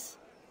it is?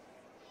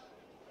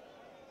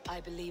 I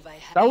believe I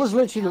have. That was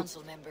literally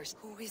council members.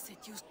 Who is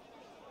it you...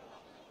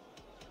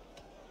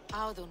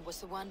 Audun was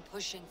the one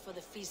pushing for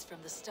the feast from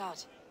the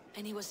start.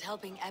 And he was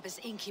helping Abbess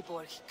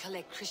Ingeborg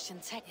collect Christian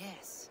tech.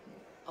 Yes.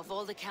 Of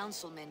all the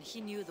councilmen,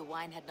 he knew the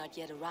wine had not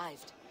yet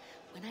arrived.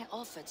 When I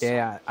offered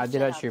Yeah, some, I he did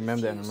flat actually out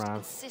remember that refused, around.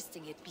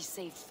 insisting it be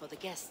saved for the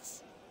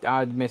guests.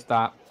 I missed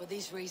that. For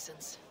these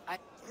reasons, I...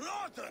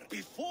 Rather,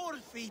 before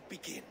we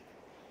begin,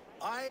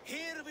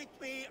 here with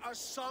me are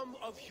some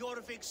of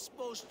Jorvik's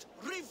most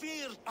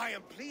revered. I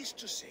am pleased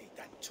to say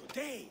that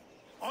today,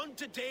 on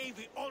today,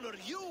 we honor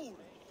you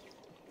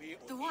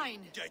The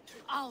wine.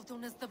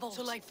 Aldon is the vault.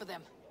 Too late for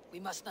them. We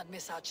must not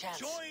miss our chance.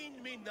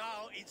 Join me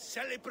now in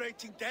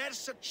celebrating their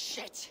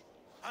shit.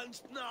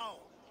 And now,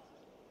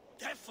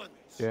 deafened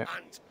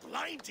and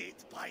blinded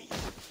by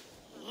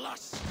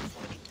lust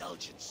for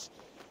indulgence,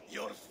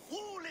 your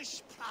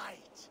foolish pride,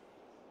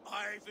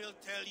 I will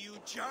tell you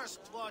just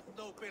what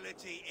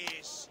nobility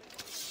is.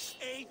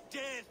 A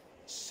death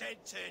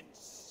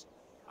sentence.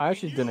 I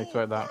actually didn't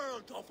expect that. The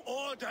world of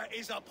order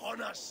is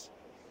upon us.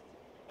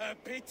 A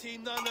pity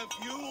none of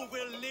you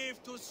will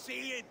live to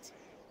see it.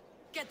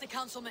 Get the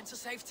councilmen to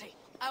safety.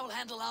 I will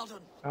handle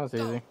Aldon. That was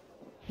easy.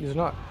 He's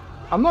not.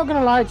 I'm not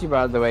gonna lie to you,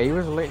 by the way. He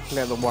was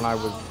literally the one I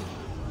was.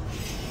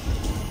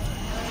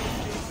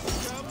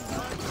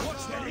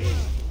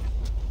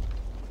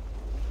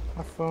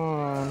 Have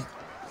fun.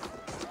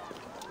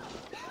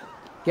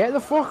 Get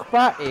the fuck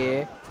back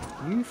here,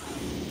 you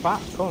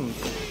fat cunt.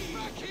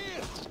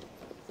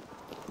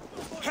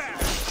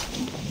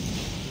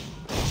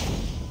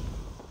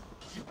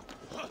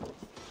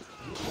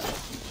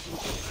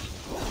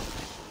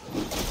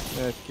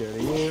 Let's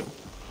get you.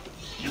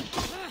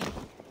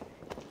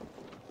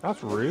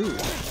 That's rude.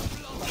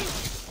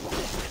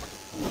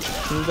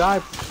 Can you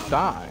die?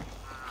 Die.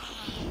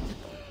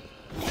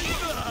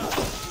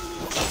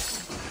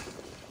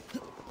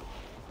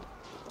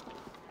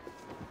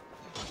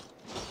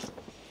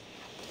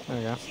 There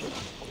we go.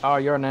 Oh,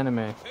 you're an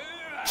enemy.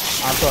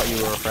 I thought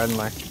you were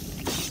friendly.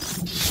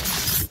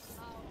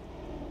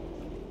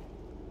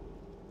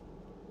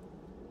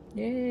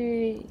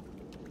 Yay.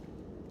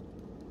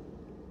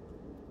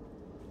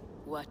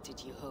 What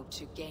did you hope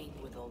to gain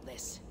with all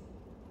this?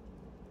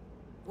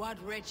 What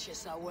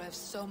riches are worth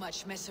so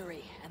much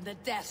misery and the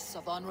deaths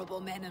of honorable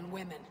men and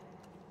women?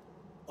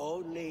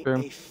 Only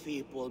a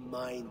feeble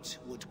mind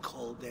would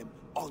call them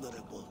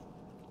honorable.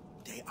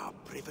 They are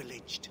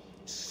privileged,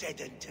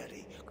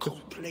 sedentary,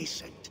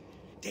 complacent.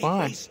 They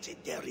wasted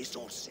their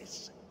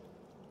resources.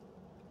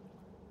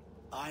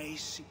 I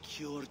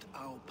secured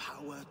our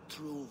power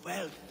through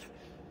wealth.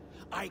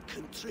 I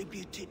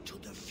contributed to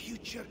the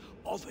future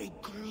of a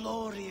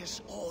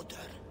glorious order.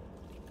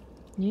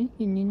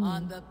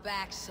 On the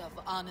backs of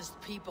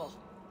honest people,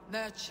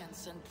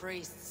 merchants and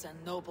priests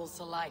and nobles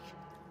alike.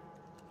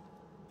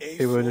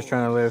 People are just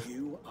trying to live.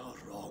 You are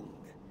wrong.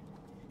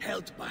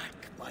 Held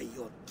back by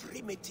your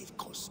primitive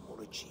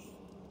cosmology.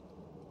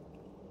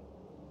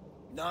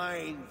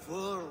 9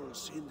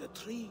 worlds in the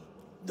tree?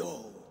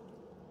 No.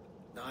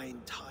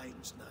 9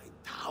 times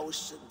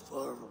 9,000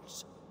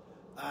 worlds.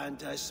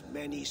 And as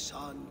many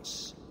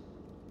suns.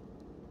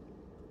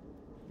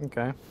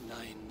 Okay.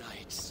 9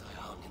 nights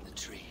I hung in the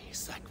tree,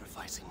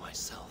 sacrificing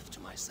myself to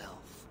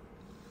myself.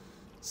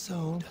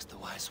 So does the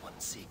wise one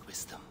seek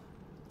wisdom.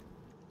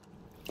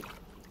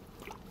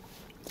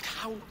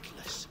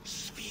 Countless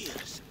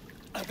spheres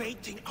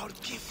awaiting our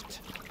gift,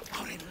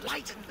 our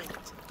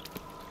enlightenment.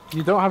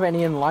 You don't have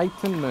any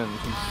enlightenment,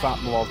 you fat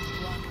blob.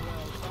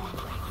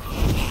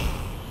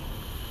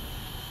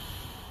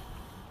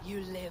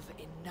 You live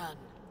in none.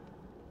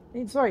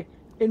 Sorry,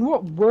 in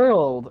what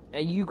world are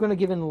you going to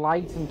give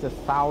enlightenment to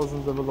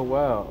thousands of other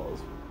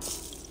worlds?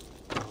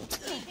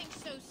 Think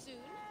so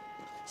soon?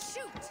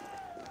 Shoot!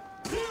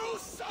 You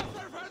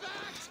suffer for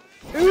that!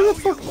 Who the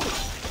fuck?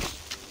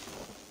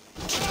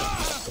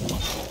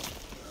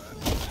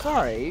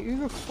 Sorry, who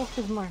the fuck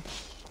is my...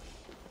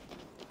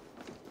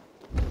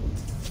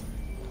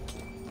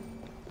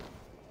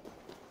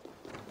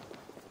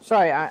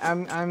 Sorry,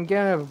 I'm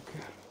gonna...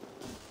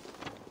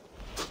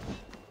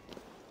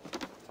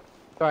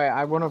 Sorry,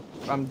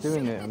 I'm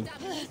doing it. I'm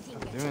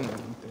doing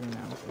it.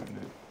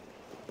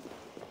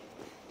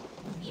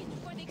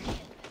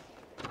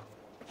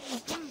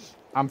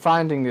 I'm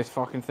finding this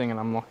fucking thing and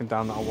I'm knocking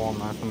down that wall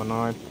knife. I'm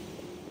annoyed.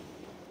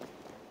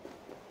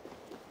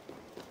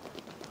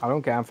 I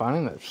don't care. I'm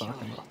finding this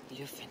fucking.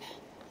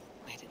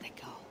 Where did they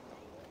go?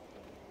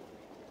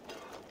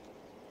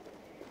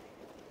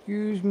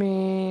 Excuse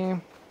me.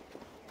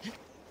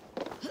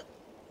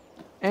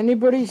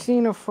 Anybody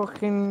seen a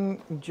fucking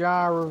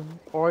jar of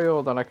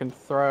oil that I can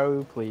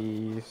throw,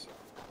 please?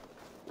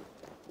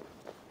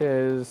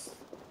 Because,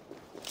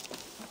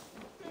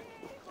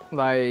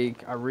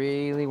 like, I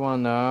really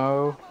want to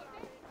know.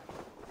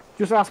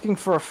 Just asking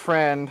for a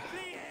friend.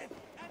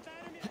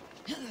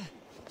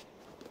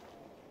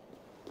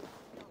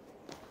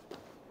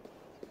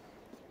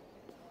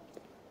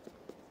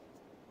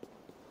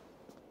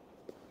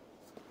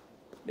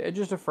 Yeah,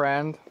 just a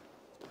friend.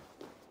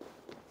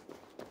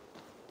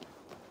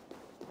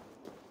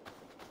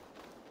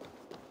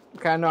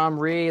 Okay, no, I'm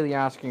really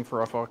asking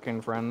for a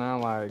fucking friend now,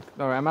 like...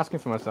 No, I'm asking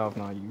for myself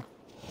now, you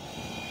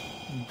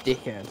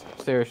dickhead.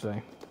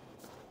 Seriously.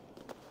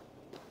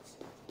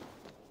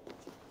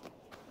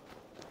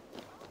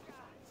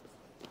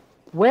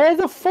 Where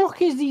the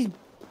fuck is these...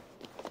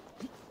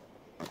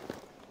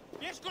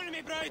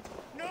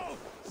 No!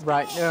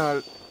 Right,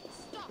 no.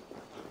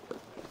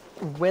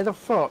 Where the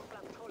fuck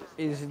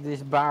is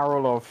this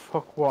barrel of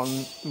fuck one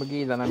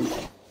McGee that I'm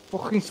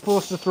fucking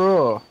supposed to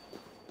throw?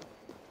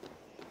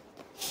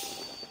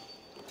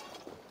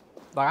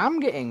 Like, I'm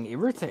getting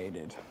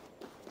irritated.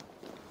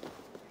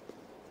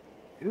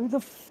 Who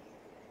the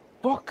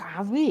fuck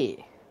are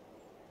they?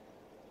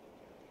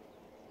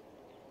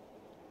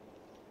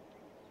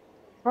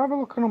 If I have a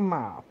look on a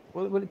map,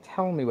 will it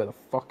tell me where the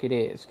fuck it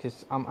is?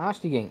 Because I'm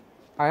actually getting...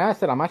 I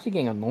said I'm actually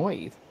getting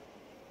annoyed.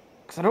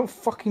 Because I don't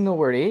fucking know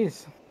where it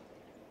is.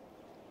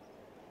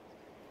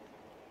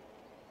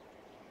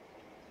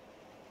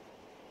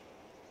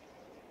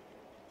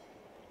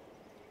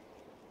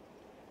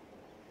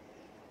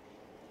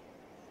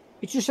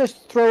 It just says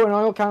throw an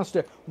oil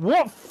canister.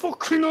 What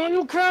fucking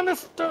oil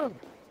canister?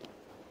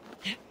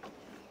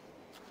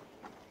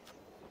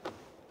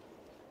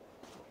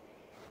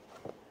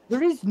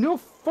 There is no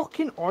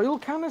fucking oil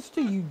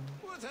canister, you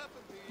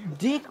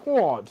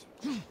dickwad.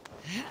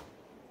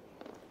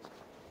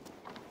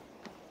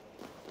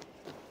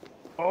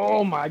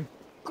 Oh my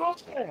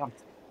god.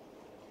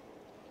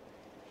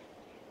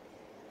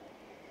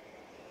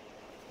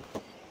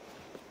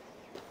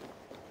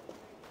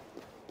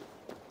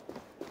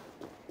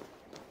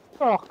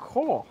 Fuck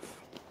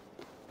off.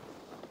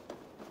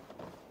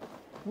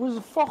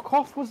 Fuck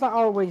off, was that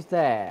always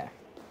there?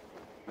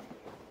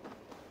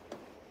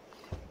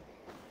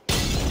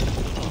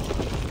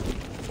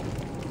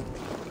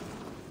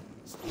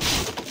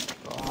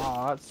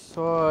 Oh, that's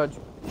such...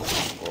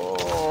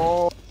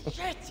 Oh.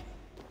 Shit!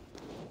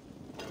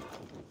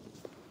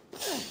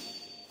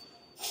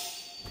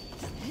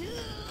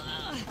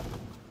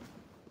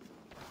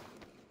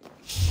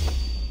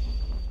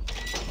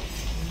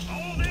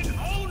 Odin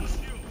owns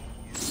you!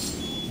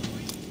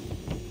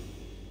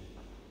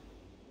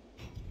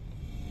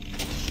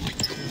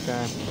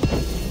 Okay.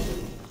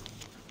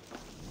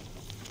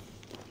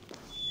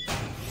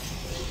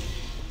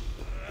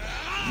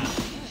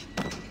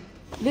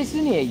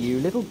 Listen here, you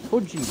little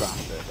pudgy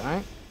bastard,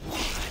 right?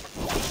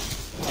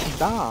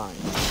 Die.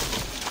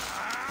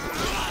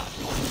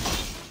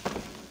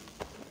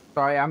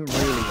 Sorry, I'm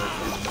really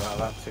irritated about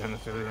that, to be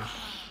honest with you.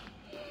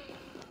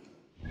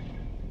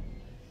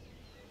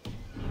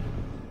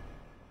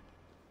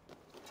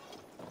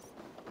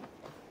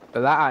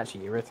 But that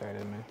actually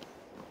irritated me.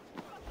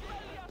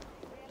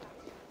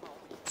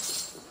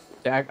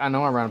 Yeah, I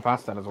know I ran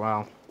past that as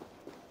well.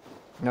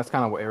 That's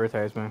kind of what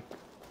irritates me.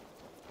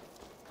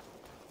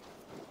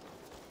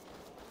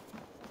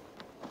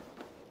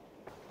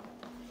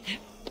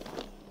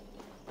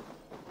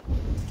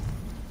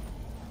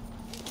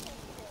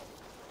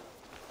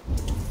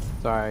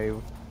 Sorry.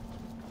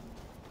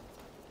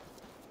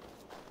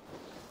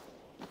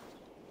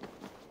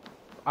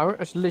 I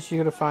was literally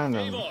gonna find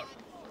them. Eivor,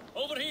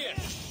 over here.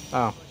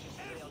 Oh.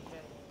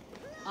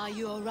 Are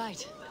you all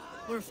right?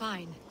 We're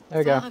fine. There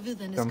we go.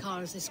 Fahavud and his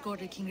cars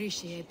escorted King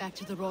Rishi back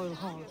to the royal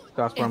hall.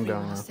 That's where I'm going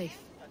Everyone now. is safe.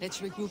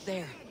 Let's regroup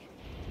there.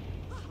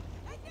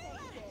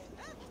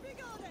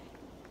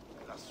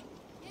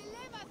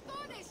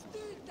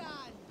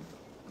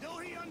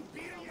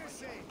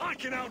 I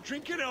can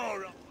outdrink it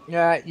all.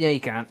 Yeah, you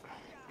can.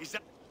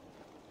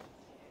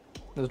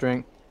 Let's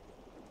drink.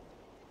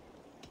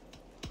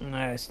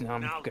 Nice, no,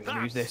 I'm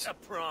gonna use this.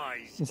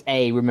 It's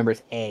A, remember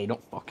it's A,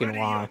 don't fucking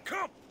Y.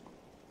 Yeah,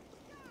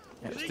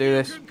 let's do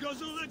this.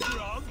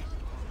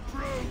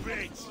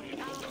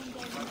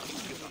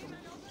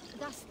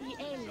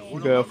 You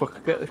go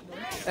fucking get this.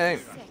 Hey.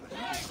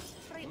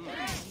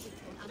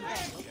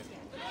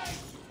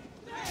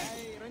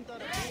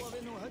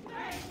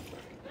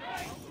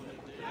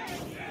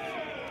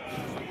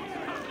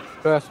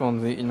 First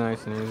one's eating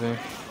nice and easy.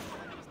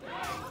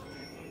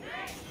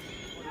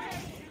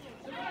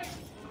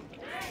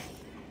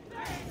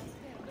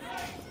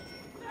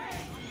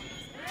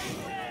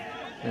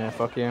 Yeah,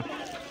 fuck you.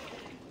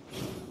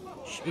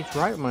 It's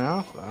right in my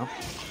ass though.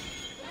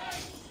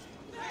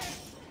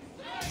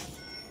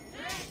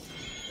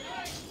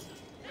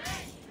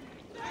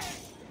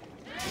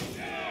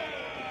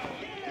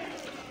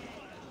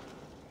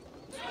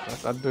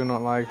 I do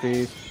not like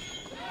these.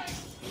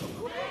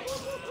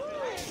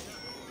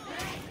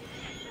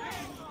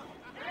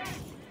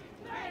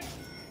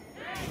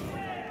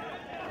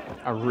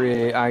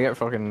 I get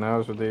fucking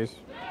nerves with these.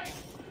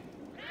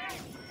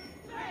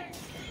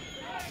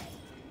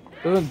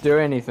 Doesn't do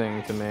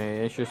anything to me,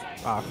 it's just,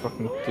 I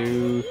fucking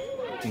do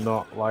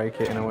not like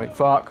it in a way.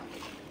 Fuck.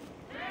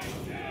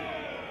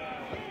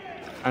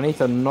 I need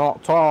to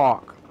not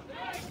talk.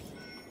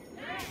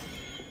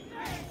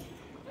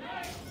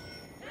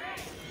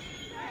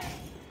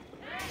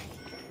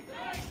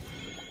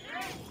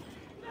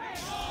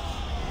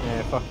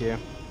 Yeah, fuck you.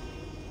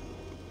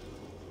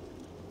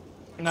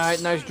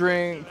 Nice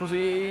drink,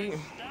 pussy.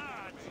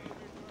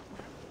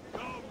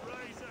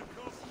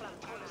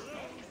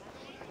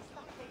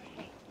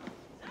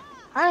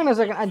 Hang on a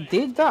second, I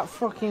did that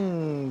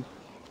fucking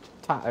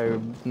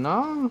tattoo,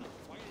 no?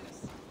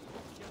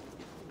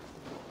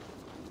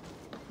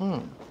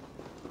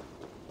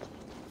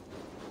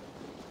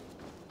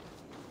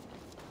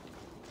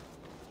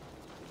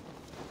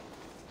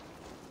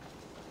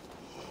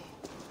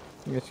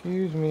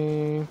 Excuse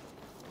me.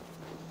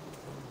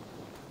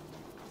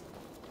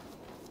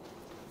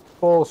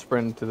 Full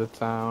sprint to the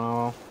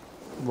town.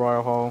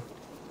 Royal Hall.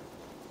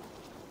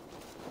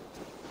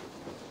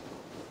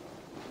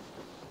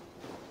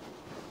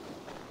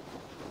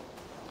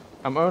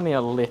 I'm only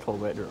a little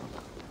bit drunk.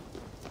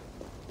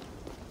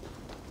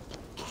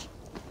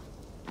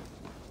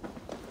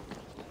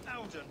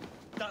 Odin,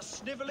 that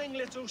snivelling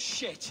little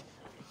shit.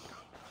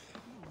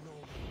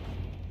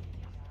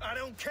 I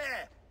don't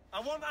care.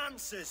 I want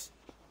answers.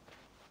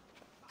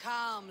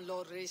 Calm,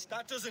 Lord Rhys.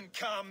 That doesn't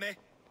calm me.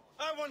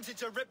 I wanted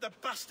to rip the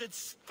bastard's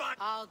spine.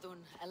 Odin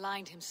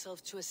aligned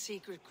himself to a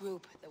secret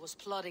group that was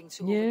plotting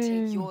to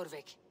overtake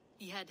Jorvik.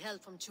 He had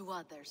help from 2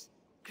 others,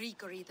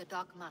 Grigory the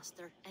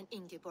Dockmaster and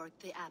Ingeborg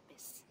the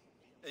Abbess.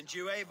 And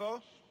you,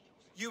 Eivor?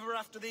 You were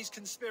after these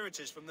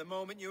conspirators from the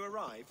moment you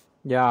arrived?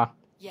 Yeah.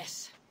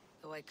 Yes,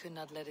 though I could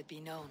not let it be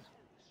known.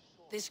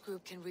 This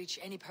group can reach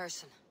any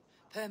person,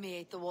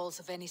 permeate the walls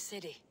of any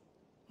city.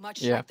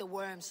 Much like the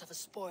worms of a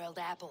spoiled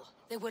apple.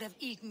 They would have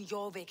eaten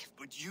Jorvik.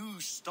 But you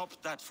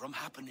stopped that from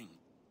happening.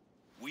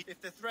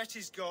 If the threat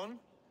is gone,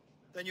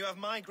 then you have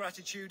my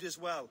gratitude as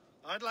well.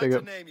 I'd like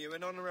to name you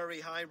an honorary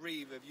High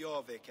Reeve of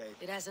Jorvik,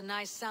 Eivor. It has a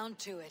nice sound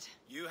to it.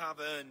 You have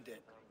earned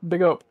it.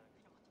 Big up.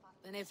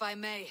 Then if I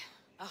may,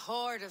 a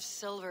hoard of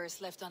silver is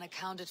left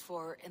unaccounted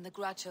for in the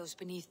grottos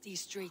beneath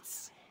these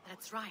streets.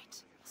 That's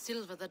right.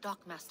 Silver the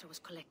Dockmaster was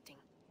collecting.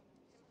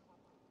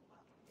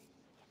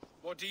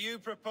 What do you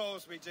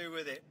propose we do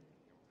with it?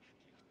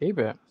 Keep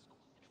it.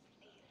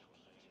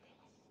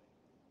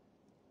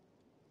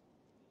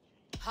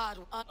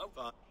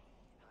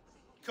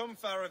 Come,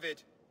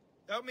 Faravid.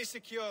 Help me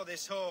secure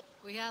this hole.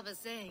 We have a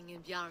saying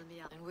in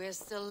Bjarmia, and we're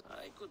still...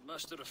 I could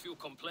muster a few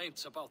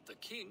complaints about the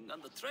king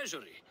and the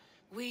treasury.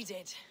 We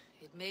did.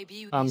 It may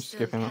be... I'm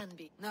skipping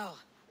it. No.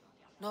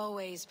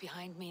 Norway is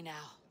behind me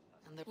now.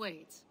 And the...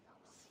 Wait.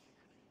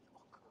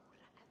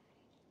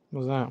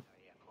 What's that?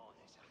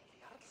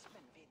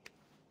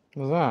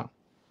 What's that?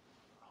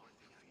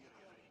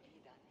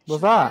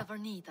 What's that? Should you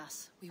ever need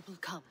us, we will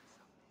come.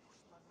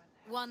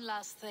 One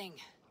last thing.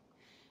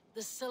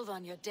 The silver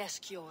on your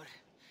desk, Jord.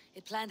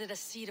 It planted a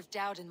seed of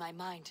doubt in my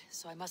mind,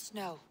 so I must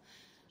know.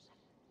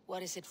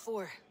 What is it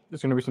for?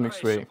 There's gonna be something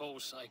sweet. I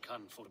suppose I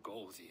can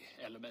forgo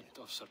the element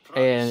of surprise.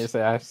 And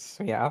it's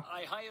yeah.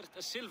 I hired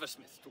a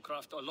silversmith to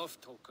craft a love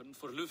token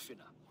for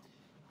Lufina.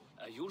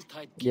 A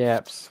Yuletide gift.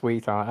 Yep,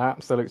 sweetheart.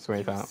 Absolute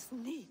sweetheart.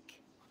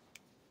 Sneak.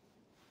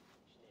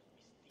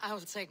 I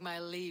will take my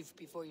leave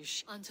before you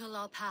until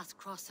our paths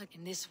cross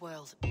in this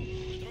world. Drop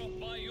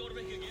by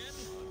Jorvik again.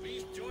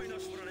 Please join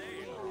us for an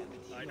ale.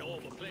 I know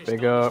of a place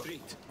Big down up. the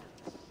street.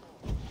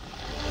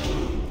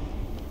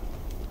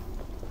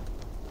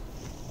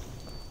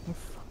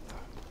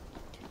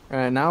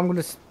 Alright, now I'm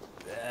gonna.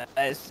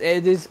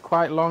 It is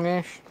quite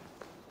longish,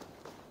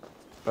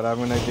 but I'm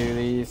gonna do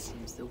these.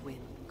 Seems the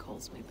wind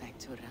calls me back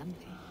to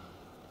Randi.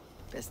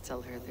 Best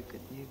tell her the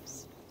good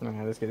news.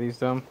 Okay, let's get these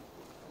done.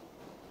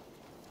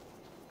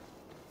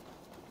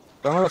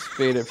 I'm gonna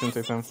speed it from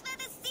 2 times.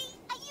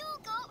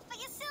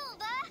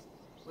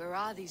 Where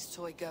are these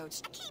toy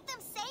goats? I keep them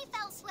safe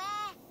elsewhere.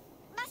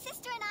 My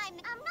sister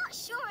and I'm not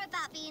sure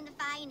about being the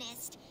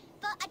finest,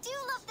 but I do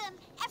love them,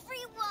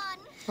 everyone.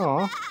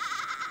 Aww.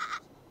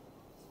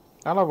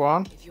 I love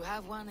one. If you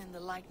have one in the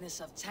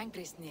likeness of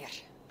Tankrisnir,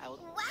 I will...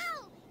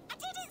 Wow! I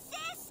did it,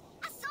 sis!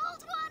 I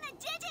sold one, I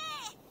did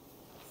it!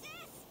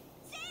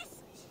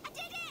 Sis! I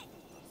did it!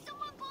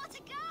 Someone bought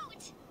a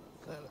goat!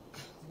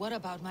 What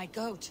about my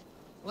goat?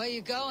 Where are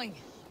you going?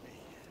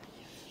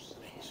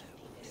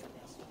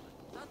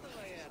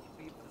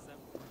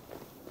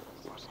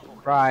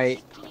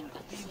 Right.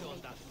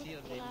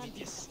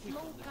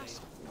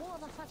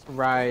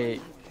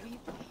 Right.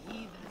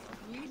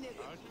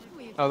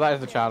 Oh, that is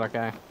the child,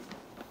 okay.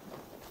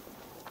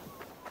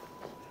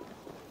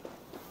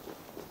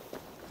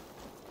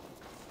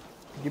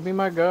 Give me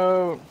my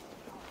goat.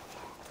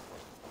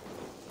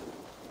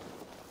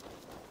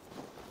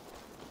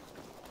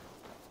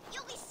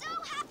 You'll be so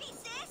happy,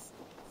 sis!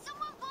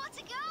 Someone bought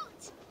a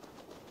goat!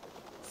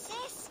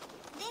 Sis,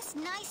 this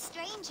nice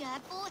stranger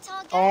bought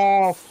our goats.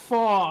 Oh, fuck!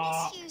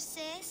 I miss you,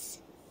 sis.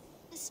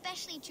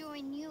 Especially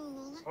during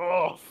Yule.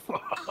 Oh,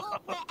 fuck! I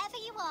hope wherever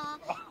you are,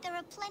 there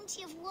are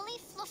plenty of woolly,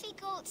 fluffy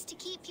goats to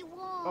keep you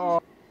warm.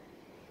 Oh,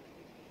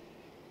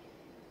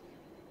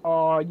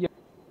 oh yeah.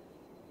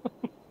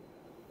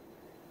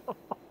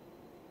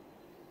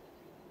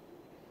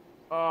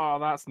 Oh,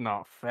 that's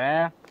not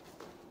fair.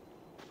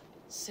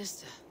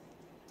 Sister.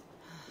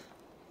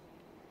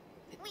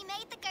 We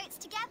made the goats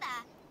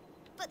together,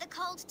 but the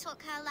cold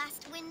took her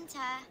last winter.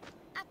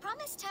 I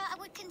promised her I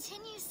would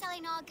continue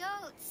selling our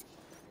goats.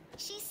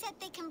 She said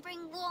they can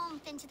bring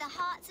warmth into the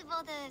hearts of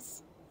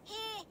others.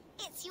 Here,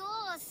 it's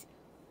yours.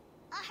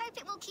 I hope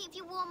it will keep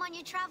you warm on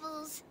your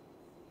travels.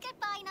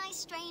 Goodbye, nice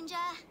stranger.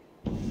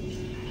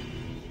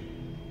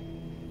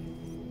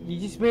 You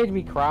just made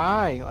me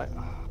cry. Like,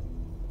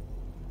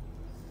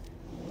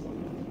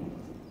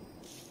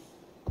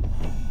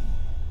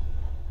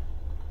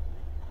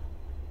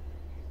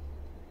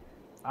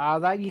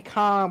 that you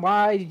can't.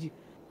 Why did you?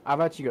 I've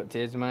actually got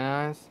tears in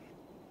my eyes.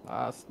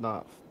 That's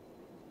not.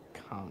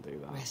 Can't do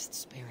that. Rest,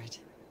 spirit.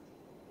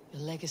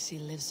 Your legacy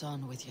lives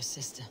on with your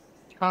sister.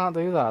 You can't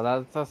do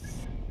that.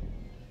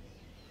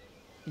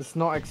 It's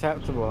not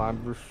acceptable. I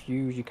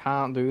refuse. You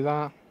can't do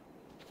that.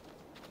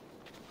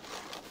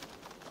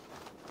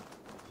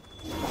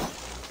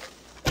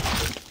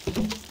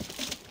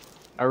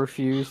 I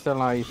refuse to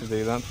allow you to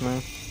do that to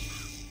me.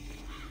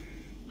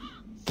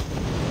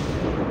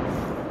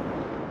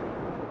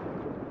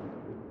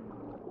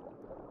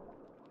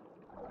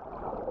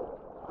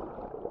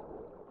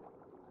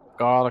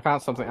 God, I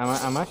can't stop thinking.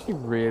 I'm actually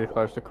really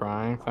close to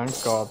crying.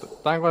 Thank God.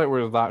 Thank God it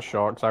was that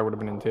short, because I would have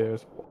been in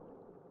tears.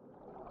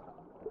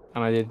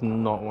 And I did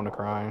not want to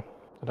cry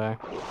today.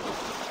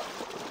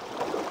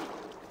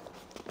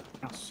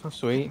 That's so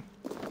sweet.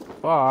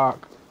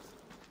 Fuck.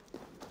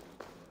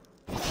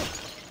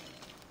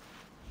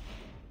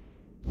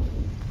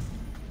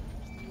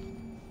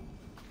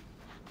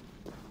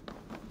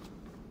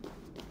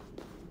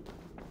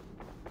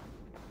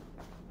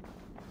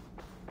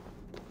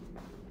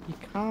 You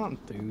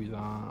can't do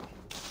that.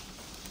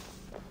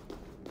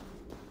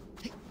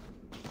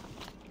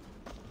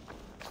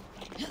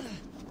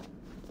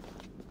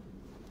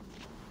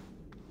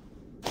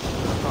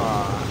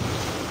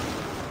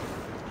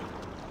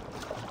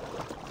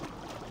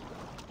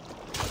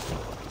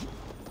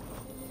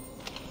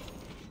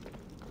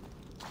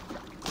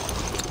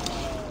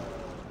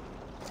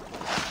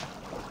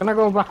 Can I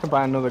go back and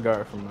buy another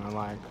goat from there,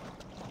 like?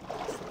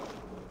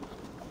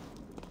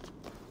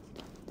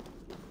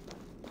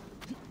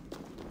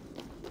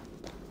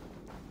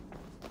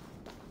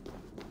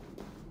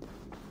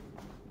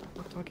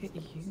 What do I get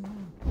you?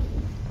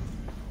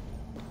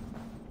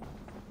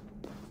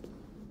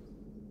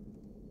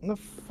 What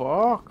the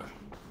fuck?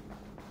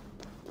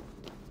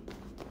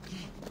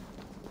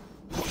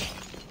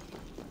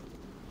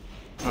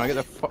 Oh, I get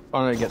the fuck.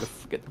 Oh no, get the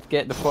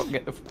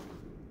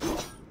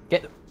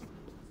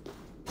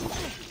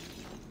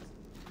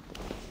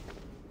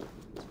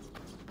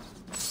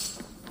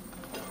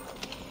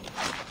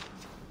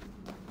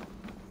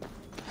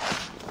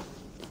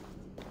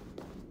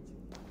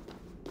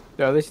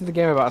Yo, this is the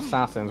game about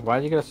assassins. Why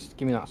are you gonna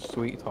give me that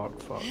sweet talk?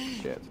 Fuck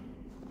shit.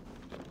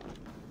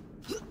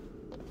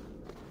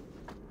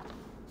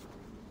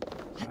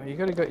 Oh, you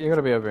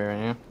gotta be over here,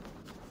 yeah?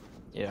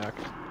 Yeah,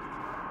 okay.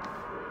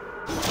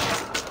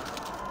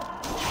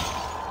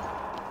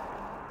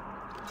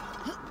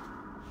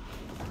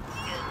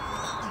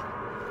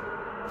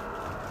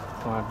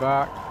 Fly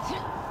back.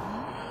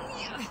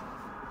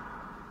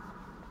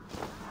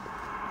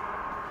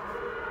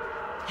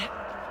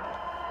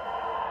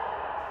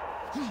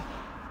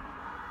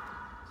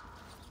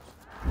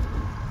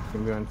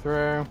 I'm going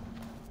through.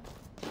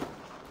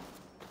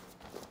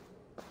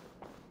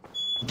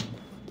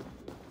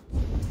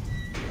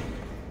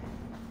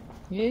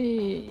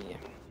 Yay!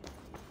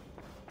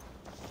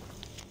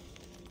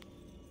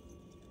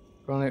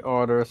 Only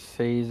order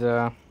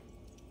Caesar.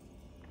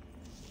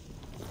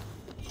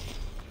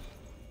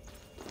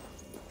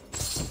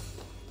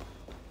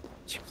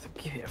 Just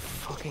give it a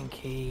fucking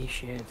key,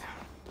 shit.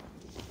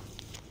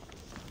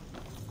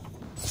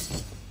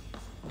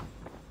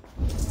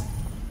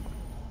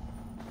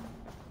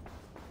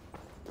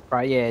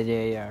 Right,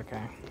 yeah,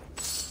 okay.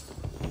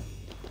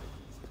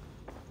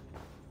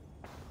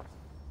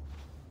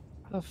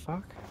 What the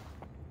fuck?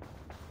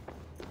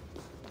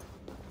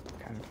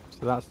 Okay,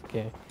 so that's the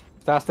key.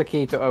 That's the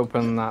key to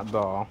open that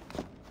door.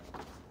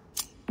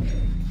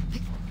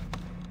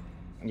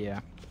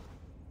 Yeah.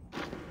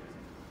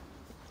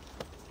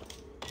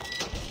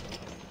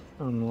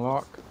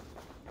 Unlock.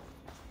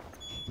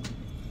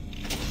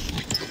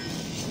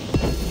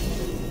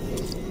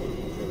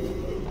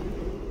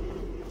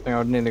 I think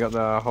I've nearly got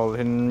the whole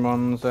hidden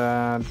ones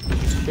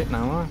shit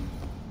now, huh?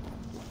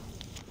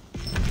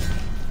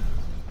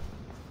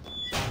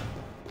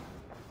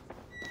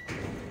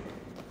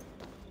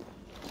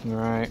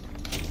 Right.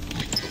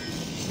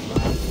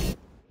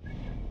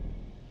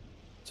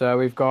 So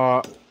we've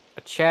got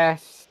a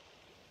chest.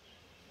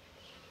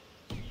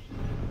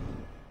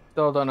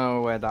 Still don't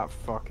know where that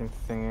fucking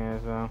thing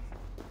is though.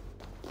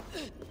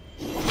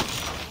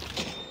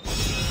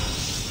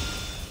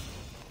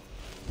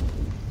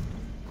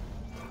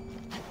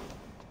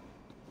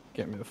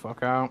 Get me the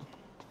fuck out.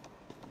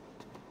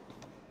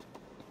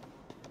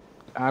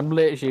 I'm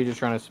literally just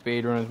trying to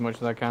speedrun as much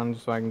as I can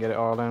just so I can get it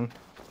all in.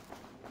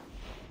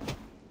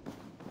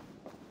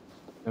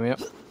 Let me up.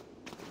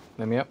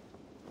 Let me up.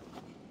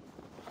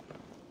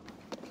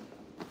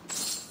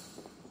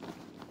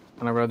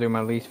 And I'm gonna do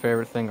my least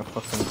favorite thing, a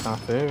fucking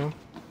tattoo.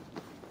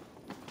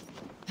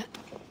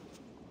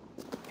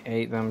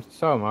 Hate them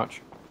so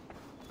much.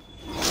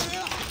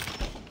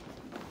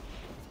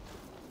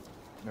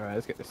 Alright,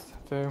 let's get this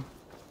tattoo.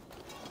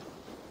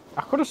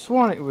 I could have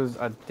sworn it was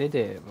I did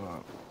it,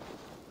 but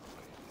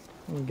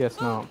I guess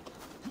not.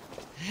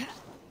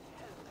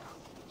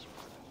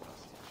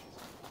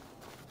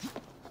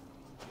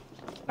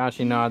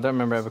 Actually, no, I don't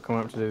remember ever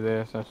coming up to do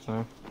this,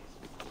 actually.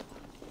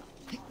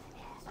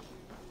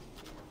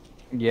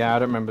 Yeah, I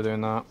don't remember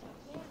doing that.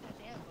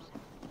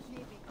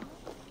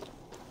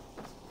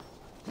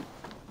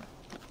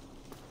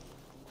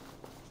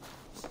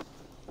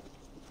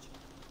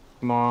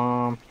 Come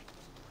on.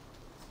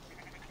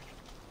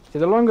 See,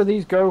 the longer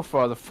these go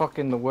for,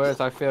 the worse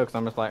I feel, because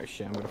I'm just like,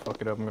 shit, I'm gonna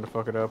fuck it up, I'm gonna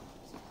fuck it up.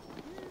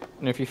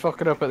 And if you fuck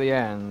it up at the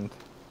end,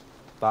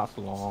 that's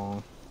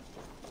long.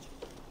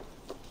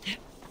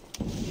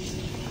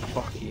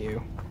 Fuck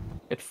you.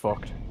 It's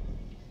fucked.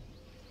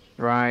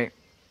 Right.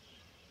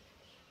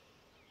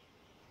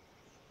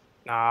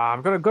 Nah,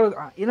 I'm gonna go.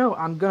 You know,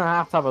 I'm gonna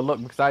have to have a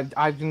look because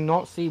I do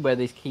not see where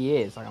this key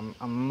is. Like,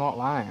 I'm not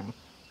lying.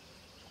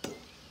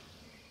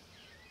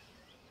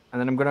 And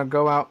then I'm gonna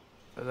go out.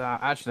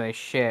 Actually,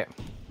 shit.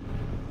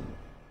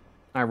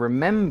 I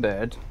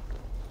remembered.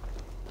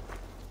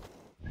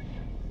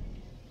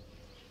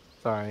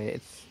 Sorry,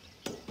 it's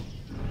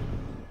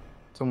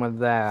somewhere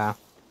there.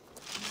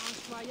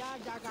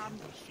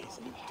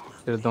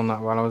 Should have done that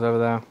while I was over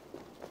there.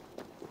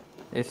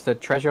 It's the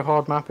treasure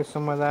hoard map is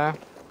somewhere there.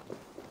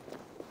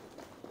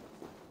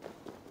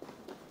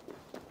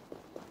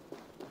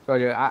 So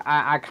yeah,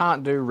 I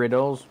can't do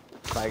riddles.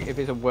 Like if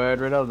it's a word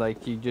riddle,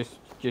 like you just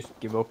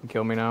give up and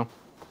kill me now.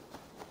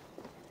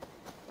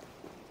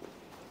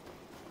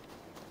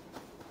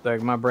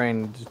 Like my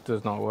brain just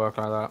does not work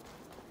like that.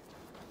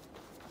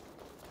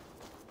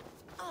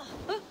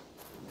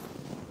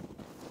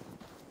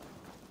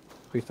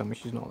 Please tell me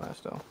she's not there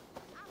still.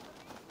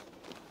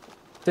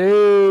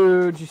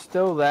 Dude, she's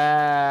still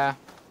there.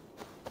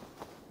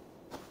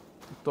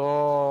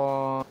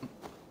 Don't.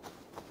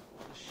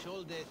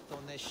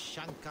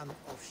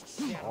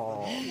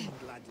 Oh.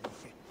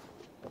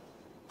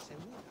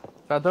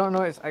 I don't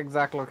know its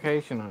exact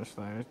location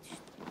actually.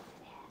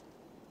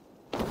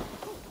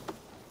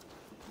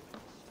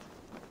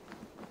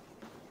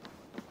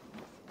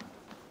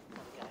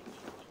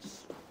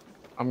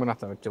 I'm gonna have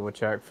to double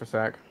check for a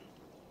sec.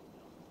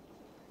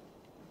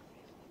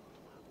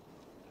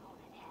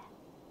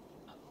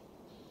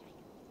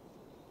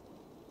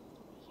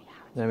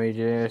 Let me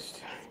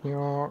just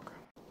York.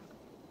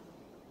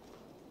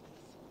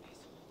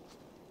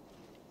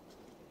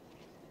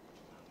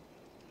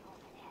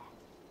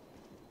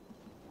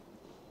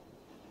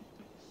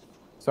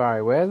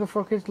 Sorry, where the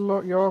fuck is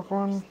the York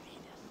one?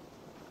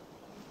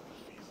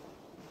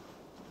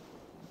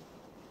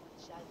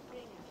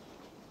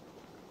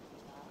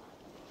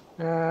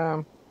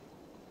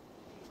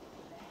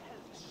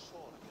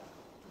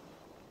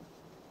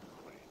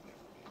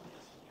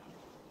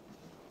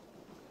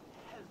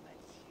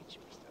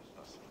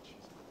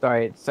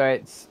 Sorry, so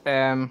it's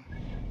sorry,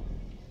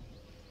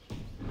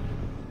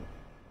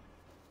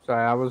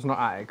 I was not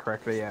at it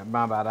correctly yet.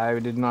 My bad, I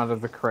did not have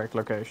the correct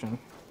location.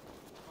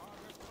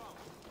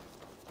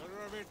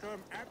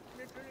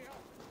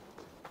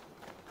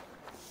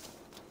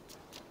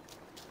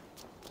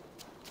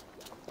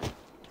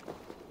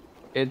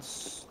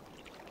 It's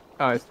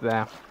it's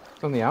there.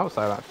 It's on the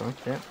outside actually,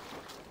 yeah.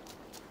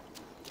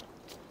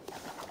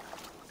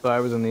 So I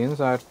was on the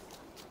inside.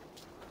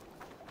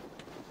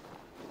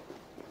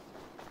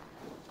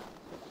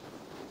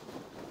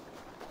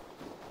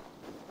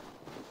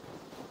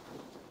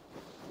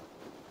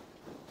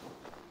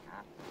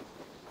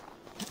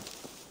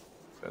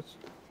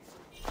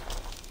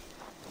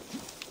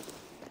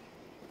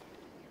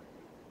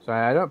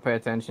 Sorry, I don't pay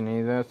attention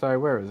either. Sorry,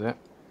 where is it?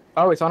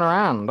 Oh, it's on her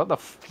hand. What the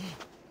f...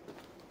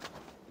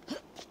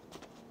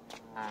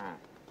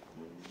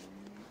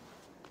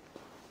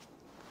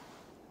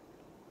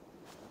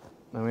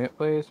 Let me up,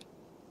 please.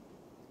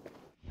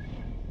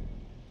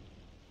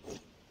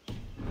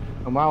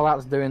 And while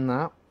that's doing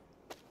that,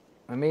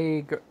 let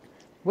me go...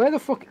 Where the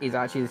fuck is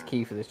actually this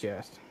key for this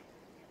chest?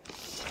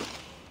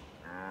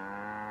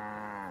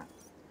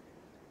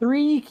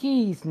 3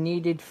 keys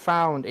needed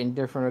found in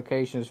different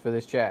locations for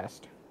this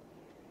chest.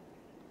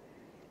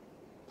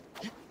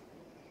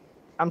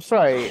 I'm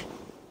sorry.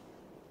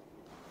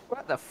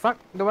 What the fuck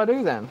do I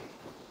do then?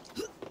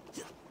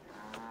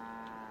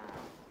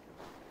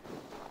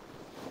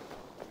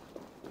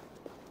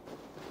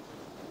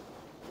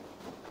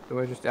 Do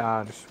I just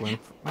just swim?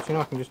 Actually,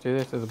 no, I can just do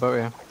this. There's a boat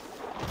here.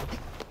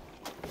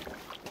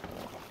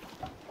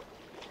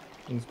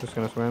 He's just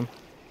gonna swim.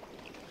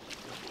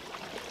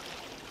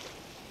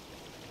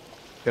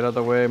 Get out of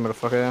the way,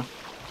 motherfucker.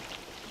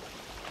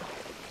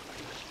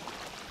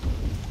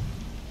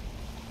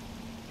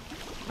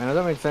 And I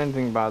don't mean to say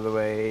anything, by the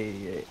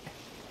way.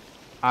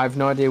 I have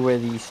no idea where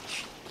these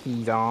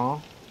keys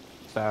are,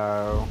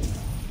 so...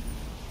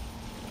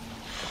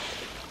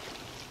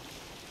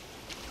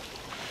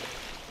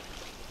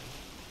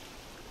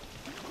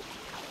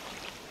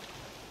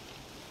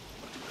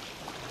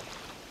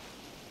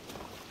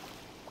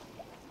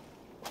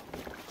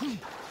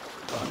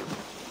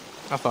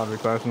 I thought I'd be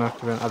close enough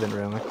to it. I didn't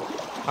really.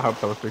 I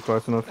hope I was pretty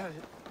close enough.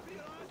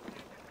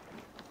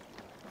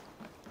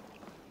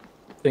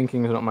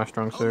 Thinking is not my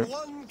strong suit.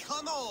 One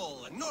come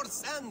all,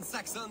 Norse and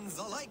Saxons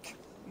alike.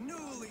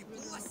 Newly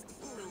blessed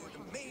food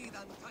made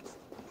and touched.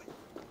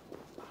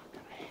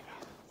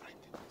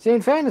 See,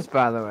 in fairness,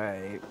 by the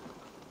way,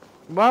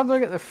 why do I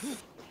get the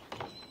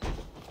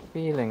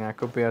feeling I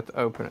could be able to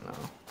open it now?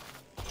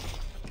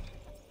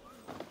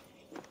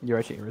 You're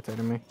actually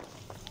irritating me.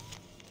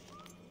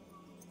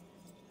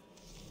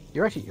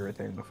 You're actually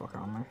irritating the fuck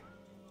out of me.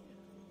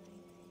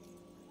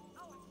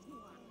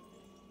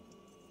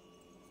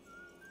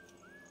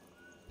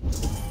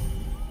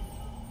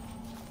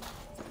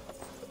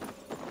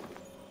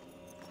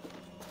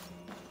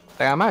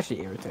 Like, I'm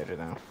actually irritated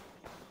now.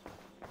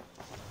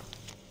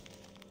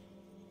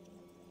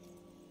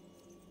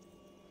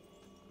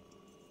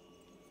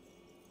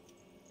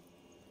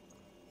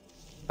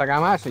 Like,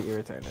 I'm actually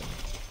irritated.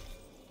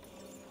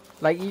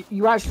 Like,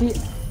 you actually...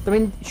 I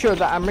mean, sure,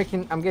 that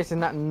I'm guessing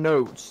that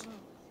notes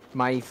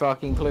my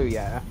fucking clue,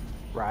 yeah?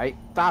 Right?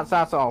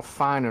 That's all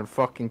fine and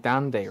fucking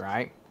dandy,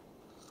 right?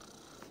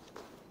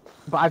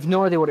 But I've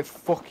no idea what it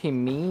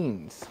fucking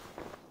means.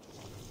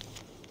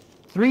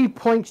 3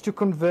 points to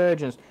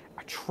convergence.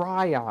 A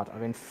triad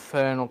of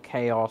infernal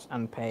chaos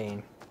and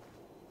pain.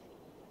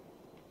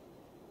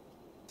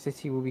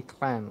 City will be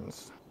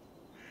cleansed.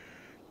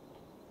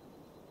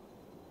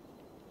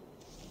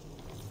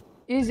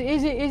 Is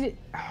it?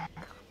 I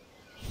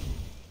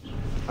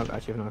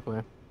actually have no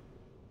clue.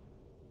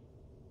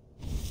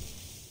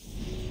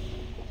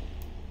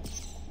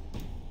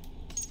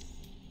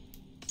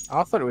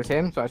 I thought it was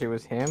him, so actually it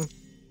was him.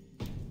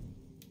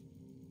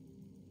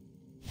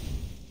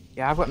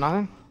 Yeah, I've got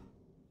nothing.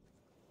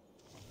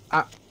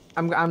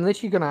 I'm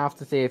literally gonna have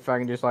to see if I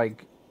can just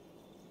like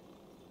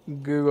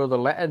Google the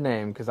letter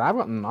name because I've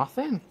got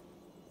nothing.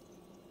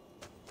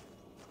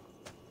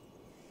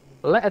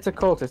 Letter to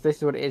cultist. This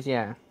is what it is.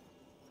 Yeah.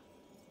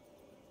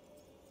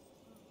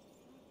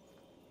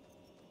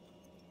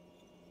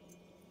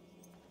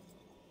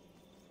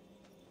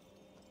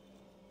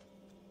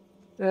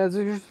 There's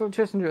a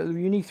chest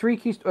and you need 3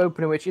 keys to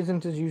open it, which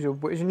isn't as usual.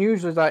 But as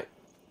unusual as like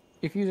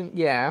if using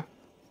yeah.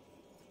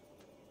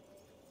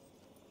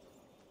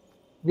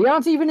 They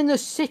aren't even in the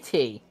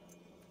city.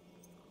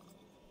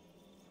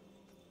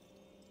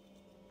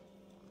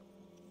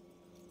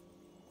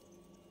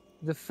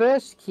 The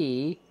first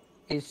key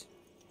is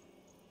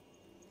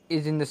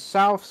in the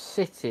south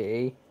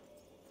city,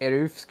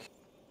 Erufsk.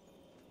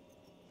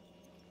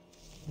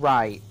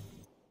 Right.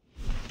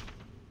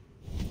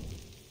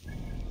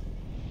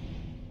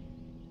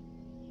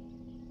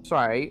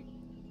 Sorry.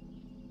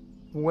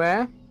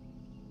 Where?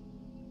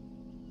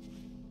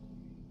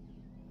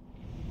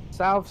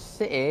 South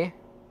City.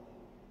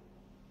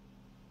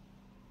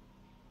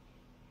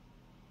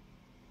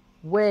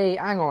 Wait,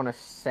 hang on a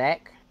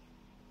sec.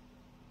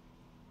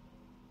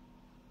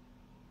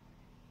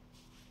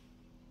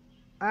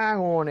 Hang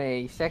on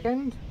a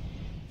second.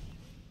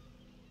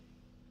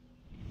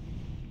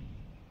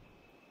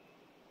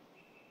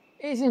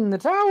 It's in the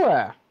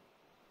tower.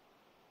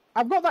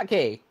 I've got that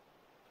key.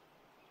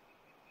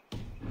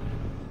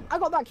 I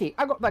got that key.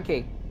 I got that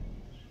key.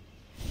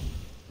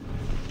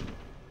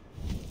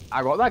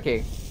 I got that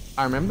key.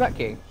 I remember that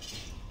key.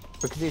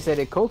 Because it said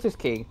a cultist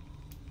key.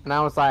 And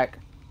I was like,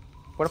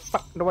 what the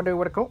fuck do I do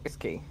with a cultist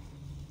key?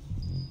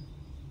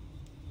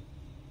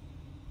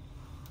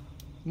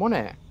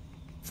 Money.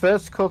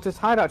 First cultist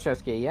hideout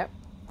chest key, yep.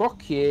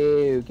 Fuck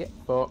you. Get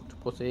fucked,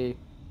 pussy.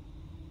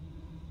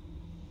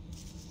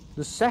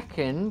 The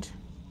second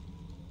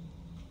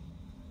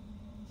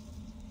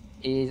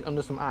is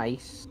under some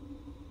ice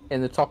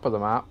in the top of the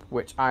map,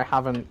 which I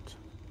haven't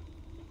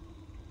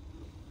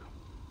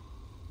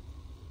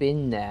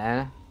been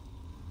there.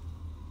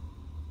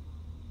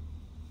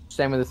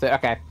 Same with the third.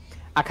 Okay.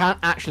 I can't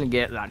actually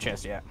get that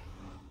chest yet.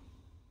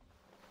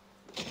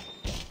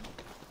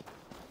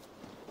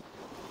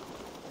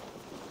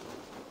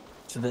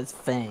 So that's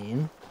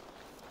fine.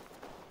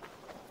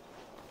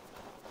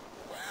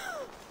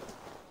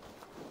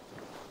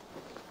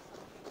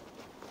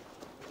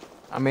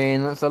 I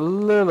mean, that's a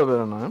little bit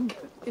annoying,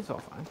 but it's all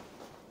fine.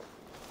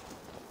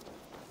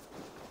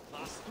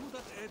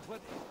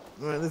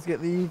 Right, let's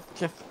get the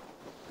chest.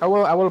 I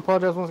will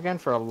apologize once again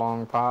for a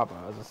long part,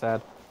 but as I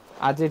said,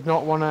 I did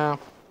not want to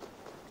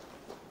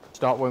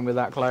start one with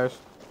that close.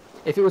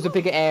 If it was a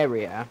bigger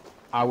area,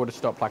 I would have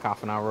stopped like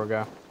half an hour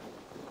ago.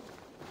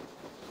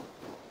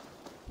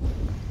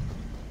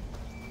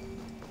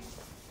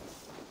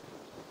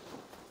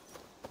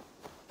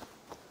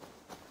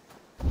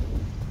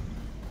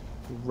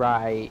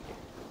 Right.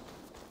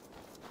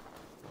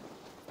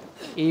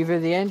 Either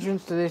the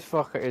entrance to this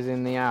fucker is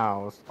in the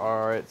house,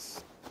 or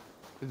it's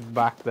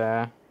back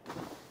there.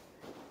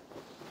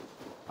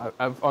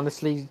 I've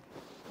honestly...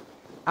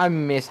 I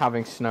miss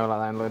having snow like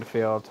that in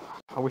Littlefield.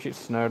 I wish it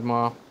snowed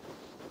more.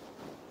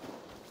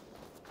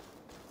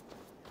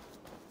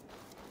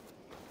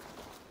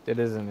 It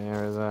isn't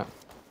here, is it?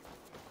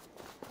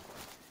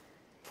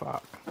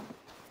 Fuck.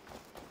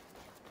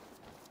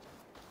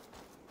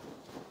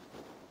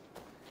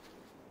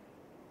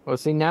 Well,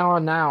 see, now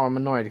I'm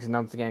annoyed because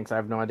once again, because I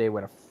have no idea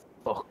where the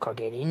fuck I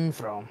get in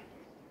from.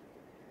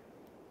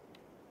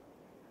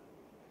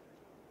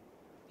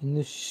 In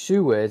the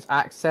sewers,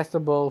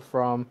 accessible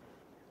from...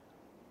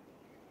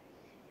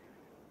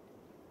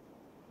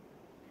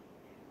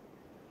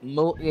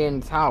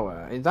 Multian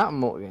Tower. Is that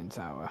Multian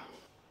Tower?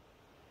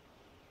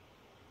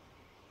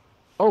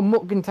 Oh,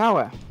 Multian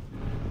Tower.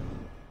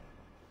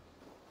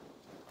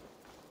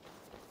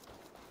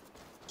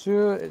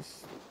 Sure,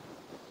 it's...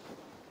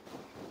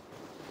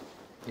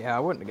 Yeah, I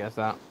wouldn't have guessed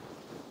that.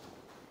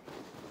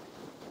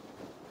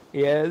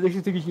 Yeah, this is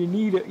the thing is you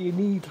need it. You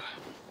need.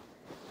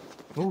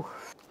 Ooh,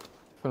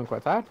 feeling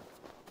quite tired.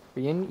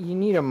 But you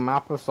need a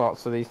map of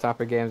sorts for these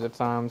type of games at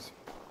times.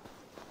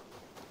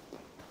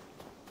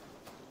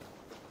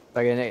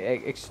 Like an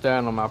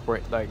external map where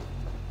it like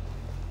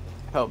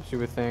helps you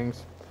with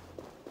things.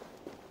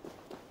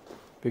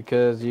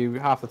 Because you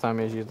half the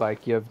time is you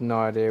have no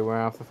idea where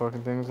half the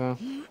fucking things are.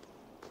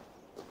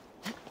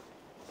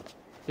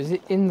 Is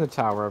it in the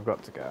tower I've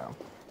got to go?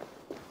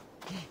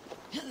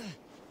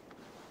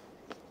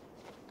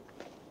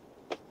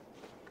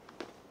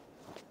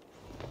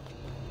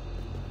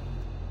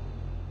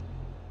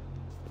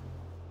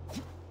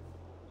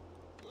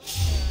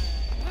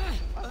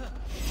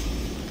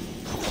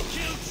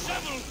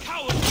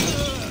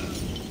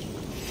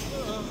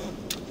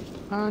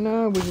 Oh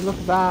no, would you look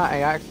at that?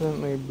 I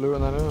accidentally blew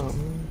that up.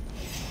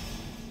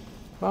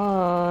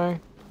 Bye.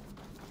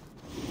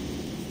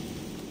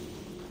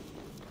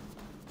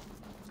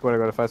 Swear to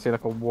God, if I see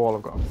like a wall,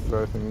 I've got to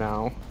throw a thing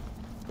now.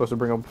 Supposed to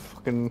bring a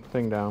fucking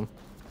thing down.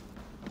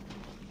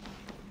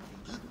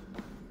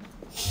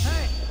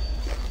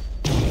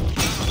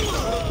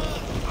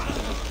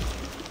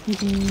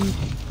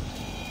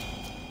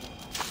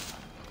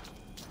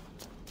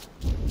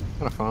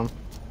 Kind of fun.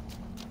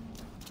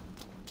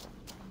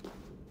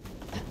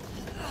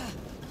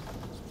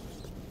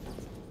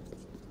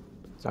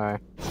 Sorry.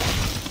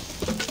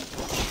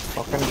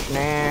 Fucking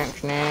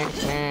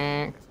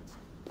snack.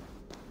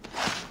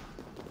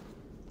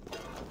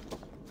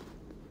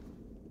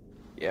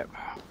 Yep.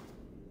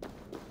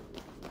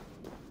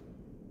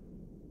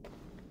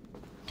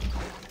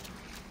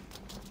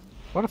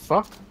 What the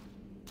fuck?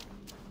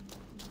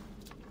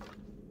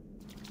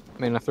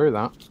 I mean, I threw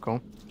that. It's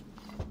cool.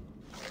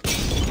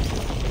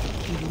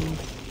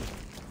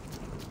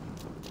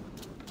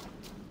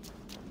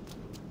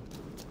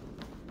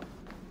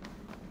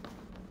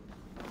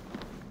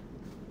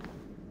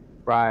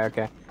 Right,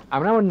 okay.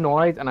 I'm now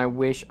annoyed and I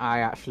wish I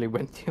actually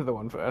went the other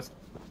one first.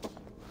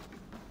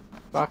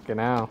 Fucking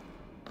hell.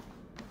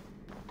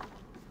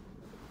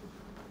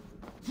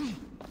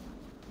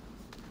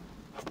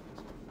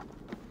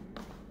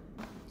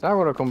 So I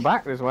would have come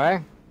back this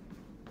way.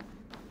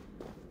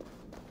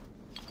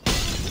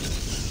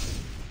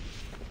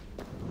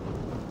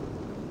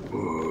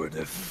 What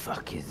the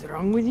fuck is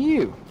wrong with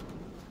you?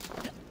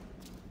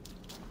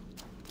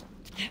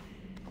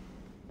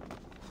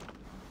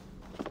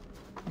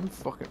 You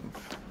fucking...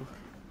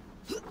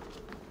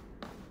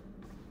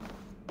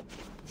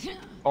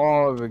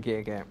 Oh,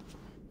 okay.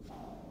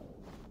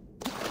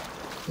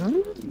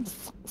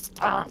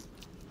 Stop.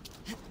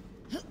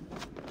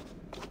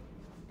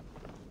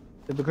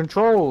 The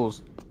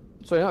controls.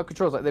 Sorry, not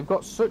controls. Like they've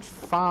got such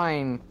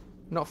fine,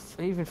 not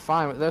even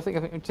fine. I think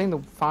I'm saying the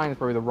fine is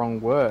probably the wrong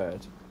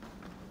word.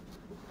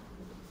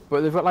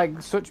 But they've got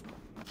like such,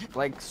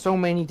 like so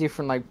many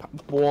different like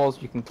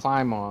walls you can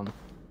climb on.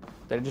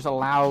 That it just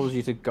allows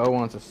you to go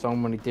onto so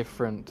many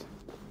different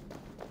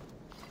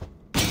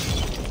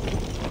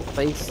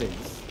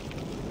places.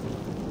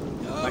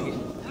 Like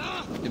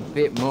it's a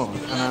bit more.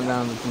 And I'm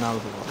down to another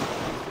one.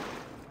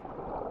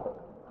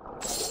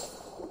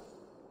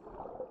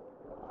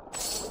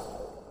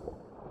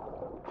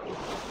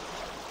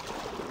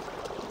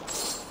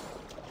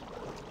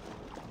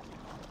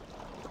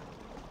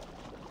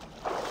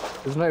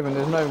 There's not even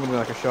gonna be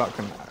like a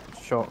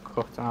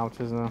shortcut out,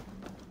 is there?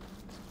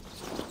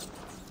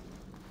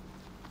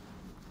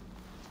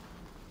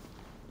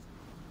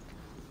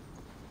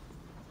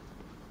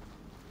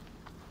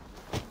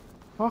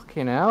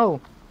 Fucking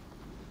hell!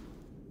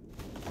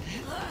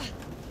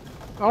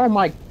 Oh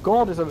my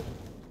God! There's a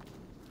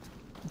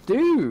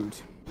dude.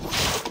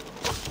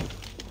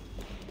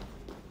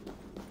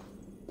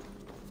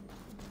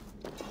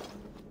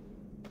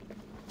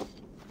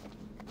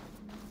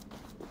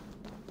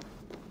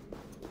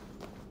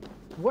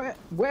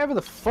 Whatever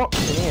the fuck's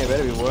in here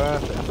better be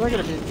worth it. I feel like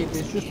if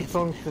it's just a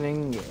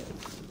functioning it.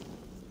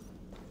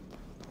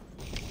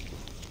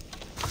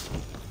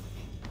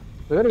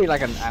 There better be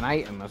like an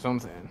item or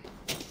something.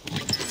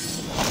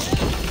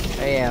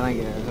 Oh, yeah, thank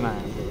you, there's an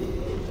item.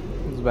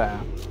 It's better.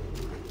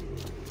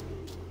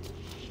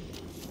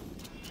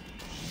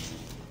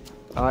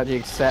 I like to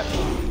accept.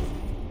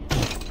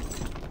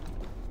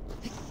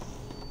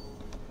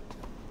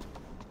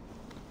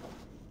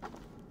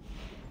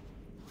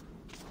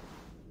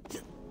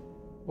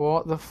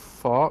 What the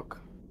fuck?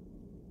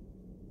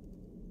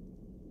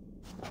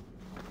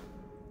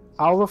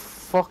 How the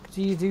fuck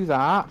do you do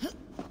that?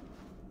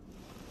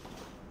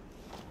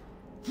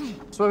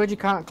 So you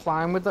can't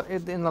climb with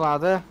in the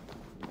ladder?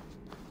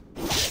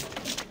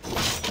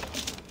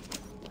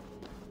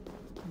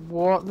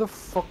 What the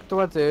fuck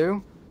do I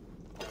do?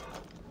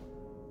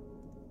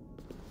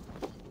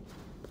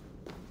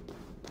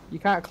 You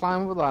can't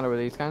climb with the ladder with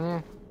these, can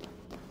you?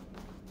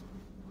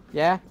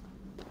 Yeah?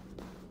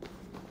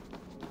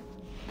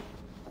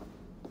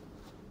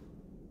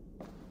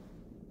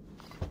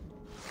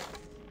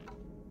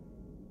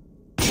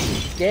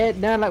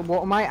 scared now. Like,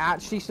 what am I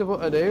actually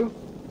supposed to do?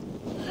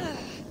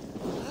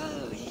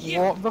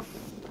 What the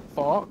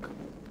fuck?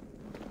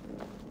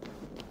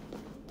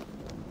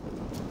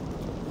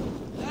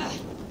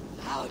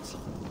 Out!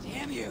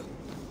 Damn you!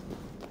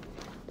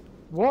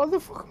 What the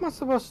fuck am I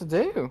supposed to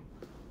do?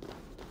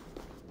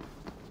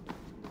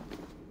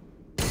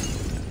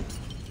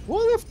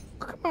 What the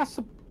fuck am I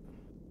supposed?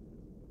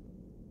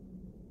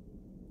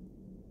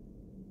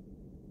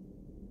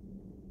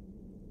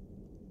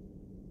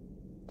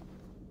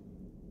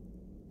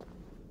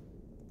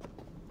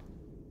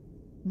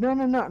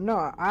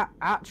 No.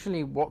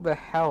 Actually, what the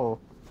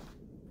hell,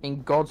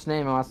 in God's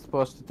name, am I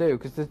supposed to do?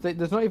 Because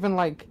there's not even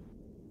like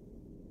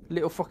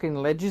little fucking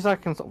ledges I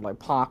can sort of like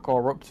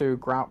parkour up to,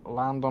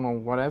 land on, or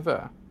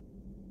whatever.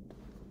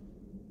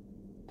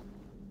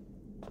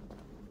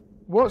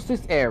 What's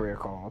this area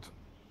called?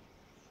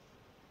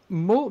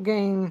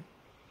 Multgame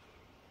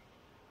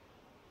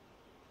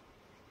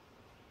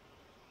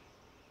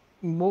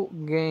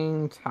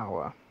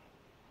Tower.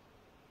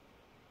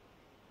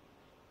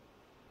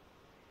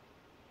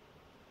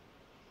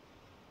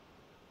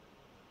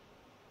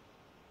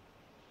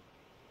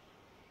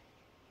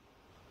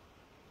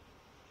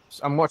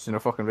 I'm watching a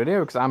fucking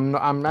video because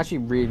I'm actually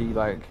really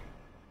like.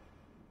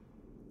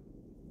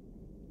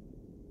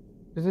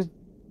 Is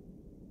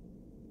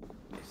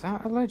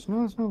that a ledge?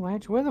 No, there's no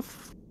ledge. Where the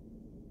f...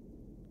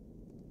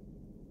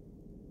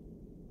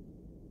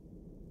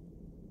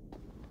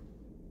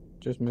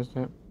 Just missed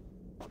it.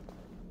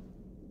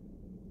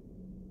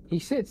 He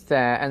sits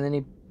there and then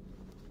he...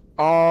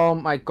 Oh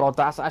my god,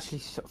 that's actually...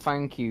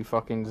 Thank you,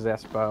 fucking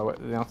Zespo.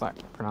 That's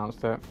like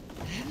pronounced it.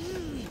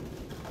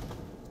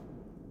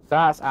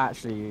 That's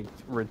actually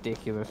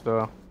ridiculous,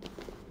 though.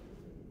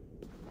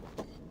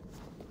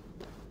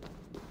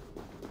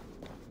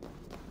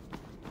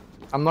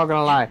 I'm not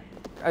gonna lie.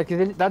 That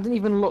didn't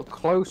even look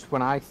close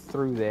when I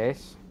threw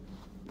this.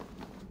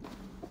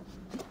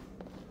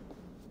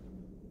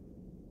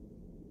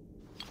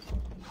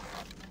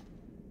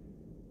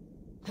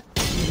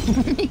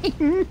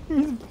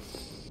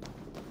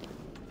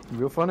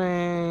 Real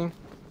funny.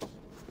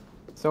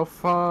 So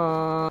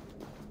fun.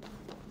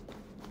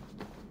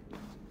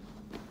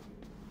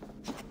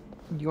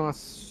 You wanna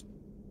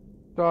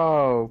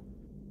stop?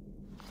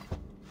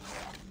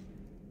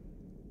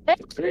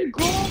 It's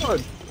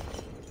good.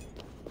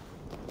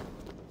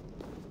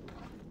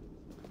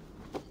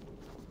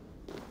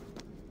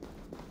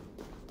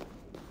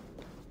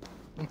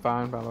 I'm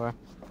fine, by the way.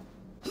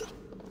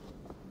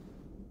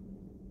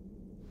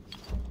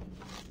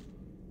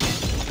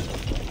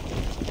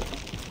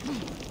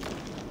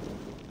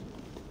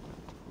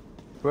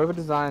 Whoever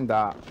designed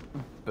that,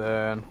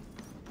 burn.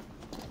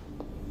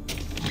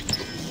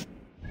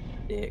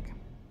 Dick.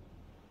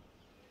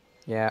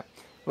 Yeah.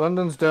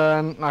 London's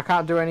done. I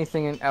can't do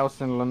anything else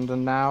in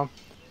London now,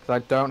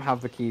 because I don't have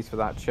the keys for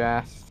that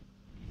chest.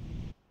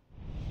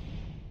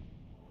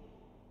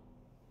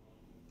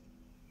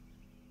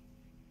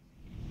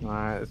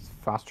 Alright, let's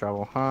fast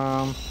travel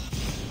home.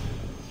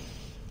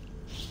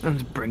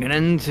 Let's bring it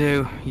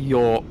into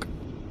York.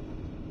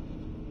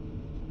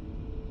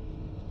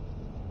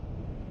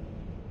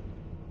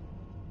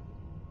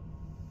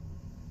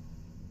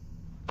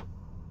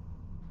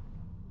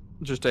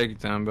 Just take your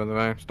time, by the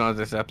way. It's not as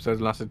this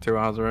episode's lasted 2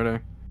 hours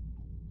already.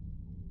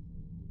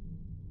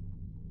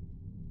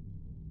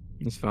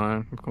 It's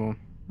fine. I'm cool.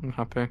 I'm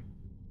happy.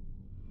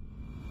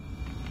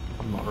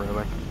 I'm not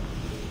really.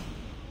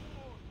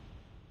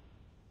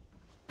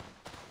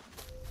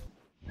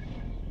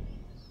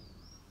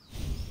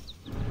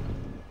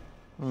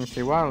 Let me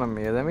see. While I'm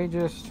here, let me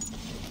just...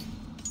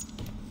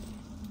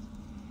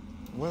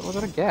 What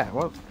did I get?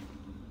 What?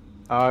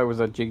 Oh, it was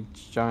a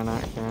giant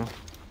axe, yeah.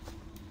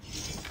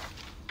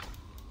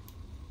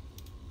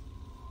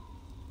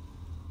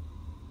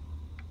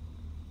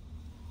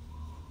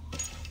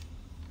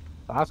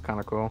 That's kind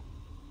of cool.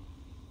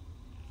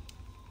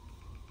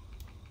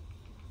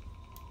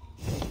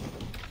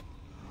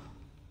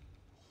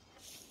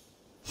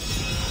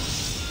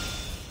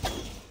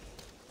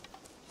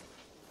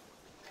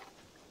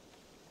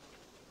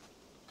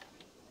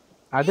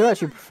 I do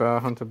actually prefer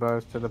hunter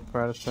bows to the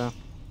predator.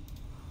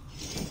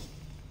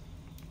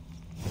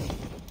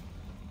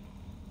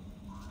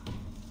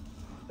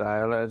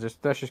 So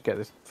let's just get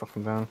this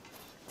fucking done.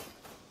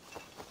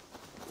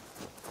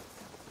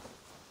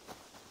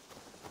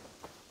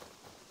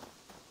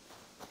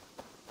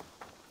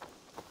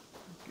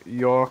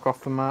 York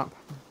off the map.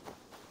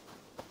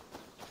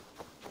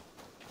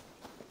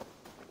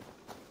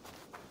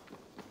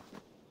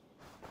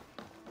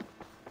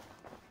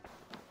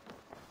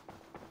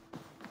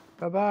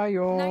 Bye-bye,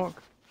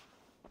 York.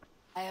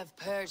 I have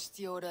purged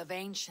the Order of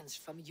Ancients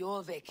from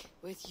Jorvik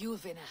with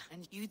Juvina,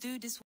 and You do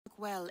this work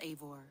well,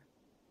 Eivor.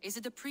 Is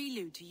it a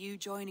prelude to you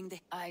joining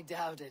the... I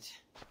doubt it.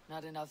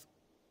 Not enough.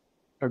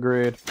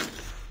 Agreed.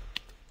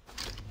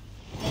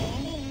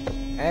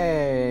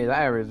 Hey,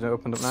 that area's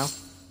opened up now.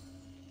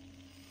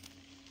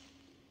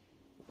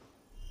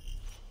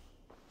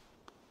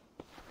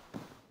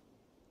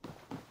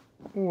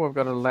 Oh, I've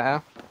got a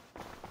letter.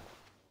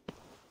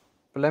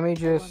 But let me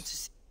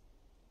just...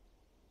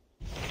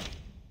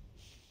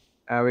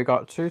 we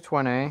got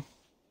 220,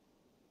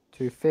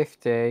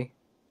 250.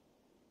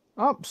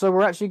 Oh, so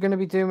we're actually going to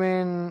be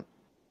doing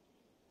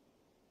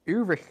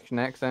Ulrich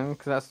next then,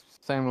 because that's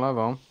the same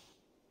level.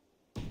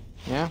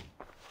 Yeah?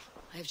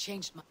 I have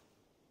changed my...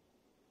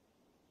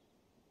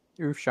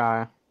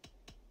 Ulfshire.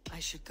 I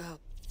should go.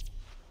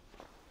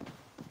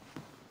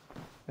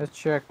 Let's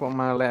check what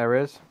my letter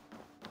is.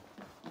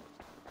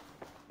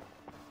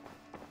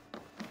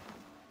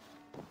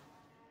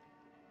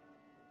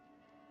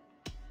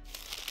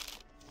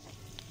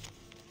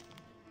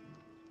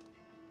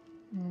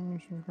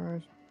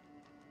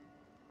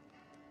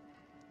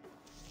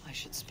 I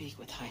should speak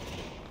with Hyde.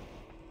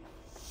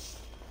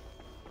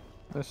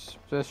 Let's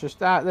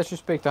just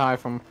speak to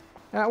Hytham.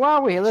 Where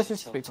are we? Let's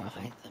just speak to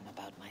Hytham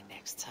about my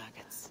next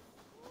targets.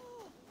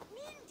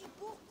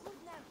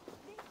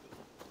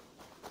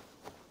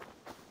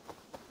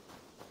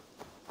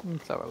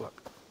 Let's have a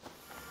look.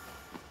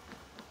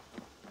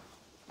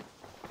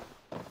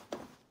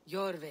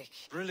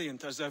 Jorvik.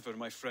 Brilliant as ever,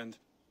 my friend.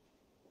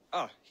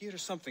 Ah, here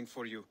is something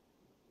for you.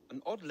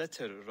 An odd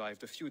letter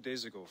arrived a few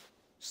days ago,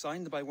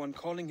 signed by one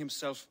calling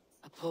himself...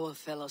 A poor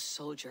fellow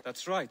soldier.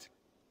 That's right.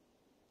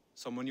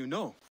 Someone you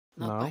know.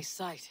 Not by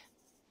sight,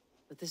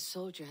 but this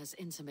soldier has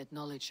intimate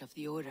knowledge of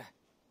the Order.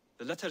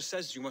 The letter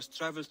says you must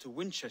travel to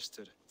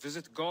Winchester,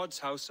 visit God's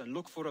house and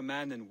look for a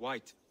man in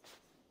white.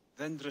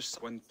 Then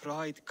when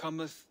pride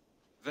cometh,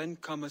 then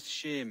cometh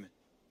shame.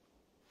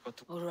 But...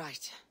 All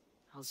right.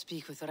 I'll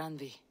speak with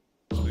Randvi.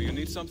 Do you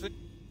need something?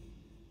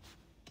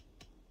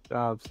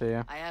 Jobs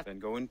here. I have... Then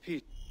go in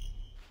peace.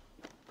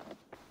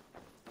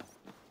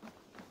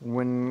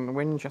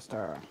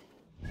 Winchester.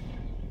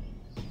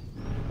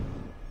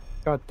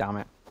 God damn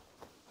it.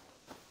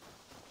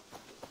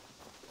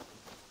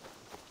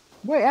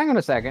 Wait, hang on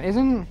a second.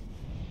 Isn't...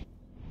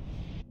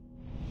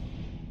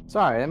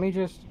 Sorry, let me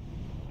just...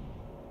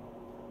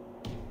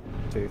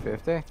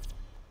 250.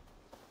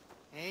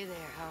 Hey there,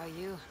 how are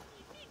you?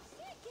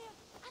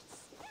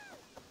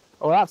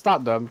 Oh, that's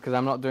that done because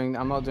I'm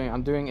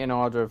doing in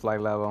order of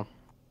like level.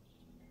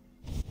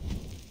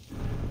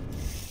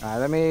 Alright,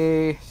 let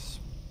me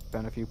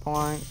spend a few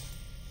points.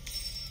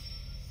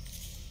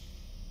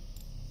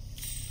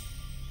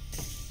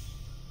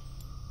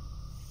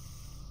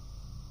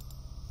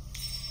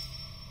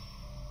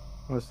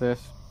 What's this?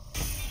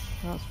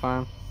 That's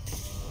fine.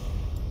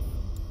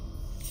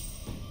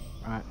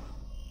 Right.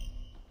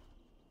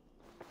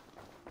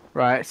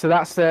 Right, so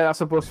that's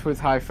a bus with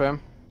Hytham.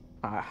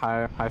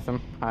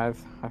 Hytham.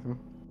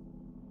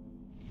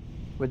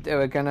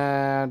 We're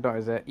gonna... What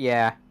is it?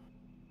 Yeah.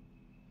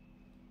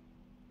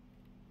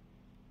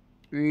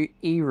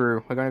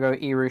 Eru. We're gonna go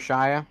Eru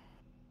Shire.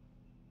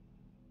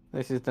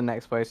 This is the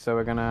next place, so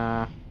we're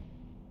gonna...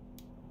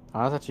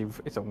 Oh, that's actually...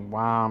 It's a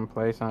warm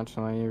place,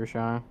 actually, Eru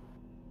Shire.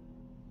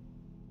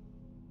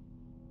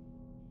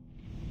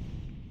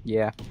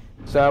 Yeah.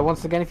 So,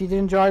 once again, if you did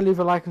enjoy, leave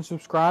a like and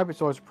subscribe.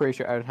 It's always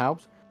appreciated and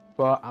helps.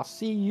 But I'll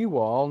see you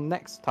all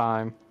next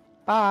time.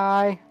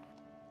 Bye!